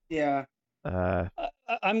little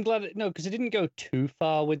I'm glad because it didn't go too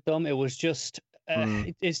far with them. It was just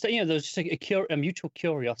it's there was just a mutual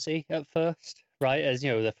curiosity at first, right? As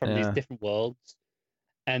they're from these different worlds,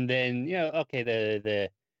 and then the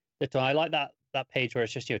I like that page where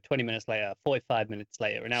it's just 20 minutes later, 45 minutes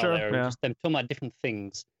later, an hour later, just them talking about different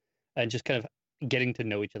things and just kind of getting to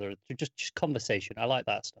know each other. Just conversation. I like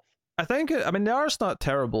that stuff. I think, the art's not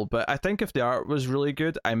terrible, but I think if the art was really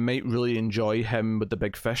good, I might really enjoy him with the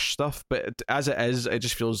big fish stuff. But as it is, it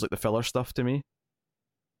just feels like the filler stuff to me.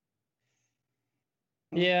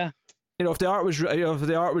 Yeah. If the art was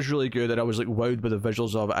really good and I was like wowed with the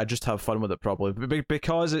visuals of it, I'd just have fun with it probably. But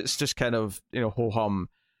because it's just kind of ho hum,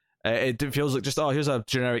 it feels like just here's a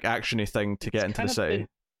generic actiony thing to get into the city.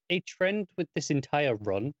 A trend with this entire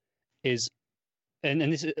run is, and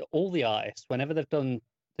this is all the artists whenever they've done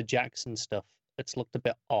the Jackson stuff, it's looked a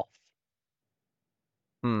bit off.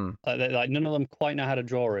 Like none of them quite know how to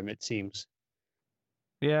draw him, it seems.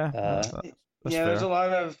 Yeah. That's fair. There's a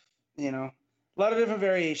lot of different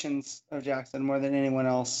variations of Jackson, more than anyone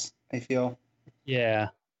else, I feel. Yeah.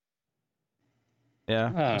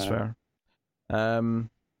 Yeah, that's fair.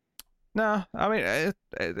 No,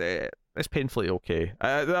 it's painfully okay.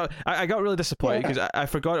 I got really disappointed because I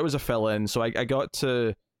forgot it was a fill-in, so I got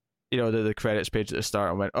to the credits page at the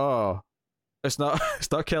start and went, oh, it's not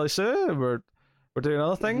Kelly Sue, we're doing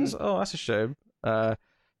other things. Oh, that's a shame. But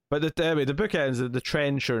the book ends, the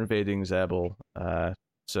Trench are invading Zebul,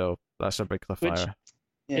 so that's a big cliffhanger.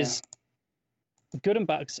 Which is good and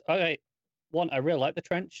bad. Okay, one, I really like the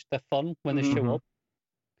Trench. They're fun when they show up,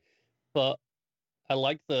 but I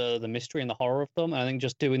like the mystery and the horror of them. And I think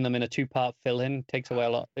just doing them in a 2-part fill-in takes away a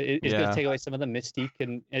lot. It's going to take away some of the mystique,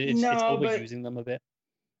 and it's overusing them a bit.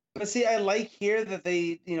 But see, I like here that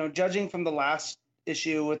they, judging from the last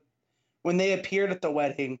issue when they appeared at the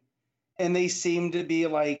wedding, and they seemed to be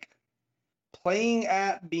like playing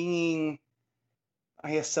at being,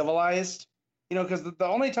 I guess, civilized. Because the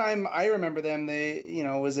only time I remember them, they,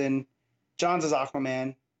 was in John's as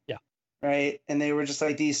Aquaman. Yeah. Right, and they were just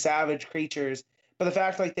like these savage creatures. But the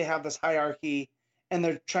fact like they have this hierarchy, and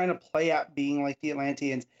they're trying to play at being like the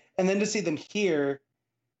Atlanteans, and then to see them here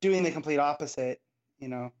doing the complete opposite,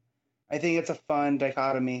 I think it's a fun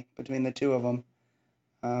dichotomy between the two of them.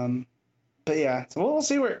 But yeah, so we'll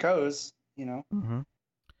see where it goes,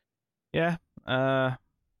 Yeah. I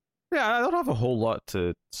don't have a whole lot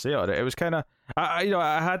to say on it. It was kind of, I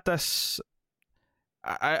had this,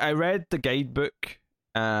 I read the guidebook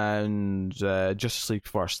and Justice League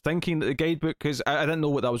first, thinking that the guidebook, because I didn't know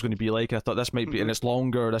what that was going to be like. I thought this might be, and it's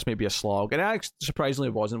longer, this might be a slog, and it surprisingly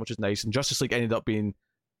wasn't, which is nice. And Justice League ended up being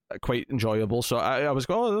quite enjoyable, so I was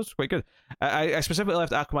going, oh, that's quite good. I specifically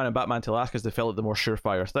left Aquaman and Batman to last because they felt like the more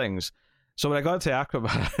surefire things. So when I got to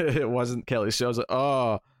Aquaman, it wasn't Kelly Sue. I was like,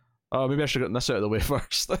 oh, maybe I should have gotten this out of the way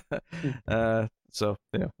first. So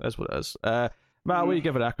yeah, that's what it is. Matt, what do you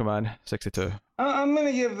give it, Aquaman 62? I'm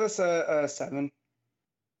gonna give this a 7.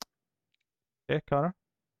 Okay, Connor.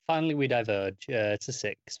 Finally, we diverge. It's a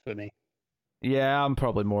 6 for me. Yeah, I'm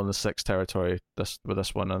probably more in the 6 territory with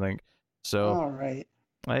this one, I think. So all right.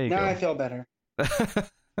 There you go. Now I feel better.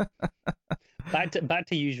 Back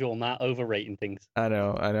to usual, Matt, overrating things. I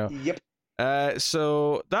know. Yep.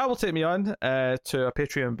 So that will take me on to a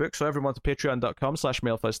Patreon book. So every month,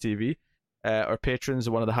 patreon.com/MailFuzzTV. Our patrons,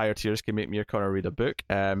 one of the higher tiers, can make me or Connor read a book.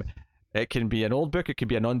 It can be an old book, it can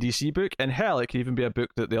be a non-DC book, and hell, it can even be a book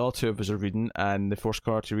that the all two of us are reading and they force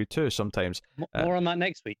Connor to read too sometimes. More on that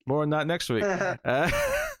next week. More on that next week.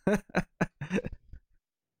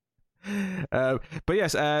 But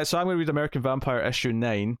yes, so I'm going to read American Vampire issue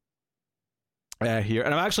 9 here,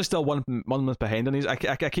 and I'm actually still one month behind on these. I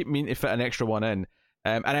keep meaning to fit an extra one in,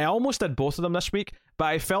 And I almost did both of them this week, but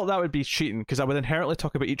I felt that would be cheating because I would inherently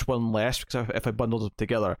talk about each one less because if I bundled them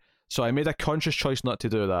together. So I made a conscious choice not to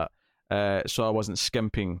do that. So I wasn't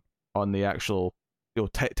skimping on the actual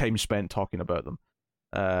time spent talking about them.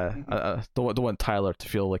 I don't want Tyler to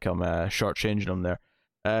feel like I'm shortchanging him there.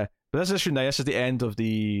 But this is issue 9. This is the end of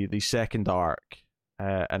the second arc,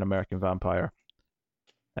 in American Vampire,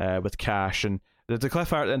 with Cash. And the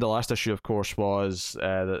cliffhanger at the end of the last issue, of course, was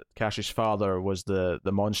that Cash's father was the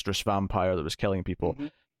monstrous vampire that was killing people. Mm-hmm.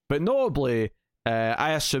 But notably,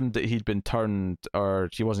 I assumed that he'd been turned, or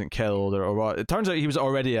he wasn't killed, or what. It turns out he was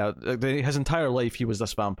already his entire life he was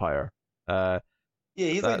this vampire. Yeah,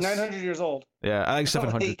 he's like 900 years old. Yeah, I think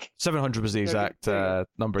 700. 700 was the exact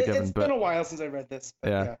number given. It's been a while since I read this.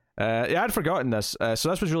 Yeah. I'd forgotten this. So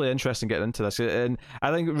this was really interesting getting into this. And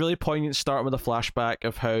I think really poignant starting with a flashback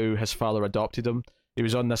of how his father adopted him. He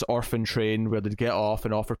was on this orphan train where they'd get off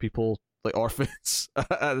and offer people like orphans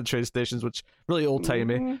at the train stations, which really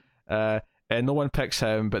old-timey. Mm-hmm. And no one picks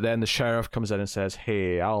him, but then the sheriff comes in and says,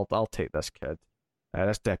 "Hey, I'll take this kid.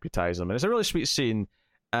 Let's deputize him." And it's a really sweet scene.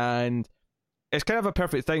 And it's kind of a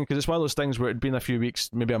perfect thing because it's one of those things where it'd been a few weeks,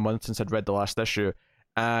 maybe a month since I'd read the last issue,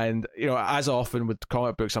 and as often with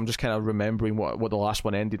comic books, I'm just kind of remembering what the last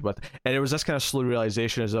one ended with, and it was this kind of slow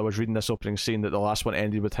realization as I was reading this opening scene that the last one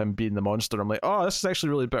ended with him being the monster. I'm like, oh, this is actually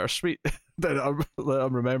really bittersweet that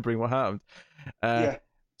I'm remembering what happened.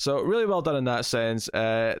 So really well done in that sense.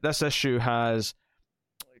 This issue has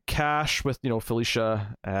Cash with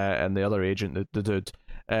Felicia and the other agent, the dude,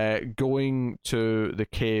 going to the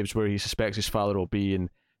caves where he suspects his father will be, and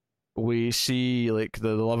we see like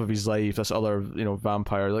the love of his life, this other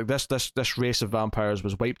vampire. Like this race of vampires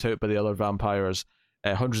was wiped out by the other vampires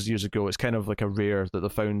hundreds of years ago. It's kind of like a rare that they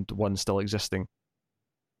found one still existing,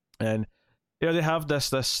 and they have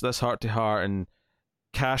this heart to heart, and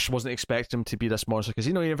Cash wasn't expecting him to be this monster because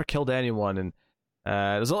he never killed anyone, and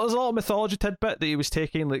there's a little mythology tidbit that he was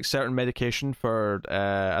taking like certain medication for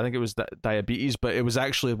I think it was diabetes, but it was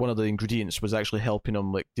actually one of the ingredients was actually helping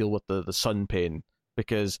him like deal with the sun pain,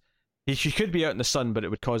 because he could be out in the sun but it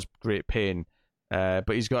would cause great pain, but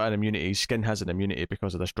he's got an immunity, his skin has an immunity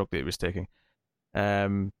because of this drug that he was taking.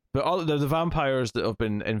 But all the vampires that have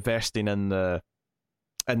been investing in the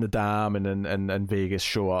dam and in Vegas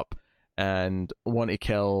show up and want to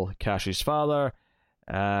kill Cash's father.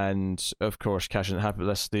 And of course, Cash isn't happy with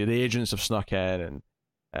this. The agents have snuck in,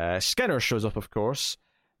 and Skinner shows up, of course,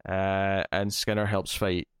 and Skinner helps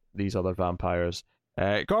fight these other vampires.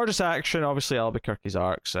 Gorgeous action, obviously. Albuquerque's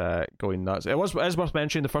arcs going nuts. It was worth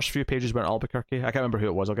mentioning the first few pages weren't Albuquerque. I can't remember who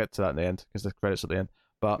it was. I'll get to that in the end because the credits at the end.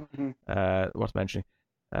 But worth mentioning.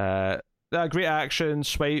 Great action,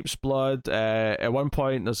 swipes, blood. At one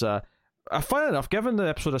point, there's fun enough, given the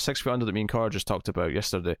episode of 6 Feet Under that me and Cora just talked about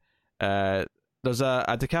yesterday. There's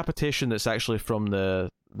a decapitation that's actually from the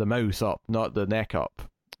mouth up, not the neck up,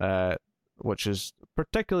 which is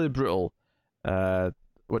particularly brutal,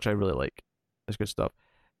 which I really like. It's good stuff.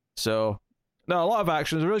 So, no, a lot of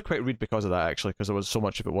action. It was a really quick read because of that, actually, because there was so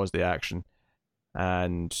much of it was the action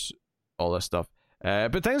and all this stuff.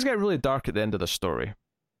 But things get really dark at the end of the story.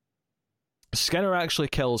 Skinner actually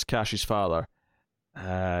kills Cash's father,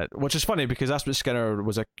 which is funny because that's what Skinner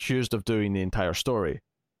was accused of doing the entire story.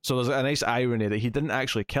 So there's a nice irony that he didn't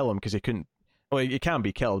actually kill him because he couldn't. Well, he can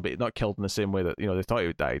be killed, but not killed in the same way that they thought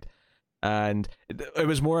he died. And it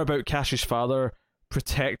was more about Cash's father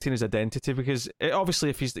protecting his identity because obviously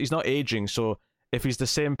if he's not aging, so if he's the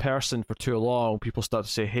same person for too long, people start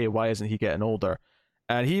to say, "Hey, why isn't he getting older?"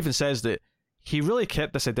 And he even says that he really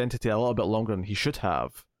kept this identity a little bit longer than he should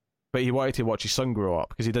have, but he wanted to watch his son grow up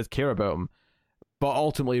because he did care about him. But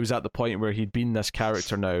ultimately, he was at the point where he'd been this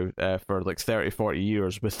character now for like 30, 40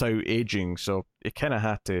 years without aging. So he kind of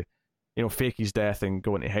had to, fake his death and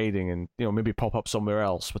go into hiding and, maybe pop up somewhere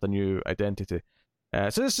else with a new identity.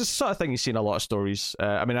 So this is the sort of thing you see in a lot of stories.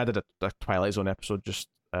 I mean, I did a Twilight Zone episode just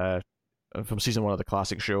from season 1 of the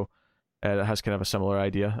classic show that has kind of a similar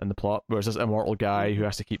idea in the plot, where it's this immortal guy who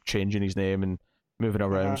has to keep changing his name and moving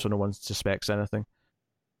around so no one suspects anything.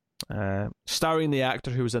 Starring the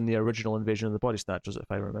actor who was in the original Invasion of the Body Snatchers, if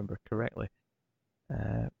I remember correctly.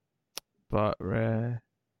 But yeah,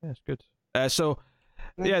 it's good. So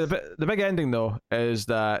yeah, the big ending though is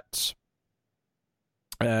that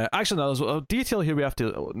actually no, there's a detail here we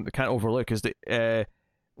can't overlook is that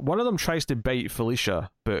one of them tries to bite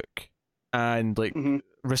Felicia Book and like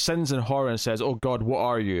rescinds in horror and says, "Oh God, what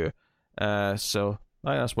are you?" So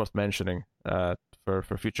I think that's worth mentioning for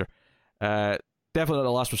future. Definitely not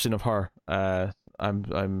the last we've seen of her.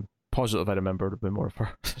 I'm positive I remember a bit more of her.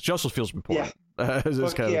 She also feels important.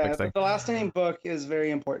 It's kind of a big thing. The last name Book is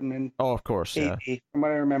very important in of course, yeah. from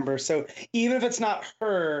what I remember. So even if it's not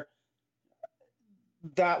her,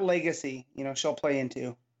 that legacy, she'll play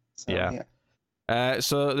into. So, yeah.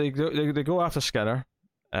 So they go after Skinner,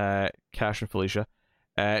 Cash and Felicia.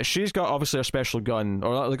 She's got obviously a special gun,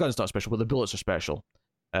 or the gun's not special, but the bullets are special.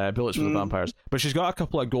 Bullets for the vampires. But she's got a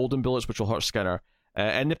couple of golden bullets which will hurt Skinner.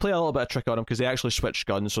 And they play a little bit of trick on him because they actually switch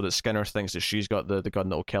guns so that Skinner thinks that she's got the gun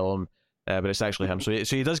that will kill him, but it's actually him. So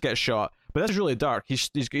he does get shot. But this is really dark. He's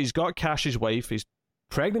got Cash's wife, his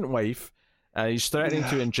pregnant wife, and he's threatening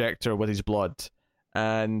to inject her with his blood.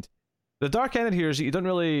 And the dark ending here is that you don't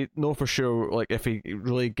really know for sure, like, if he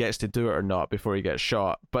really gets to do it or not before he gets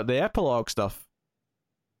shot. But the epilogue stuff,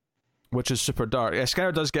 which is super dark,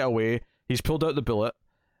 Skinner does get away. He's pulled out the bullet.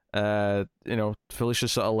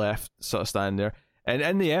 Felicia's sort of standing there. And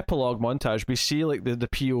in the epilogue montage, we see like the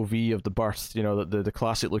POV of the birth, the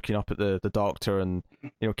classic looking up at the doctor, and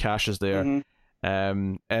Cash is there.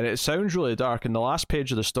 And it sounds really dark. And the last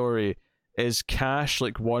page of the story is Cash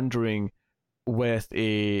like wandering with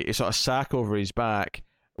a sort of sack over his back,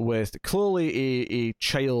 with clearly a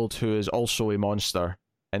child who is also a monster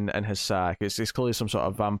in his sack. It's clearly some sort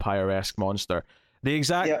of vampire-esque monster. The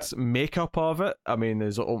exact makeup of it, I mean,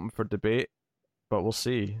 is open for debate, but we'll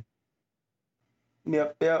see.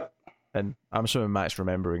 Yep. And I'm assuming Matt's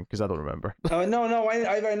remembering, because I don't remember. No, I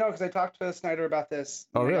know, because I talked to Snyder about this.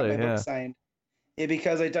 Oh, really? Book signed. Yeah,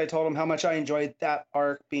 because I told him how much I enjoyed that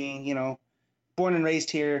arc, being, born and raised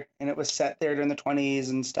here, and it was set there during the 20s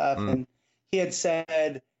and stuff. And he had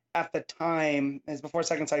said at the time, as before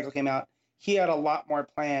Second Cycle came out, he had a lot more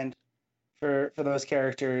planned for those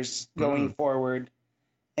characters going forward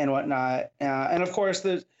and whatnot. And of course,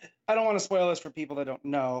 I don't want to spoil this for people that don't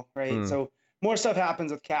know, right? So more stuff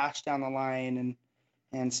happens with Cash down the line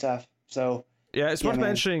and stuff. So yeah, it's worth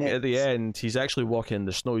mentioning at the end, he's actually walking in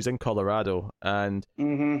the snow. He's in Colorado, and he's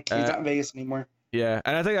not in Vegas anymore. Yeah,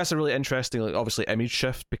 and I think that's a really interesting, like, obviously, image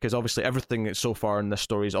shift, because obviously everything that's so far in this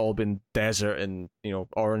story has all been desert and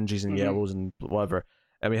oranges and yellows and whatever,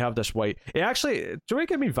 and we have this white. It actually, do you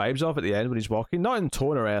give me vibes off at the end when he's walking? Not in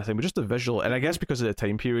tone or anything, but just the visual, and I guess because of the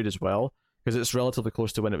time period as well, because it's relatively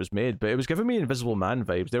close to when it was made. But it was giving me Invisible Man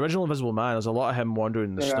vibes. The original Invisible Man, there's a lot of him wandering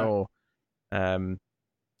in the snow.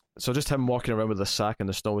 So just him walking around with a sack in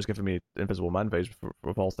the snow was giving me Invisible Man vibes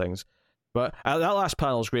of all things. But that last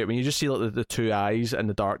panel is great when you just see like the two eyes in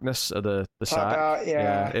the darkness of the sack.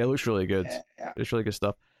 It looks really good. Yeah. It's really good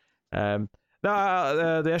stuff.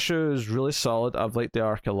 The issue is really solid. I've liked the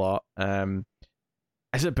arc a lot.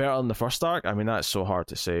 Is it better than the first arc? I mean, that's so hard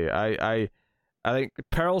to say. I think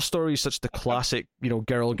Pearl's story is such the classic,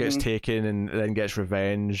 girl gets taken and then gets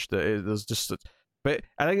revenged. There's just, but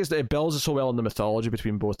I think it builds it so well in the mythology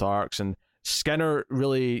between both arcs, and Skinner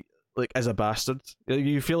really is a bastard.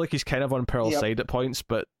 You feel like he's kind of on Pearl's side at points,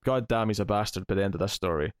 but goddamn, he's a bastard by the end of this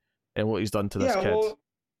story and what he's done to this kid. Well,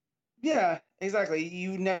 yeah, exactly.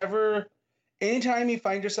 You never, anytime you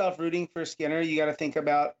find yourself rooting for Skinner, you got to think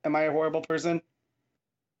about, am I a horrible person?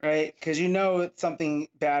 Right, because something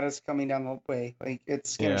bad is coming down the way. Like,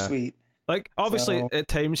 it's Skinner sweet. Like, obviously, at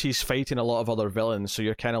times he's fighting a lot of other villains, so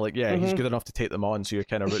you're kind of like, he's good enough to take them on, so you're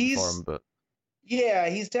kind of rooting for him. But yeah,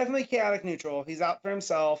 he's definitely chaotic neutral. He's out for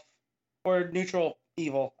himself, or neutral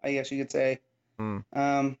evil, I guess you could say.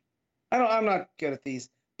 I'm not good at these,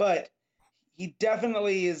 but he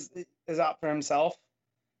definitely is out for himself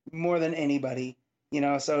more than anybody.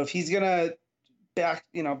 So if he's gonna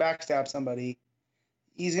backstab somebody,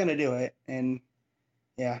 he's gonna do it. And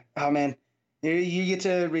yeah, oh man, you get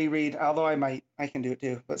to reread. Although I can do it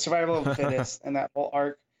too. But Survival of the Fittest and that whole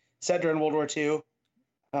arc set during World War II.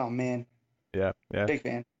 Oh man, yeah, big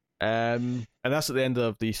fan. And that's at the end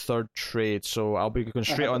of the third trade. So I'll be going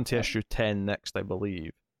straight on to issue 10 next, I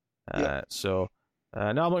believe. So now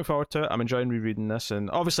I'm looking forward to it. I'm enjoying rereading this,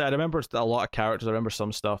 and obviously I remember a lot of characters. I remember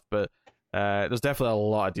some stuff, but there's definitely a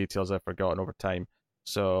lot of details I've forgotten over time.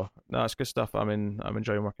 So no, it's good stuff. I'm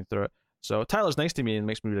enjoying working through it. So Tyler's nice to me and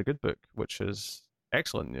makes me read a good book, which is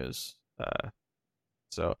excellent news.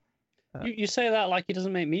 You say that like he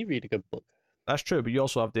doesn't make me read a good book. That's true, but you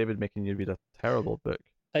also have David making you read a terrible book.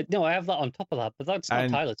 No, I have that on top of that, but that's not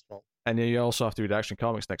Tyler's fault. And you also have to read Action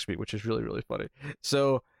Comics next week, which is really, really funny.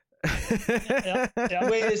 So yeah.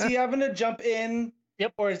 Wait, is he having to jump in?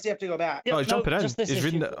 Yep. Or does he have to go back? Yep, he's jumping in. He's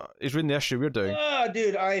reading the issue we're doing. Oh,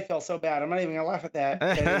 dude, I feel so bad. I'm not even gonna laugh at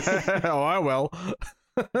that. Oh, I will.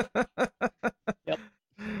 Yep.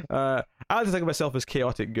 I like to think of myself as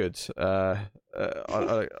chaotic good on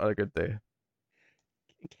a good day.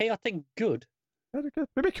 Chaotic good?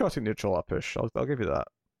 Maybe chaotic neutral, I'll push. I'll give you that.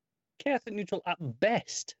 Chaotic neutral at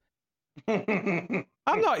best. I'm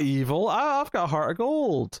not evil. I've got a heart of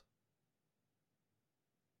gold.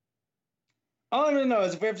 All I'm gonna know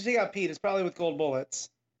is if we have to take out Pete, it's probably with gold bullets.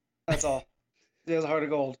 That's all. He has a heart of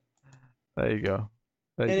gold. There you go.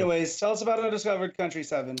 Anyways, tell us about Undiscovered Country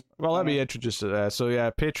 7. Well, let me introduce it. So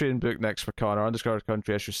yeah, Patreon book next for Connor, Undiscovered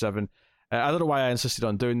Country issue 7. I don't know why I insisted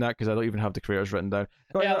on doing that because I don't even have the creators written down.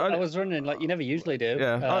 Yeah, I was wondering, like you never usually do.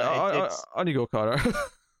 Yeah, on you go, Connor.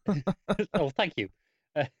 Oh, thank you.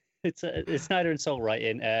 It's Snyder and Soul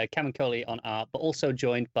writing, Camuncoli on art, but also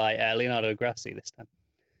joined by Leonardo Grassi this time,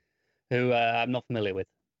 who I'm not familiar with.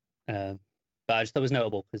 But I just thought it was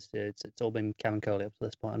notable because it's all been Camuncoli up to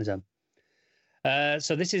this point on his own.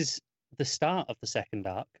 So this is the start of the second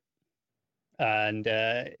arc. And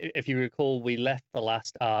if you recall, we left the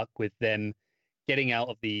last arc with them getting out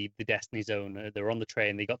of the Destiny Zone. They were on the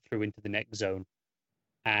train. They got through into the next zone.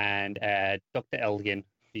 And Dr. Elgin,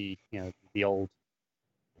 the old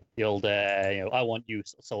I want you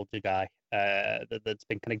soldier guy that's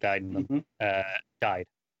been kind of guiding them, died.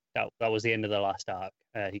 That was the end of the last arc.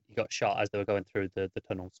 He got shot as they were going through the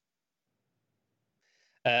tunnels.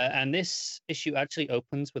 And this issue actually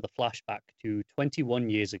opens with a flashback to 21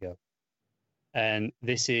 years ago. And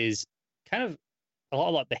this is kind of a lot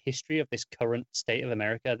about the history of this current state of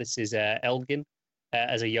America. This is Elgin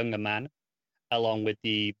as a younger man, along with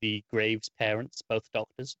the Graves parents, both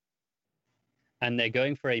doctors. And they're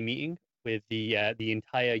going for a meeting with the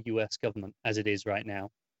entire U.S. government as it is right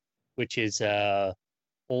now, which is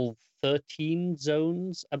all 13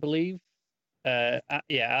 zones, I believe. Out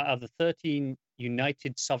of the 13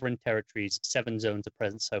 United Sovereign Territories, 7 zones are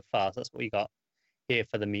present so far. So that's what we got here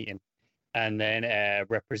for the meeting. And then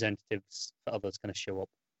representatives for others going to show up.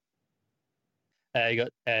 You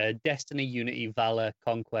got Destiny, Unity, Valor,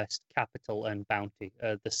 Conquest, Capital, and Bounty,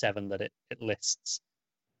 the 7 that it lists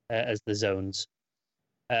as the zones.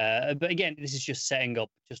 But again, this is just setting up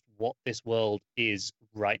just what this world is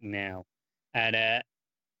right now. And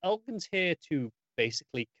Elgin's here to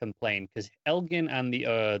basically complain because Elgin and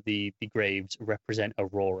the Graves represent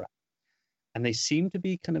Aurora. And they seem to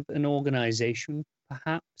be kind of an organization,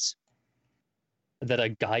 perhaps, that are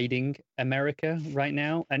guiding America right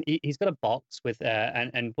now. And he's got a box with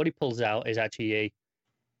and what he pulls out is actually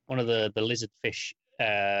one of the lizard fish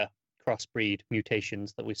crossbreed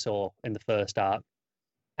mutations that we saw in the first arc.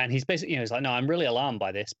 And he's basically, he's like, no, I'm really alarmed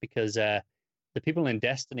by this because the people in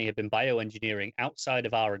Destiny have been bioengineering outside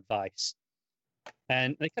of our advice.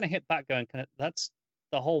 And they kind of hit back going, that's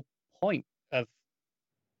the whole point of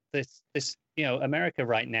this America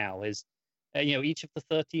right now is, each of the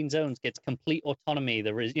 13 zones gets complete autonomy.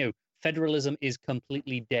 There is, federalism is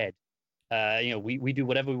completely dead. We do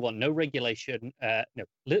whatever we want. No regulation,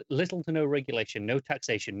 little to no regulation, no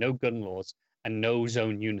taxation, no gun laws, and no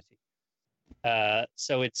zone unity.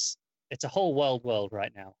 So it's a whole wild world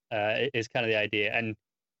right now. Is kind of the idea, and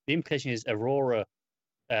the implication is Aurora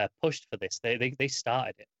pushed for this. They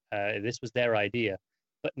started it. This was their idea,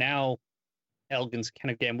 but now Elgin's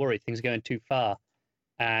kind of getting worried. Things are going too far.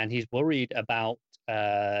 And he's worried about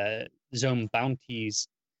Zone Bounty's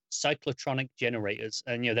cyclotronic generators.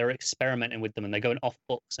 And, they're experimenting with them and they're going off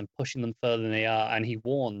books and pushing them further than they are. And he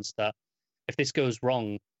warns that if this goes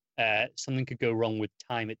wrong, something could go wrong with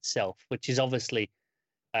time itself, which is obviously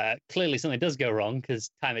clearly something does go wrong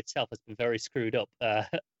because time itself has been very screwed up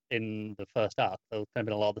in the first arc. There's kind of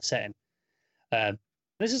been a lot of the setting.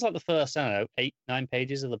 This is like the first, 8-9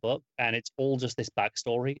 pages of the book. And it's all just this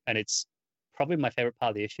backstory. And it's probably my favorite part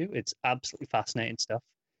of the issue. It's absolutely fascinating stuff.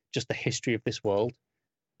 Just the history of this world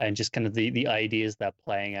and just kind of the ideas they're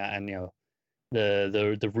playing at, and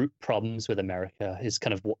the root problems with America is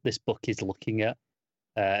kind of what this book is looking at,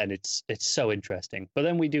 and it's so interesting. But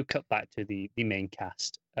then we do cut back to the main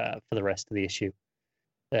cast for the rest of the issue.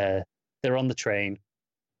 They're on the train.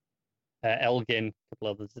 Elgin, a couple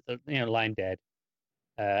others, lying dead.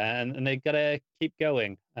 And they gotta keep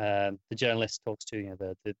going. The journalist talks to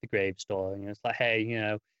the Graves store. It's like,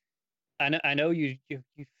 hey, I know you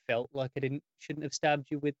felt like I shouldn't have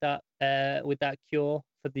stabbed you with that cure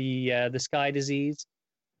for the sky disease,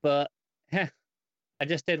 but I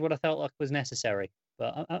just did what I felt like was necessary.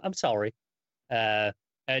 But I'm sorry. And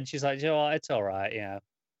she's like, it's all right.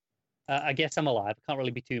 I guess I'm alive. I can't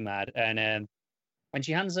really be too mad. And when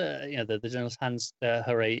she hands the journalist hands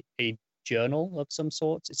her a journal of some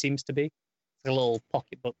sorts, it seems to be. It's a little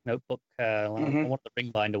pocketbook, notebook, one of the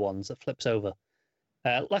ring binder ones that flips over,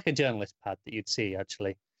 like a journalist pad that you'd see,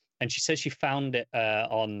 actually. And she says she found it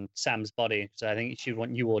on Sam's body, so I think she'd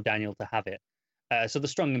want you or Daniel to have it. So the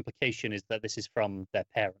strong implication is that this is from their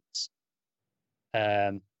parents.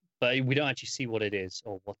 But we don't actually see what it is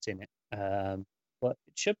or what's in it. but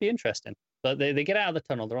it should be interesting. But they get out of the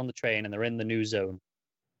tunnel, they're on the train, and they're in the new zone.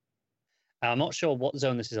 I'm not sure what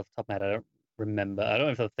zone this is off the top of my head. I don't remember. I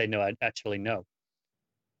don't know if they know. I actually know.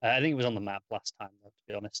 I think it was on the map last time, though, to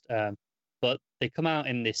be honest. But they come out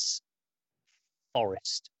in this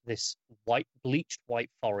forest, this bleached white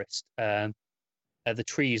forest. The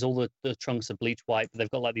trees, all the trunks are bleached white, but they've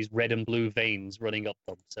got like these red and blue veins running up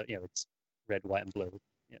them. So, it's red, white, and blue.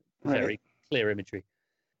 Very clear imagery.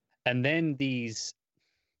 And then these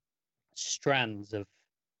strands of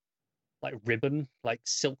like ribbon, like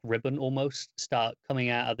silk ribbon almost, start coming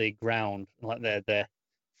out of the ground. Like they're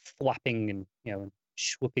flapping and, and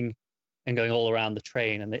swooping and going all around the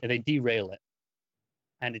train, and they derail it.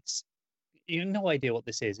 And it's, you have no idea what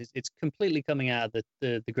this is. It's completely coming out of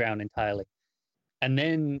the ground entirely. And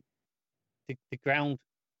then the ground,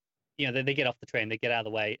 they get off the train, they get out of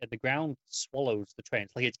the way, and the ground swallows the train.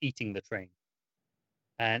 It's like it's eating the train.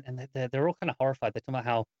 And they're all kind of horrified. They're talking about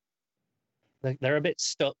how they're a bit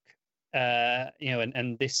stuck,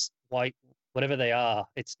 and this white, whatever they are,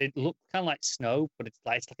 it looks kind of like snow, but it's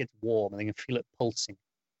like it's warm, and they can feel it pulsing.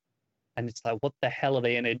 And it's like, what the hell are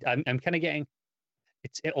they in? I'm kind of getting,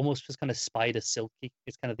 it almost feels kind of spider silky.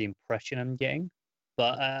 It's kind of the impression I'm getting,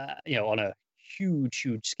 but on a huge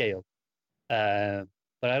scale. But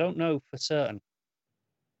I don't know for certain.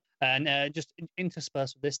 And just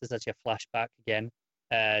interspersed with this, there's actually a flashback again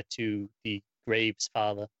to the Graves'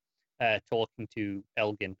 father talking to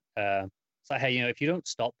Elgin. It's like, hey, if you don't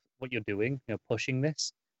stop what you're doing, pushing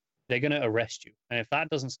this, they're going to arrest you. And if that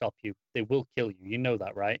doesn't stop you, they will kill you. You know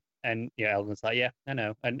that, right? And Elgin's like, yeah, I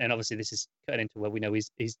know. And obviously this is cutting into where we know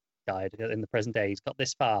he's died in the present day. He's got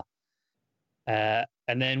this far.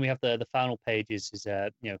 And then we have the final pages is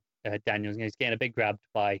Daniel's he's getting a bit grabbed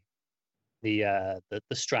by the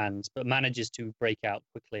strands, but manages to break out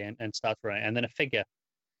quickly and start running. And then a figure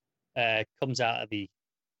comes out of the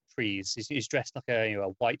trees. He's dressed like a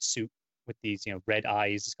white suit with these red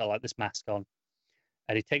eyes. He's got like this mask on,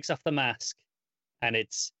 and he takes off the mask, and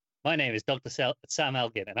it's, my name is Dr. Sam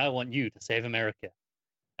Elgin, and I want you to save America.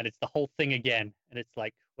 And it's the whole thing again, and it's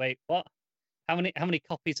like, wait, what? How many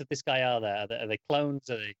copies of this guy are there? Are they clones?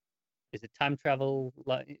 Is it time travel?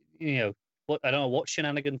 Like, what, I don't know what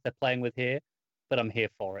shenanigans they're playing with here, but I'm here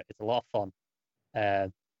for it. It's a lot of fun.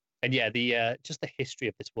 And yeah, the just the history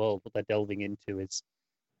of this world, what they're delving into, is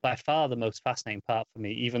by far the most fascinating part for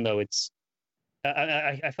me. Even though it's,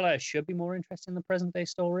 I feel like I should be more interested in the present day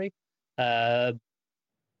story, but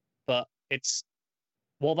it's,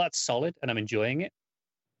 well, that's solid, and I'm enjoying it.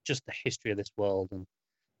 Just the history of this world and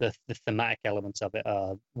the thematic elements of it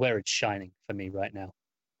are where it's shining for me right now.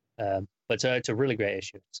 But it's a really great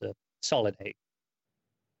issue. It's a solid 8.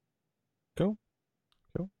 Cool.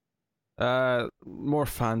 More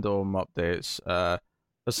fandom updates.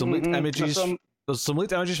 There's some leaked images. There's some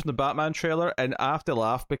leaked images from the Batman trailer, and I have to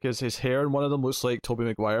laugh because his hair in one of them looks like Tobey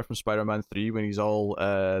Maguire from Spider-Man 3 when he's all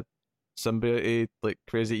symbiote, like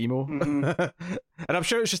crazy emo. And I'm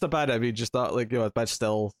sure it's just a bad image, just that like a bad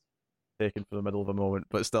still taken from the middle of a moment,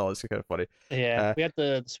 but still, it's kind of funny. Yeah, we had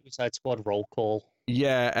the Suicide Squad roll call.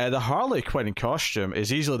 Yeah, the Harley Quinn costume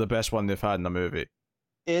is easily the best one they've had in the movie.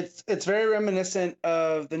 It's very reminiscent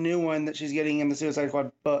of the new one that she's getting in the Suicide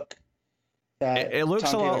Squad book. It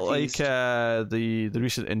looks a lot like the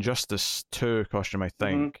recent Injustice 2 costume, I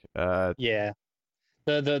think. Yeah,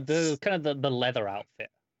 the kind of the leather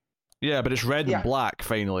outfit. Yeah, but it's red and black.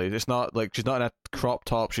 Finally, it's not like she's not in a crop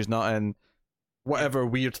top. She's not in whatever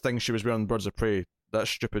weird thing she was wearing in Birds of Prey. That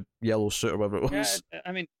stupid yellow suit or whatever it was. Yeah,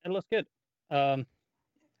 I mean, it looks good. Hey,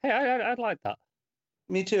 I'd like that.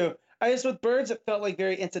 Me too. I just, with Birds, it felt like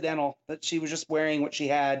very incidental that she was just wearing what she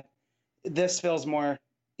had. This feels more,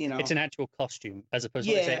 It's an actual costume as opposed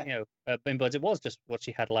to, saying, in Birds, it was just what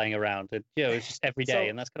she had lying around. And, it's just every day,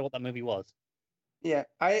 and that's kind of what that movie was. Yeah,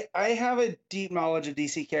 I have a deep knowledge of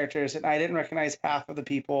DC characters, and I didn't recognize half of the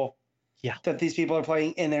people that these people are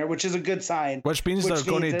playing in there, which is a good sign. Which means they're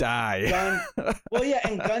going to die.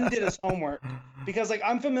 And Gunn did his homework. Because,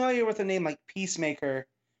 I'm familiar with a name like Peacemaker,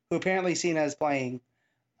 who apparently Cena is playing.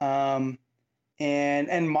 And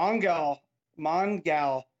Mongal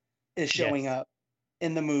is showing up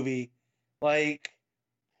in the movie.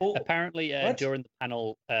 Apparently, during the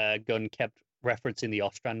panel, Gunn kept referencing the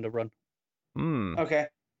Ostrander run. Okay.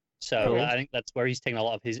 So cool. I think that's where he's taking a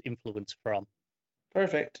lot of his influence from.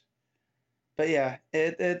 Perfect. But yeah,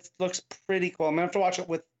 it looks pretty cool. I'm gonna have to watch it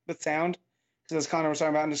with sound, because as Connor was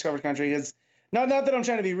talking about in Discovered Country, is not that I'm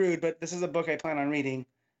trying to be rude, but this is a book I plan on reading.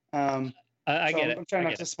 I get it. I'm trying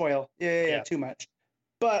not to spoil. Yeah, too much.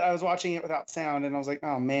 But I was watching it without sound, and I was like,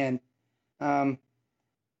 oh man.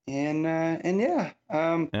 And yeah.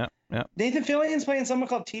 Yeah. Nathan Fillion's playing someone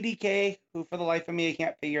called TDK, who for the life of me I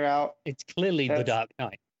can't figure out. It's clearly The Dark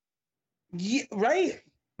Knight. Yeah, right.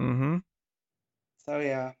 Mm-hmm. So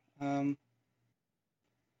yeah.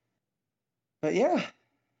 But yeah.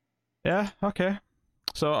 Yeah. Okay.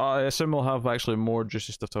 So I assume we'll have actually more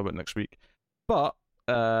juicy stuff to talk about next week. But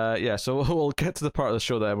yeah. So we'll get to the part of the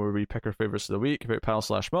show then where we pick our favorites of the week, favorite panel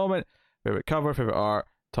 / moment, favorite cover, favorite art,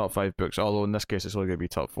 top 5 books. Although in this case it's only going to be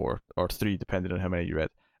top 4 or 3, depending on how many you read.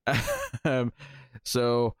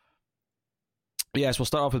 So yes, we'll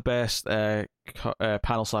start off with best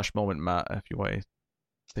panel / moment, Matt, if you want to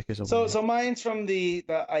take us away. So mine's from the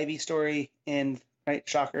Ivy story in right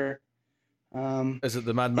Shocker. Is it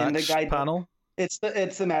the Mad Max panel? It's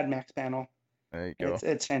the Mad Max panel. There you go.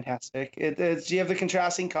 It's fantastic. It's you have the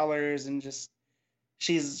contrasting colors and just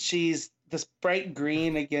she's this bright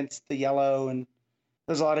green against the yellow, and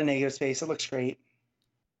there's a lot of negative space. It looks great.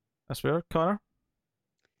 That's fair, Connor.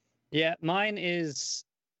 Yeah, mine is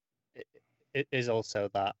also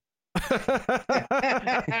that.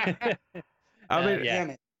 I mean,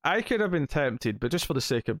 Damn it. I could have been tempted, but just for the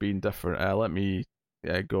sake of being different, let me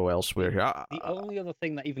go elsewhere here. The only other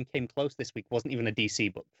thing that even came close this week wasn't even a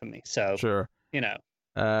DC book for me. So sure, you know.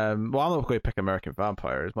 Well, I'm not going to pick American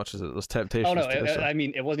Vampire as much as it was temptation. Oh no, I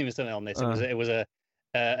mean it wasn't even something on this. It was a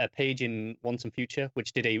page in Once and Future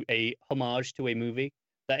which did a homage to a movie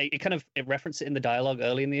that it referenced it in the dialogue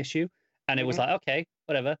early in the issue, and it was like, okay,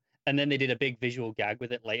 whatever. And then they did a big visual gag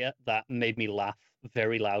with it later that made me laugh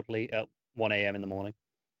very loudly at 1 a.m. in the morning.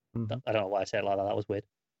 Mm-hmm. I don't know why I said it like that. That was weird.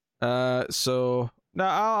 So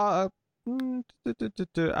now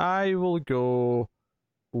I will go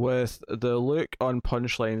with the look on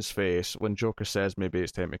Punchline's face when Joker says maybe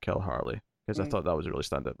it's time to kill Harley, because I thought that was a really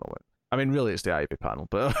standout moment. I mean, really, it's the Ivy panel,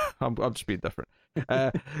 but I'm just being different.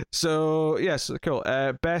 So yes, cool.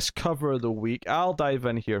 Best cover of the week. I'll dive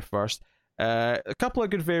in here first. A couple of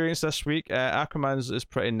good variants this week. Aquaman's is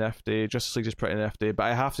pretty nifty. Justice League is pretty nifty, but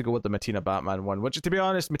I have to go with the Mattina Batman one, which, to be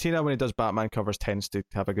honest, Mattina, when he does Batman covers, tends to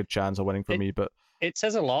have a good chance of winning for me. But it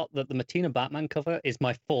says a lot that the Mattina Batman cover is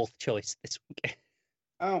my 4th choice this week.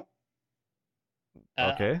 Oh.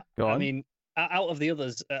 Okay, go on. I mean, out of the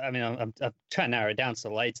others, I mean, I'm trying to narrow it down.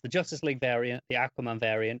 So, like, it's the Justice League variant, the Aquaman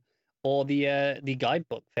variant, or the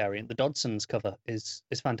guidebook variant. The Dodson's cover is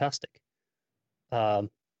fantastic.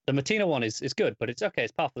 The Mattina one is good, but it's okay.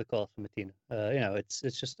 It's par for the course for Mattina. It's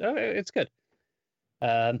just it's good.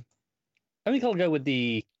 I think I'll go with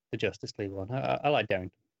the Justice League one. I like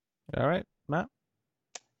Darrington. All right, Matt.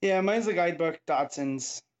 Yeah, mine's the guidebook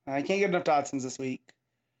Dodson's. I can't get enough Dodson's this week,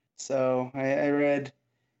 so I read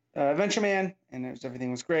Adventure Man, and everything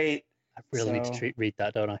was great. I really need to read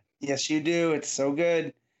that, don't I? Yes, you do. It's so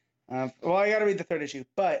good. Well, I got to read the 3rd issue,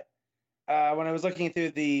 but when I was looking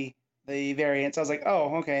through the variants, I was like,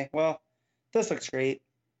 oh, okay, well, this looks great.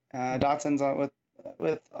 Dodson's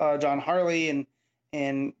with John Harley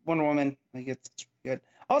and Wonder Woman. Like, it's good.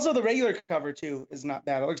 Also, the regular cover too is not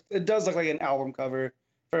bad. It does look like an album cover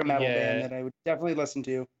for a metal band that I would definitely listen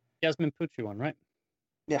to. Jasmine Pucci one, right?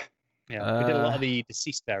 Yeah. Yeah, we did a lot of the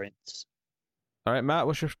deceased variants. All right, Matt,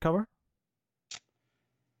 what's your cover?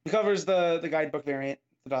 The cover's the guidebook variant,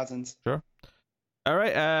 the Dodson's. Sure. All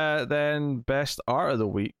right, then best art of the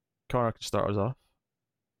week. Connor can start us off.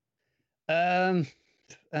 I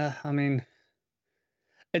mean,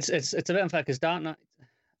 it's a bit unfair because Dark Knight.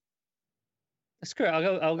 Screw it,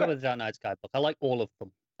 I'll go with Dark Knight's guidebook. I like all of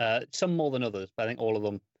them. Some more than others, but I think all of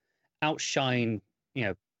them outshine.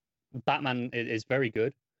 Batman is very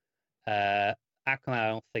good. Aquaman, I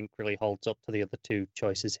don't think really holds up to the other 2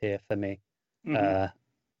 choices here for me. But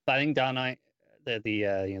I think Dark Knight,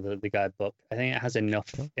 the guidebook, I think it has enough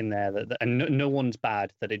in there that and no one's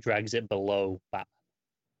bad that it drags it below Batman.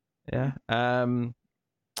 Yeah.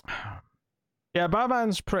 Yeah,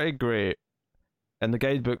 Batman's pretty great, and the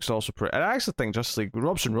guidebook's also pretty. And I actually think Justice League,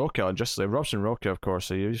 Robson Rocha, of course.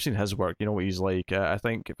 So you've seen his work, you know what he's like. I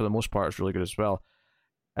think for the most part, it's really good as well.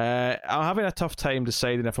 I'm having a tough time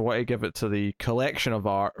deciding if I want to give it to the collection of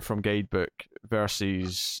art from guidebook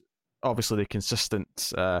versus obviously the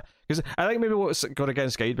consistent. Because I think maybe what's got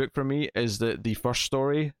against guidebook for me is that the first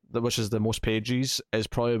story, which is the most pages, is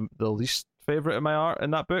probably the least favorite of my art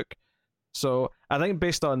in that book. So I think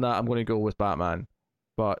based on that, I'm going to go with Batman.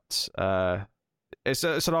 But it's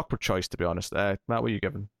an awkward choice, to be honest. Matt, what are you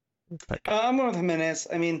giving? I'm going with Jimenez.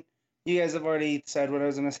 I mean, you guys have already said what I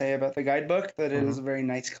was going to say about the guidebook, that it is a very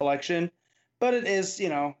nice collection. But it is,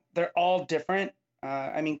 they're all different.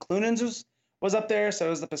 I mean, Cloonan's was up there, so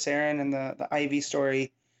was the Passarin and the Ivy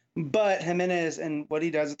story. But Jimenez and what he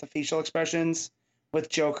does with the facial expressions with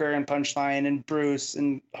Joker and Punchline and Bruce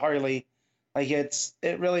and Harley. Like it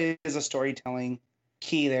really is a storytelling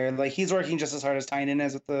key there. Like he's working just as hard as Tynion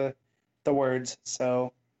is with the words.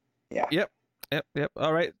 So yeah. Yep.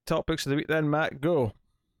 All right, top books of the week then, Matt, go.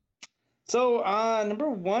 So number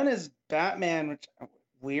 1 is Batman, which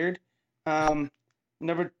weird.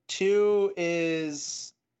 Number 2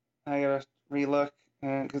 is, I gotta relook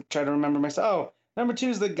try to remember myself. Oh, number 2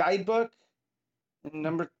 is the Guidebook, and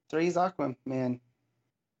number 3 is Aquaman.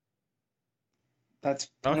 That's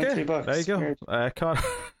only 3 books. There you go.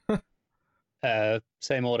 Connor.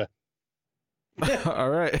 Same order. All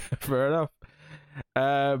right, fair enough.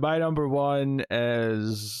 My number 1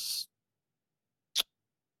 is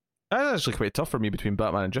that's actually quite tough for me between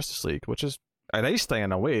Batman and Justice League, which is a nice thing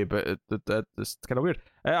in a way, but it's kind of weird.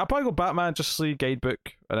 I'll probably go Batman, Justice League, Guidebook,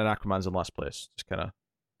 and then Aquaman's in last place. Just kind of,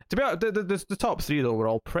 to be honest, the top 3 though were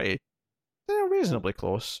all they're reasonably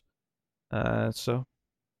close. So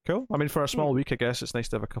cool. I mean, for a small week, I guess it's nice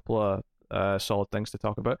to have a couple of solid things to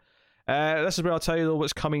talk about. This is where I'll tell you though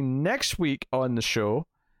what's coming next week on the show.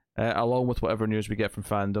 Along with whatever news we get from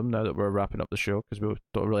fandom now that we're wrapping up the show, because we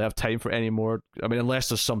don't really have time for any more. I mean, unless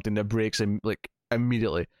there's something that breaks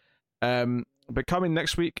immediately. But coming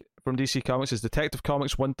next week from DC Comics is Detective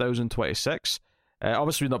Comics 1026.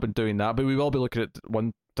 Obviously, we've not been doing that, but we will be looking at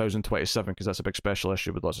 1027 because that's a big special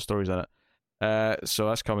issue with lots of stories in it. So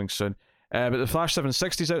that's coming soon. But the Flash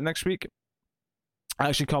 760 is out next week.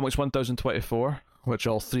 Action Comics 1024, which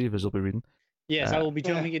all 3 of us will be reading. Yes, I will be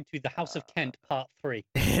jumping into the House of Kent Part 3.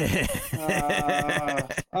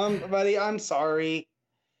 Buddy, I'm sorry.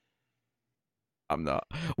 I'm not.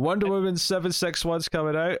 Wonder Woman 761's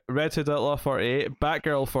coming out. Red Hood Outlaw 48.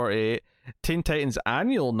 Batgirl 48. Teen Titans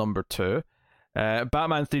Annual number 2.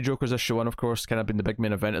 Batman 3 Jokers issue 1, of course, kind of been the big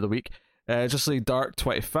main event of the week. Justice League Dark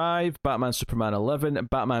 25. Batman Superman 11.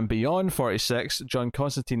 Batman Beyond 46. John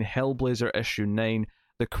Constantine Hellblazer issue 9.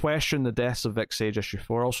 The Question, The Deaths of Vic Sage issue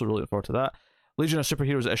 4. Also really looking forward to that. Legion of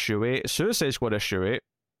Superheroes issue 8. Suicide Squad issue 8.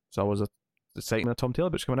 So always a exciting Tom Taylor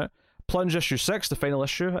book's coming out. Plunge issue 6, the final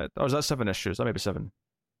issue. Or is that 7 issues? That may be 7.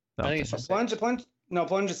 I think it's just Plunge is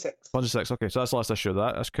 6. Plunge is 6. Okay, so that's the last issue of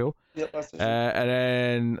that. That's cool. Yep, last issue. And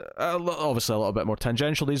then obviously a little bit more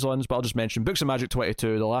tangential these ones, but I'll just mention Books of Magic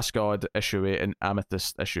 22, The Last God issue 8, and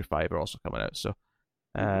Amethyst issue 5 are also coming out. So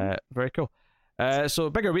very cool. So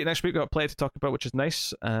bigger week next week. We've got plenty to talk about, which is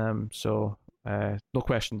nice. So no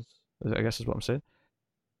questions, I guess is what I'm saying.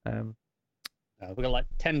 We've got like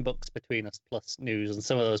 10 books between us plus news, and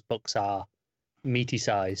some of those books are meaty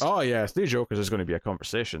sized. Oh yeah, Three Jokers is going to be a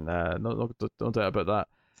conversation. No doubt about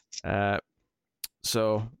that.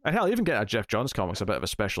 So, and hell, even getting a Jeff Johns comics a bit of a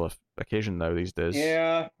special occasion now these days.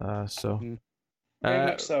 Yeah. Very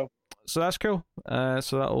much so. So that's cool.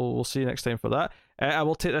 So we'll see you next time for that. I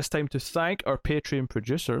will take this time to thank our Patreon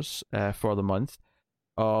producers for the month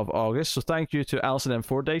of August. So thank you to Alison M.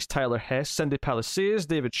 Fordyce, Tyler Hess, Cindy Palisades,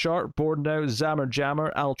 David Sharp, Boardnow, Zammer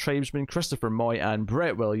Jammer, Al Tribesman, Christopher Moy, and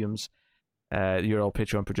Brett Williams. You're all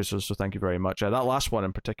Patreon producers, so thank you very much. That last one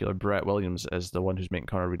in particular, Brett Williams, is the one who's making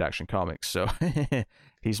Connor read Action Comics, so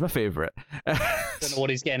he's my favourite. Don't know what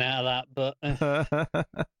he's getting out of that, but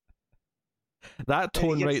that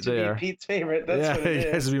tone right there. Pete's favorite. That's what it is. He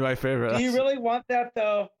has to be my favorite. Do you really want that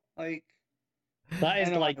though? Like that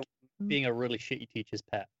is like being a really shitty teacher's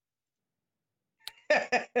pet.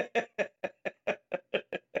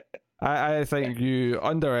 I think you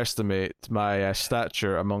underestimate my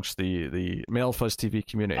stature amongst the Male Fuzz TV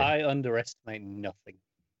community. I underestimate nothing.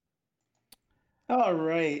 All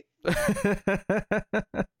right.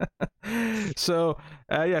 So,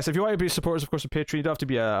 yes, if you want to be supporters, of course, of Patreon, you don't have to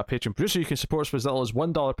be a Patreon producer. You can support us for as little as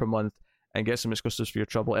 $1 per month and get some exclusives for your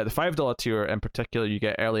trouble. At the $5 tier in particular, you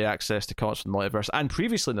get early access to Comics from the Multiverse and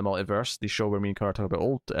Previously in the Multiverse, the show where me and Connor talk about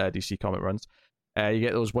old DC comic runs. You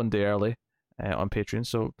get those 1 day early on Patreon,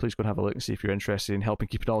 so please go and have a look and see if you're interested in helping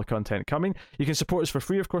keeping all the content coming. You can support us for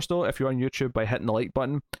free, of course, though, if you're on YouTube by hitting the like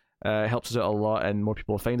button. It helps us out a lot and more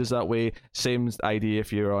people will find us that way. Same idea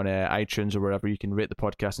if you're on iTunes or wherever, you can rate the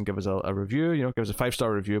podcast and give us a review, give us a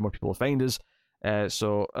 5-star review, more people will find us. And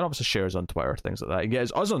obviously share us on Twitter, things like that. You can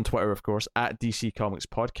get us on Twitter, of course, at DC Comics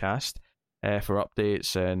Podcast for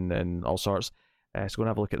updates and all sorts. So go and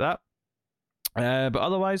have a look at that. But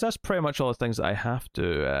otherwise, that's pretty much all the things that I have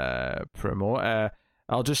to promote.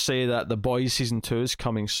 I'll just say that The Boys Season 2 is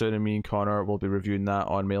coming soon, and me and Connor will be reviewing that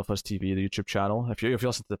on MaleFuzz TV, the YouTube channel, if you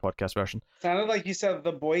listen to the podcast version. Sounded like you said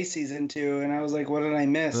The Boys Season 2, and I was like, what did I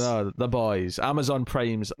miss? No, The Boys. Amazon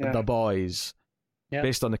Prime's The Boys. Yeah.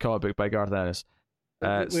 Based on the comic book by Garth Ennis.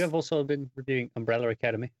 We have also been reviewing Umbrella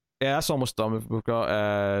Academy. Yeah, that's almost done. We've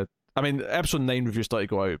got I mean, episode 9 review started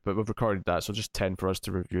to go out, but we've recorded that, so just 10 for us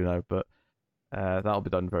to review now. But that'll be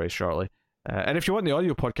done very shortly. And if you want the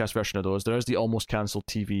audio podcast version of those, there is the Almost Cancelled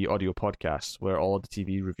TV audio podcast, where all of the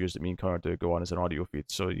TV reviews that me and Connor do go on as an audio feed,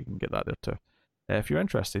 so you can get that there too, if you're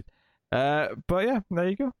interested. But yeah, there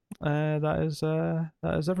you go. That is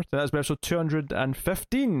everything. That's been episode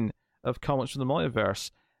 215 of Comics from the Multiverse.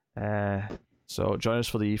 So join us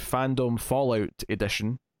for the Fandom Fallout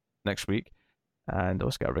edition next week, and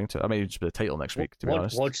let's get a ring to it. I mean, just be the title next week, to be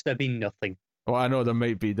honest. Watch there be nothing. Well, I know there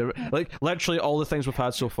might be. Like, literally all the things we've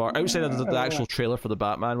had so far, outside of the actual trailer for the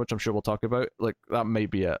Batman, which I'm sure we'll talk about, like, that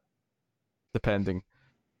might be it, depending.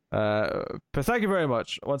 But thank you very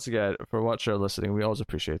much, once again, for watching or listening. We always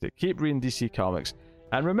appreciate it. Keep reading DC Comics,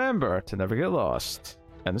 and remember to never get lost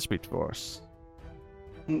in the Speed Force.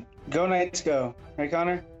 Go Knights, go. Right,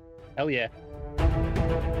 Connor? Hell yeah.